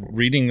earlier.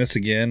 Reading this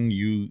again,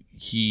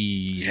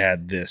 he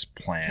had this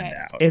planned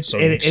out.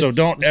 So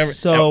don't ever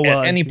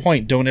at any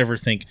point don't ever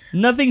think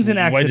nothing's an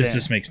accident. Why does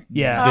this make?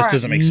 Yeah, this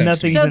doesn't make sense.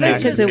 Nothing's to an me.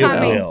 accident. So this is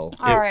coming. All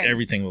right.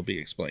 Everything will be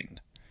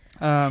explained.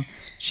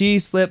 She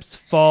slips,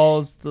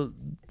 falls, the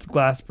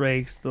glass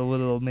breaks, the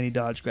little mini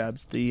Dodge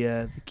grabs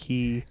the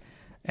key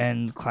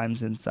and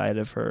climbs inside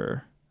of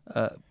her.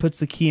 Puts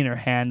the key in her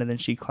hand, and then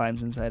she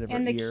climbs inside of her ear.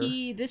 And the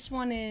key, this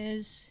one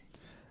is...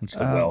 It's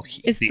the well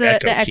key. It's the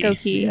echo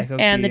key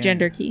and the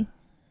gender key.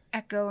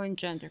 Echo and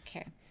gender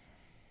key.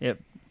 Yep.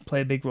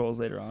 Play big roles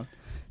later on.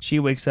 She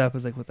wakes up,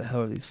 is like, what the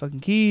hell are these fucking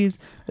keys?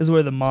 This is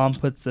where the mom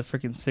puts the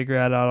freaking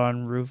cigarette out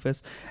on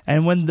Rufus.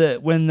 And when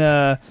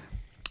the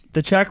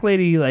track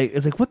lady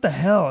is like, what the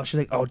hell? She's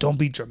like, oh, don't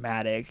be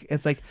dramatic.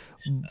 It's like,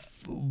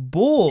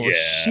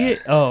 bullshit.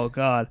 Yeah. Oh,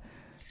 God.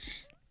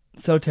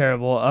 So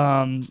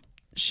terrible.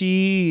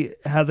 She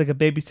has like a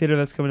babysitter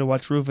that's coming to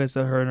watch Rufus,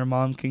 so her and her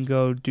mom can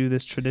go do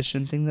this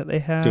tradition thing that they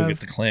have. Go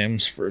get the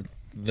clams for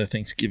the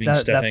Thanksgiving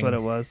stuffing. That's what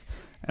it was.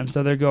 And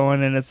so they're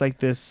going, and it's like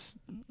this,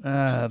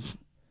 I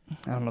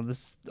don't know,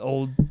 this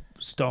old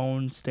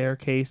stone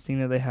staircase thing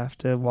that they have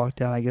to walk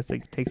down. I guess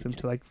it takes them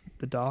to like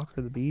the dock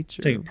or the beach.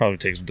 Probably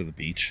takes them to the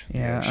beach.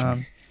 Yeah.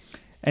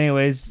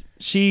 Anyways,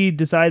 she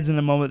decides in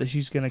a moment that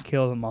she's gonna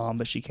kill the mom,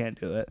 but she can't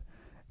do it.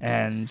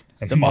 And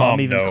the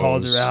mom even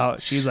calls her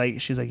out. She's like,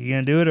 you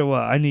gonna do it or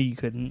what? I knew you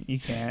couldn't. You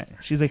can't.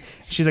 She's like,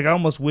 I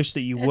almost wish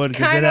that you would,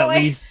 because then at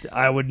least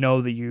I would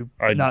know that you're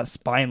not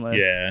spineless.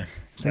 Yeah.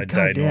 It's like,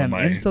 God damn,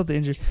 insult to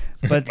injury.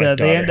 But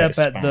they end up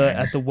at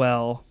the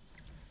well,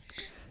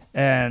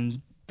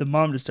 and the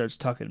mom just starts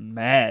talking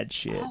mad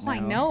shit. Oh, I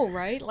know,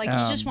 right? Like,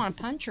 you just want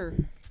to punch her.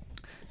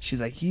 She's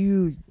like,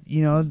 you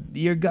know,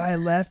 your guy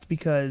left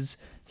because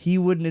he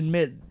wouldn't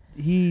admit.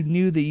 He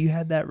knew that you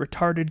had that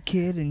retarded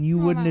kid, and you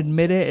wouldn't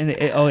admit it.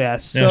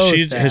 And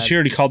sad. Has she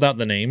already called out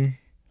the name?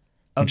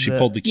 When she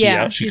pulled the key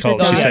out, she said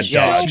Dodge.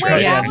 So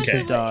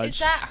wait,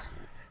 Dodge.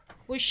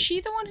 Was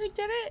she the one who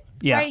did it?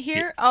 Yeah. Right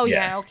here? Oh,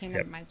 yeah. Okay,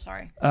 never mind.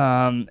 Sorry.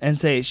 And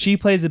say she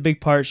plays a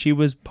big part. She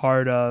was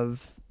part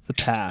of the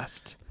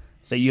past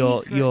that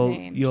you'll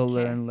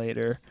learn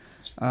later.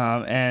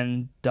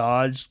 And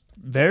Dodge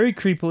very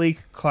creepily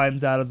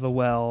climbs out of the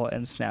well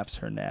and snaps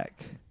her neck.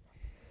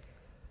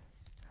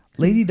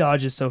 Lady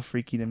Dodge is so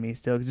freaky to me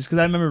still, just because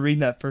I remember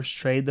reading that first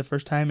trade the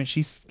first time, and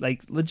she's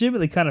like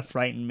legitimately kind of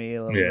frightened me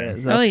a little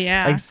bit. So,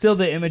 like, still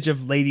the image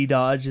of Lady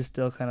Dodge is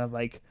still kind of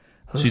like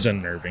she's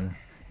unnerving.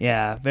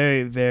 Yeah,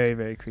 very, very,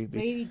 very creepy.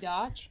 Lady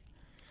Dodge?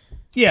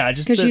 Yeah,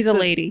 just because she's a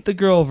lady. The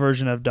girl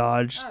version of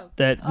Dodge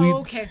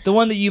the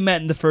one that you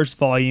met in the first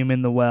volume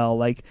in the well.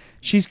 Like,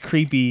 she's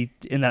creepy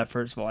in that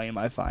first volume.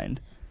 I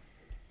find,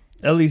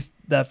 at least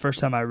that first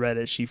time I read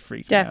it, she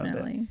freaked me out a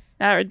bit.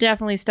 That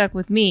definitely stuck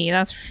with me.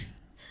 That's.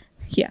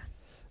 Yeah.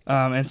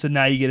 And so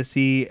now you get to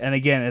see, and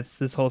again, it's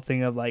this whole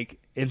thing of like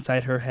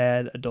inside her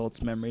head,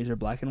 adults' memories are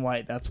black and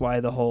white. That's why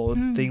the whole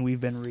thing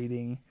we've been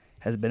reading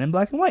has been in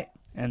black and white,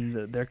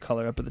 and their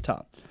color up at the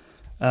top.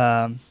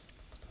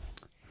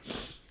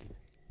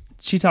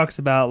 she talks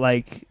about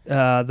like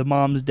the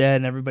mom's dead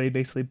and everybody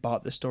basically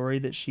bought the story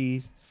that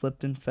she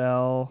slipped and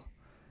fell,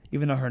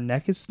 even though her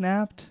neck is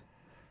snapped.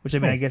 Which I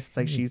mean, I guess it's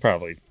like she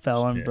probably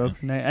fell on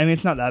broken neck. I mean,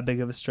 it's not that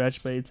big of a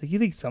stretch, but it's like you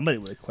think somebody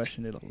would have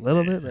questioned it a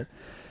little bit, but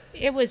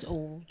it was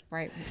old,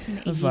 right? In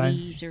the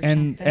 80s or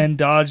and something. and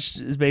Dodge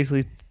is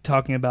basically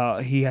talking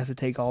about he has to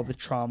take all the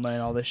trauma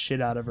and all this shit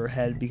out of her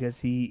head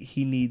because he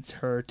needs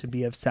her to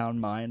be of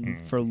sound mind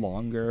for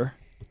longer.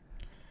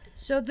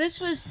 So this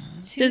was.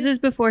 This is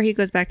before he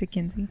goes back to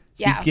Kinsey.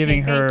 Yeah, he's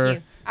giving her. Thank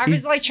you. I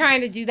was like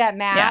trying to do that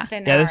math.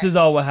 And this is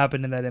all what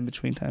happened in that in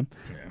between time.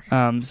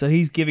 Yeah. So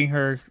he's giving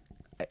her.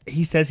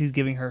 He says he's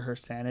giving her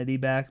sanity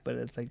back, but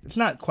it's like it's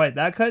not quite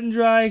that cut and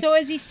dry. So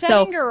is he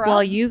setting her up?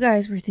 While you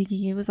guys were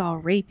thinking it was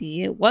all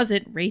rapey, it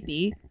wasn't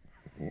rapey.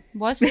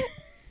 Was it?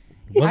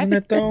 Wasn't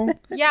it though?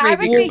 Yeah, I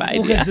would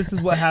think. Because this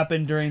is what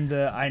happened during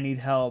the I need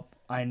help,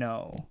 I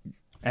know.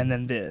 And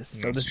then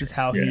this. So this is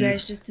how You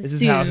guys just this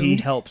is how he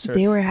helps her.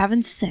 they were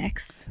having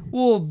sex.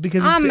 Well,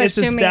 because it's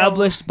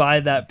established by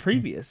that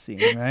previous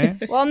scene, right?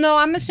 Well, no,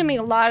 I'm assuming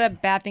a lot of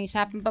bad things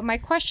happen, but my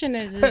question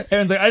is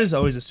Aaron's like, I just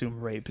always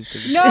assume rape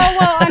is no,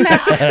 well,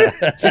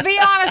 to be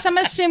honest, I'm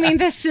assuming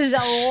this is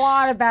a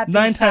lot of bad things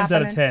 9 times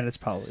happening. out of 10, it's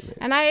probably rape.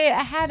 And I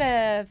had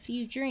a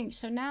few drinks,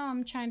 so now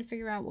I'm trying to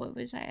figure out what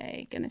was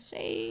I gonna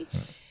say.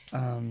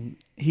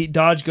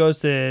 Dodge goes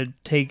to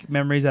take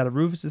memories out of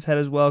Rufus's head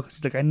as well because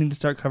he's like, I need to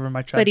start covering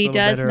my tracks. But he a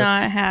little does better.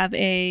 not have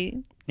a.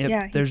 Yep,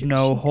 Yeah, there's she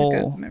no took hole.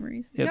 out the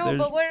memories. Yep, No,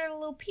 but what are the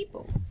little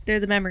people?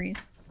 They're the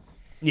memories.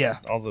 Yeah.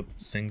 All the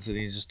things that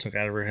he just took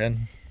out of her head.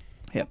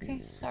 Yep.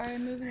 Okay, sorry,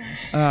 moving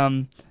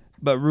on.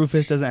 But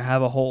Rufus doesn't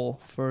have a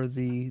hole for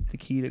the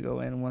key to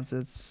go in once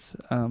it's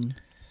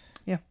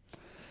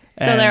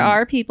So there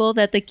are people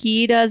that the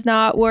key does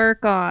not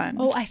work on.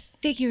 Oh, I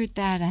figured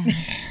that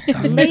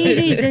out.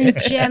 Ladies and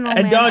gentlemen.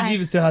 And Dodge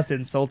even still has to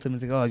insult him.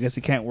 He's like, oh, I guess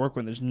it can't work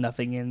when there's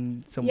nothing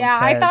in someone's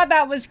head. I thought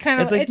that was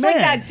kind of. It's like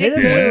that dick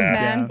hit move, him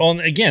man. down. Well,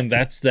 and again,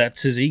 that's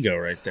his ego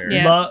right there.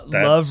 Yeah.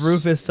 Love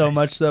Rufus so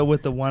much though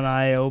with the one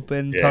eye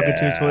open, talking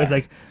to his toys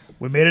like,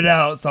 we made it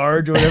out,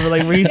 Sarge, or whatever.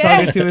 Like where he's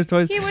talking to his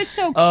toys. He was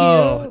so cute.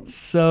 Oh, it's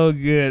so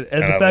good.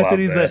 And the I fact that love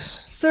he's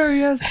this. like, sir,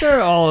 yes,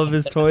 sir, all of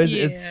his toys.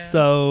 Yeah. It's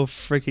so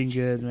freaking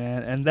good,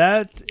 man. And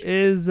that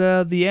is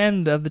the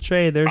end of the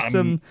trade. There's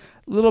some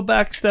little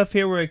back stuff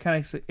here where it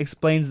kind of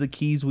explains the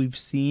keys we've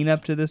seen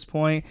up to this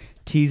point,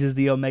 teases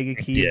the Omega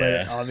key,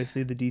 but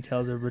obviously the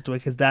details are ripped away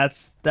because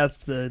that's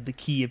the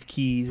key of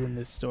keys in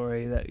this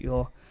story that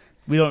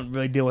we don't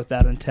really deal with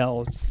that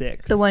until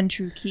 6. The one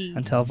true key.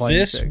 Until volume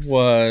This 6.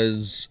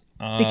 was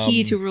The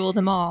key to rule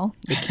them all.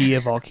 The key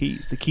of all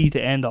keys. The key to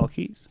end all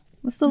keys.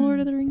 What's the Lord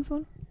of the Rings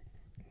one?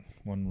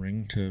 One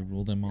ring to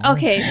rule them all.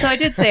 Okay, so I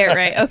did say it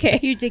right. Okay.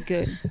 You did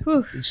good.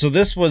 Whew. So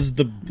this was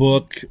the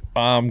book.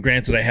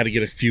 Granted, I had to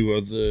get a few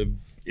of the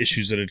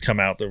issues that had come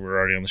out that were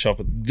already on the shelf,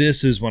 but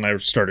this is when I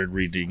started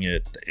reading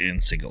it in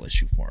single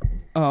issue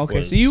form. Oh,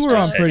 okay. So you were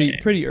on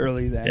Head pretty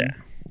early then. Yeah.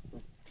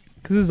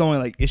 Because this is only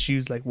like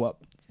issues like what,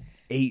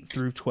 8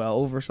 through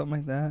 12 or something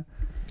like that.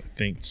 I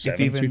think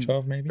 7 through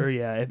 12 maybe. Or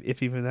yeah,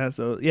 if even that.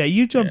 So yeah,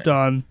 you jumped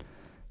on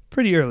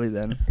pretty early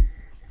then.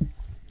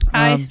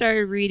 I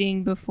started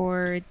reading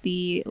before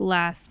the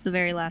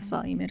very last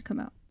volume had come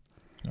out.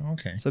 Oh,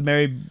 okay. So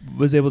Mary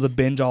was able to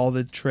binge all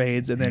the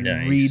trades and then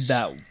read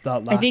that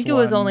last I think it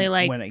was only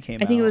like when it came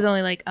I think out. it was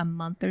only like a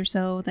month or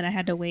so that I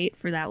had to wait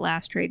for that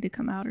last trade to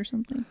come out or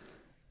something.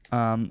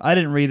 I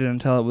didn't read it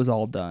until it was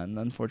all done,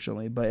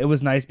 unfortunately. But it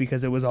was nice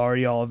because it was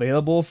already all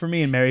available for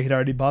me, and Mary had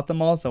already bought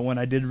them all. So when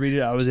I did read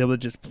it, I was able to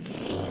just.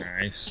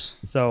 Nice.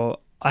 So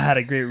I had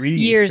a great reading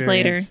Years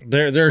experience.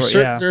 later.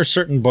 There are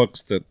certain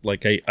books that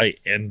like I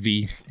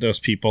envy those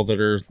people that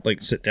are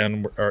like sit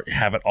down or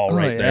have it all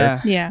right there.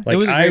 Yeah. Like It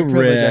was a I great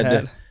privilege I read.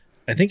 had.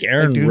 I think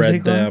Aaron Doomsday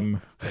read Clock?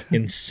 them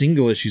in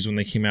single issues when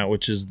they came out,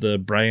 which is the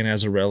Brian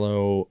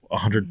Azzarello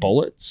 100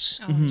 Bullets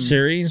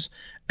series.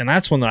 And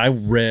that's one that I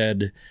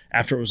read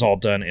after it was all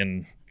done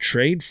in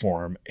trade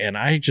form. And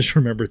I just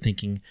remember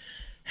thinking,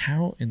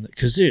 how in the,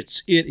 because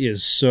it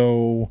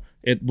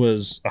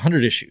was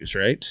 100 issues,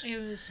 right? It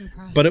was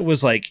impressive. But it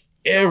was like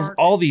Dark.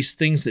 all these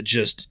things that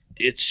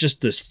it's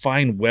just this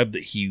fine web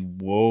that he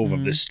wove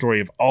of this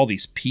story of all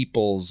these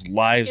people's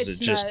lives that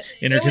just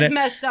it was interconnect.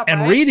 messed up,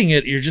 And right? reading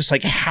it, you're just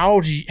like,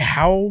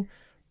 how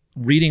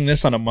reading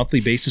this on a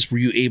monthly basis were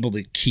you able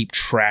to keep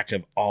track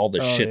of all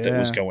the shit that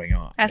was going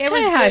on? That's It kind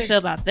was of how I good. feel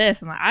about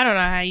this. I'm like, I don't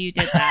know how you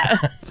did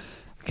that.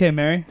 Okay,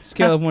 Mary.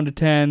 Scale of 1 to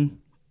 10.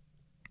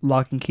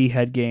 Lock and Key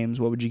Head Games.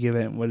 What would you give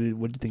it? What did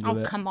you think of Oh,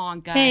 it? come on,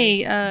 guys.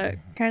 Hey,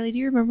 Kylie, do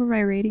you remember my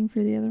rating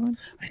for the other one?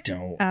 I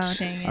don't. Oh,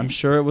 dang it. I'm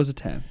sure it was a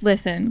 10.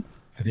 Listen,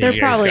 I think they're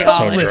you guys probably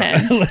got all a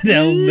drunk. 10.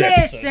 Now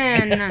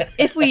listen. Listen.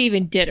 If we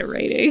even did a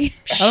rating.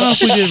 I don't know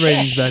if we did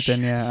ratings back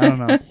then. Yeah, I don't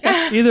know.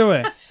 Either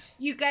way,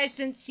 You guys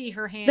didn't see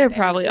her hand. They're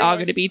probably all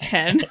going going to be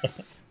 10.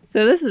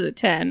 So this is a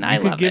 10. I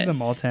you could love give it.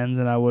 them all 10s,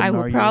 and I wouldn't I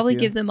will argue probably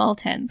with you. give them all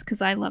 10s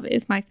because I love it.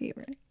 It's my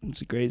favorite.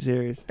 It's a great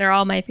series. They're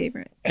all my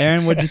favorite.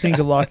 Aaron, what do you think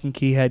of Lock and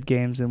Key Head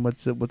Games, and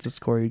what's the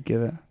score you'd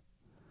give it?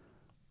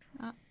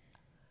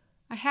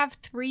 I have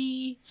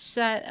 3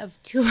 set of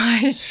 2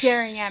 eyes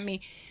staring at me.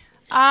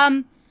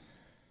 I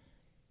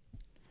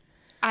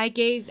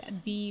gave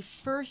the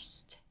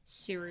first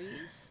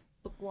series,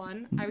 book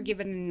 1, I would give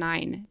it a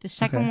 9. The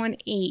second one,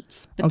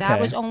 8. But that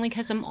was only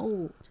because I'm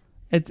old.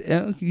 It's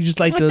you just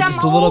like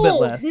just a little bit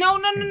less. No,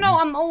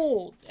 I'm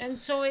old, and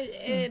so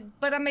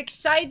but I'm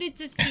excited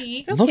to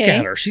see. Look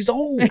at her, she's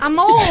old. I'm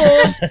old,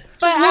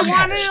 but I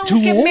wanted to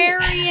look at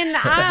Mary in the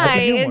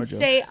eye and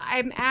say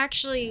I'm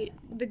actually.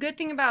 The good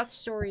thing about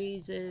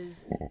stories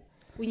is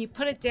when you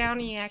put it down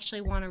and you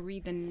actually want to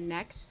read the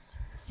next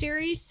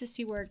series to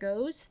see where it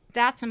goes.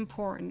 That's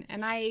important,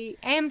 and I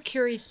am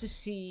curious to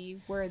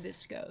see where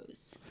this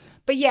goes.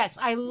 But yes,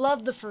 I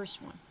love the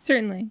first one.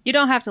 Certainly, you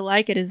don't have to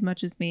like it as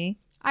much as me.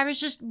 I was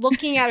just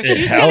looking at her. She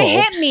was gonna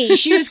hit me.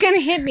 She was gonna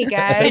hit me,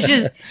 guys.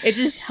 It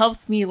just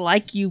helps me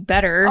like you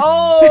better.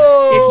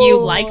 Oh, if you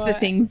like the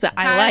things that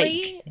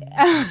Kylie?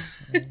 I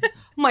like. Oh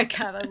my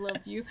God, I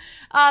love you,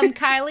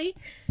 Kylie.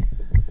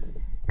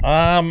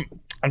 I'm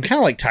kind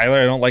of like Tyler.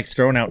 I don't like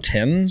throwing out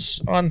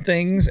 10s on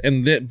things,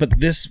 but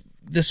this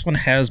one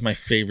has my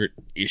favorite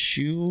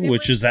issue,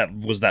 which was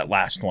that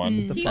last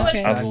one.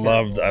 I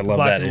love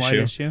that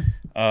issue.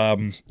 But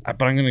I'm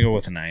gonna go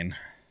with a 9.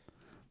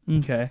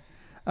 Okay.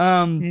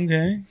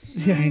 Okay.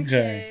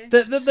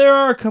 There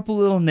are a couple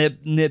little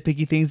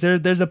nitpicky things.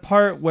 There's a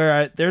part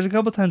where there's a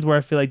couple times where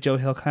I feel like Joe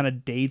Hill kind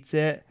of dates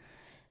it.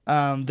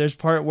 There's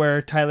part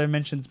where Tyler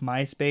mentions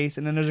MySpace,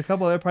 and then there's a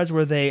couple other parts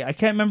where I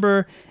can't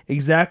remember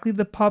exactly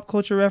the pop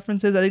culture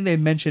references. I think they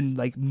mentioned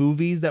like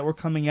movies that were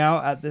coming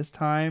out at this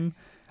time.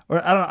 Or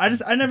I don't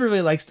know. I never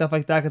really like stuff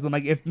like that because I'm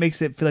like, it makes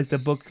it feel like the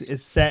book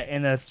is set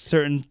in a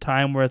certain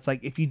time where it's like,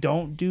 if you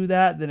don't do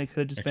that, then it could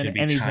have just been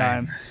any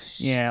time.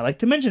 Yeah, like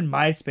to mention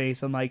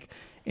MySpace, I'm like,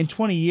 in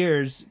 20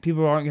 years,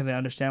 people aren't going to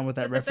understand what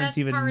that reference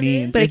even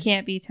means. But it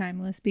can't be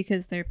timeless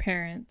because their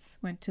parents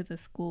went to the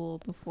school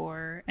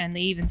before, and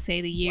they even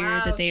say the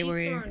year that they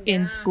were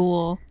in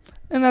school.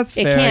 And that's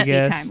fair, it can't I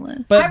guess. be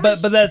timeless.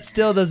 But that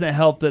still doesn't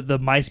help that the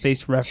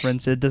MySpace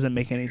reference, it doesn't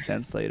make any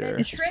sense later.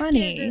 It's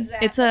funny.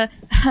 It's a...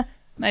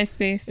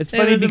 MySpace. It's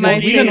funny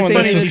because even when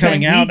this was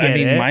coming out, I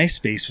mean,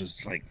 MySpace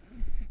was like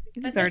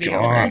it was already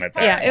over.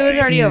 Yeah, it was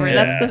already over.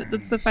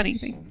 That's the funny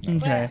thing.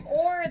 Okay.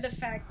 Or the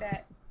fact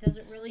that does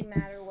it really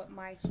matter what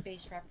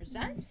MySpace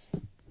represents?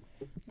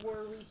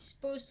 Were we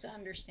supposed to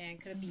understand?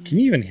 Could it be? Can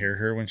you even hear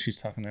her when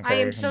she's talking that far? I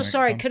am so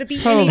sorry. Could it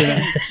be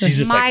anything? She's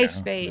just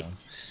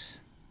MySpace.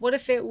 What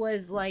if it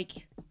was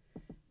like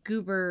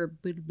Goober?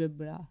 Blah, blah,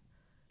 blah.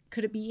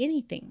 Could it be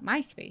anything?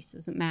 MySpace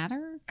doesn't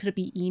matter. Could it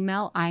be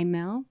email?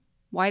 iMail?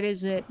 Why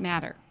does it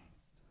matter?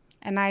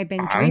 And I've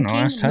been drinking,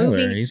 ask Tyler.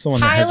 moving. He's the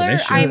one that has an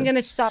issue. I'm going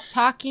to stop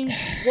talking.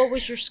 What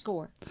was your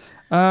score?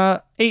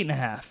 8.5.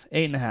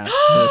 8.5.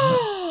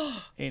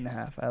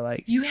 8.5. I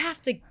like. You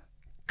have to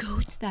go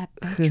to that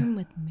bedroom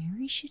with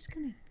Mary. She's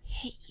going to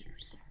hit you.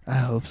 Sir. I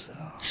hope so.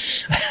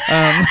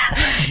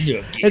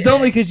 It's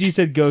only because you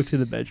said go to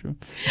the bedroom.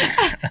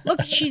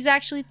 Look, she's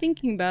actually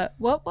thinking about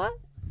what?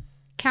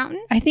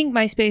 Counting? I think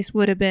MySpace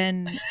would have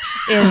been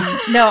in...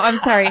 No, I'm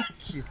sorry.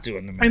 She's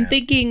doing the math. I'm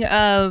thinking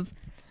of...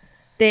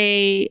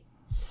 They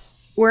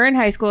were in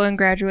high school and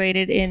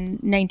graduated in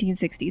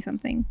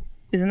 1960-something.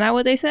 Isn't that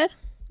what they said?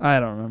 I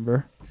don't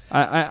remember.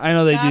 I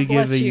know they do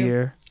give the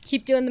year.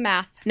 Keep doing the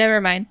math.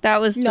 Never mind. That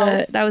was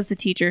the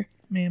teacher.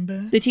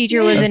 Mamba. The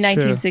teacher was in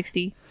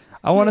 1960. True.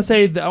 I want to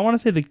say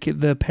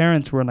the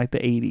parents were in like the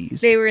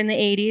 80s. They were in the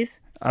 80s.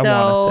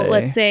 So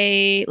let's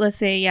say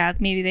yeah,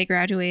 maybe they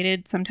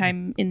graduated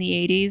sometime in the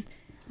 80s.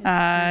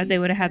 They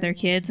would have had their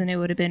kids, and it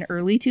would have been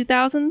early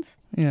 2000s.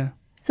 Yeah.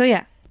 So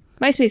yeah,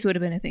 MySpace would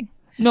have been a thing.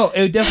 No,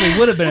 it definitely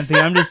would have been a thing.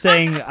 I'm just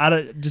saying,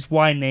 just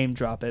why name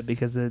drop it,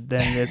 because then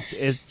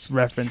it's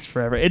referenced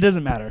forever. It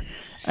doesn't matter.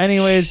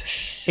 Anyways,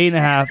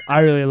 8.5. I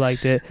really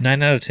liked it.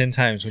 9 out of 10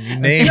 times when you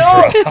name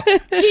drop.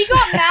 He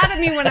got mad at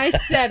me when I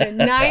said it.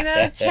 9 out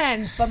of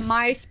 10, but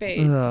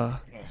MySpace.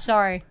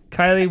 Sorry,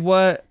 Kylie.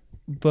 What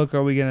book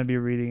are we going to be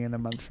reading in a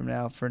month from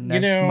now for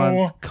next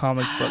month's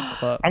comic book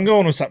club? I'm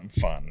going with something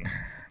fun.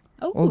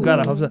 Oh God,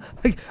 I hope so.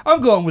 Like,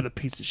 I'm going with a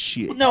piece of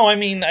shit. No, I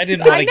mean, I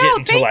didn't want to get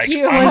into like...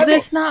 Was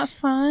this not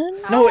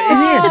fun? No,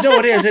 it is. No,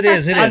 it is. It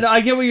is.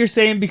 I get what you're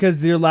saying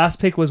because your last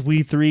pick was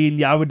We Three, and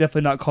yeah, I would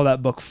definitely not call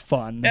that book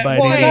fun.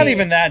 Well, not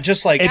even that.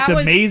 Just like... It's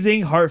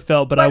amazing,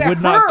 heartfelt, but I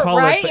would not call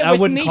it... I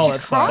wouldn't call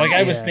it fun. Like,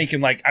 I was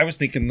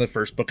thinking the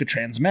first book of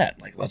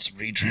Transmet. Like, let's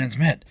read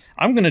Transmet.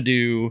 I'm going to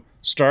do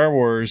Star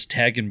Wars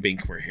Tag and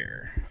Bink Were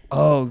Here.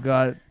 Oh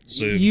God.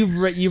 So, you've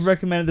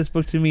recommended this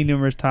book to me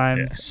numerous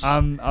times. Yes.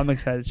 I'm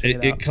excited to check it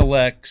out. It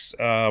collects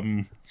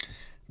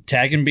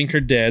Tag and Bink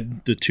Are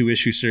Dead, the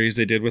 2-issue series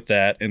they did with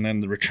that, and then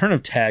the Return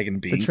of Tag and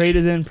Bink. The trade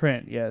is in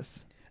print,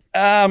 yes.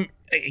 I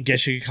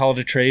guess you could call it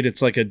a trade.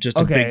 It's like a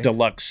big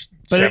deluxe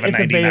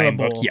 $7.99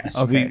 book.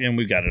 Yes,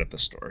 we got it at the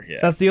store.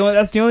 Yeah, so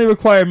that's the only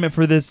requirement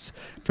for this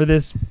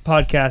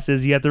podcast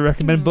is you have to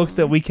recommend books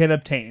that we can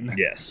obtain.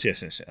 Yes.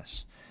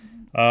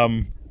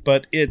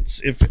 But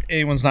if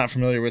anyone's not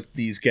familiar with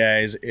these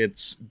guys,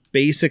 it's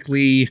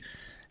basically,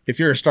 if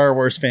you're a Star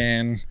Wars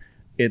fan,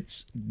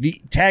 it's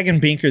the Tag and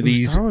Bink are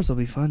these. Star Wars will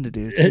be fun to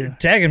do too.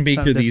 Tag and Bink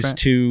are Something these different.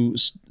 two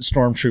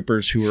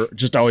stormtroopers who are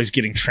just always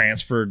getting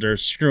transferred. They're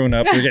screwing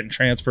up. They're getting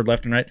transferred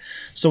left and right.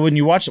 So when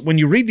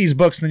you read these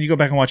books and then you go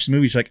back and watch the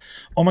movies, you're like,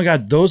 oh my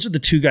God, those are the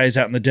two guys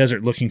out in the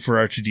desert looking for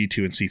R2-D2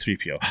 and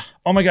C-3PO.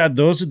 Oh my God,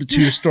 those are the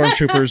two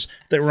stormtroopers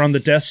that were on the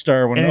Death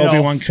Star when And it all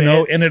Obi-Wan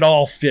Kenobi, fits. and it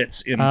all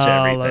fits into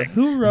everything.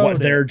 Who wrote it?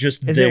 They're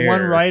just Is there. it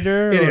one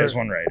writer? It or- is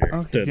one writer.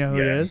 Okay, do you know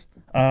who it is?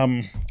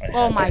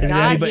 Oh my Is it God,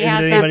 anybody- he is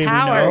has it that anybody we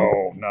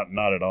power. No,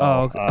 not at all.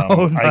 Oh,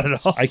 okay. Not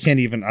at all. I can't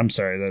even. I'm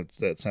sorry.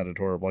 That sounded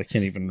horrible. I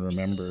can't even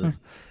remember.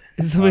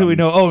 Is it somebody we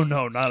know? Oh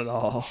no, not at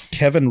all.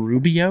 Kevin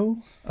Rubio.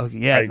 Okay,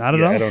 yeah, not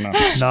at all. I don't know.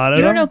 Not at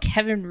You all. don't know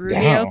Kevin Rubio?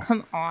 Wow.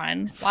 Come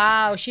on.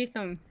 Wow, sheath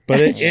them. But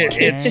it's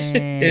just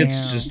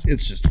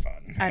fun.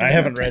 I I, don't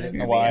haven't know read it Kevin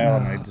in a Rubio. while,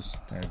 and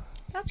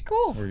That's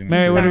cool. we're gonna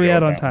Mary, what are we go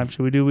at with on that time?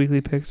 Should we do weekly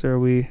picks or are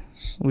we?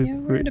 Yeah,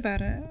 we're at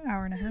about an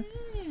hour and a half.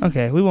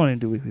 Okay, we won't even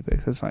do weekly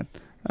picks. That's fine.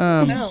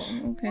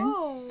 Oh, okay.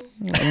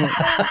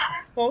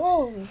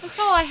 Oh, that's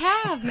all I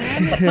have,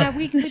 man. It's my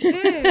weekly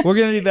pick. We're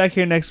gonna be back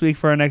here next week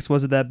for our next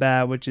Was It That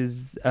Bad, which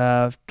is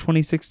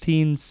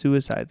 2016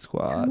 Suicide How am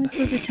Squad. I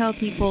supposed to tell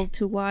people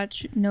to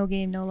watch No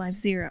Game, No Life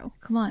 0?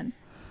 Come on.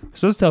 We're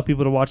supposed to tell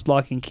people to watch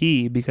Lock and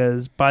Key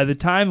because by the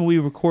time we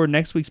record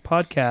next week's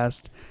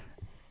podcast,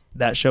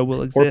 that show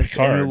will exist and it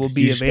Picard. will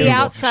be You should available.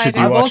 The Outsider. should be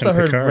I've watching also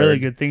heard Picard. really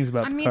good things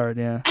about I mean- Picard.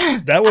 Yeah,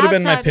 That would have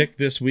been my Outsider. pick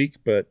this week,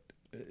 but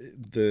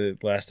the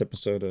last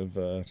episode of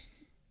The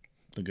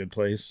Good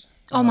Place.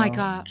 Oh my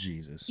God.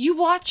 Jesus. You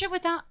watch it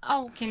without.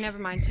 Oh, okay, never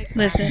mind. Take that.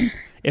 Listen,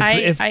 if I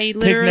pick next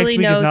literally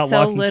week is know not so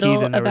Lock and Key,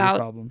 little then there was a about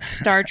problem.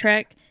 Star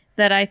Trek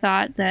that I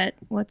thought that,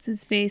 what's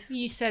his face?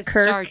 You said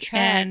Kirk Star Trek.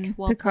 and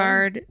Well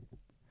Picard.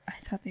 I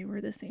thought they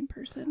were the same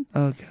person.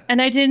 Okay. And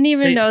I didn't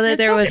even know that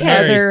That's there was okay.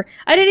 other.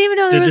 I didn't even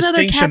know The there was other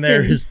distinction captains.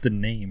 there is the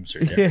names are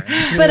different.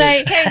 But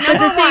Okay, but the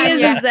never thing mind,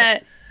 is, yeah. is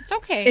that It's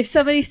okay. if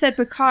somebody said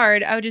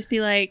Picard, I would just be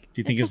like,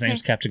 Do you think It's his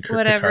name's okay. Captain Kirk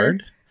Whatever.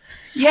 Picard?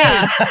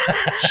 yeah.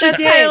 That's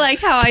kind of like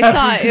how I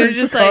thought. It was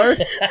just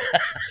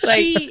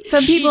like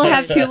some people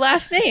have two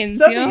last names.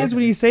 The You thing know? is,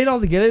 when you say it all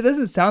together, it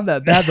doesn't sound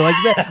that bad. Though. Like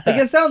that, like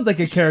it sounds like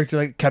a character,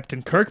 like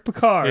Captain Kirk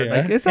Picard. Yeah.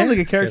 Like it sounds like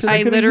a character. I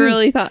that could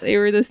literally exist. thought they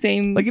were the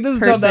same. Like it doesn't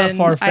person. sound that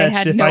far I fetched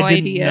had if no I didn't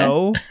idea.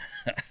 know.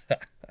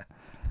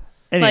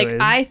 Anyways,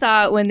 Like I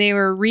thought when they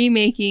were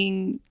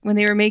making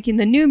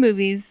the new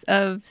movies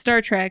of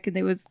Star Trek and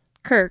it was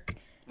Kirk,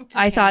 It's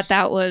I okay. thought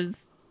that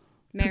was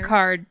Mary.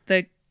 Picard,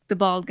 the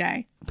bald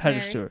guy. Patrick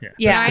Mary. Stewart.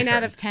 Yeah. 9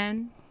 out of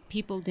 10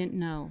 people didn't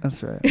know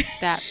That's right.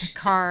 that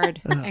Picard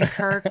and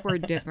Kirk were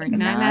different.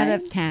 9 out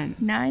of 10.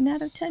 9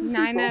 out of 10.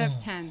 9 people? out of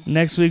 10.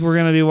 Next week we're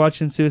gonna be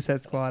watching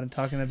Suicide Squad and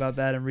talking about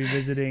that and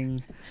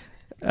revisiting.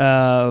 Is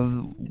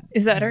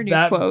that our new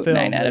that quote? film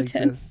 9 out that of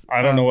 10. exists.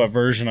 I don't know what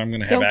version I'm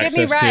going to have Don't get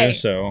me access to, right.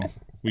 so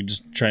we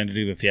just trying to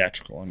do the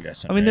theatrical, I'm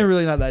guessing. I mean, right? they're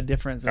really not that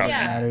different, so it doesn't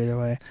Yeah. matter either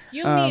way.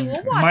 You and me,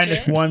 we'll watch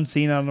minus it. one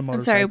scene on a motorcycle. I'm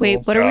sorry,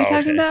 wait, what are we Oh,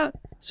 talking okay. about?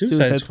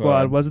 Suicide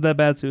Squad. Wasn't that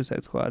bad?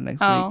 Suicide Squad next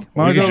Oh. week. Or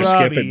we Margot could just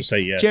skip Robbie, it and say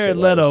yes, Jared it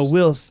Leto, was.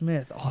 Will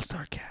Smith,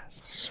 all-star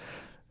cast.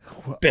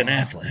 Ben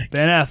Affleck.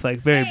 Ben Affleck,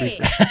 very Hey.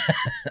 briefly.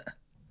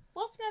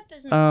 Will Smith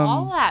isn't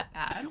all that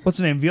bad. What's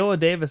her name? Viola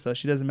Davis, though.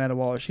 She does Amanda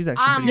Waller. She's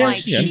actually I'm pretty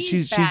like, good.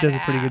 she's she does a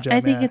pretty good badass. job.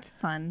 I think yeah. it's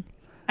fun.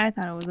 I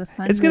thought it was a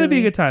fun It's gonna be a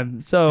movie. good time.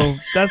 So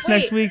that's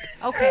next Wait. week.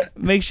 Okay.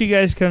 Make sure you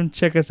guys come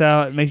check us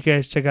out. Make sure you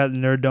guys check out the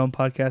Nerd Dome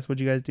podcast. What'd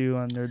you guys do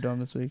on Nerd Dome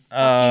this week?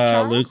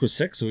 Charles? Luke was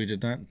sick, so we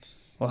did not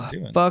Well,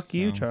 do it. fuck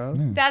you, Charles.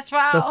 That's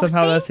why. That's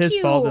somehow that's his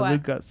thank fault you. that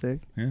Luke got sick.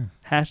 Yeah.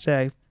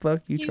 Hashtag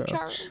fuck you, You,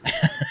 Charles.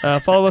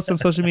 Charles. Follow us on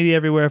social media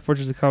everywhere.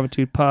 Fortress of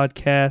Commitude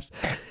podcast.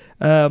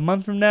 A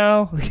month from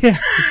now, yeah,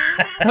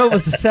 that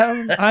was the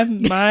sound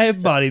my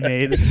body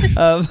made.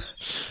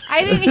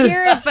 I didn't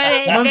hear it, but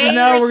it A month made from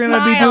now, your we're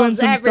gonna be doing smiles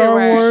some Star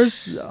everywhere.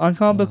 Wars on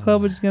Comic Book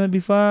Club, which is gonna be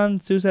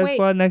fun. Suicide Wait.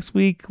 Squad next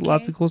week.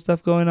 Lots Okay. of cool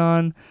stuff going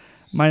on.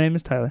 My name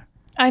is Tyler.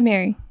 I'm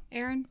Mary.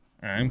 Aaron.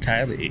 I'm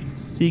Kylie.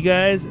 See you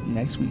guys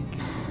next week.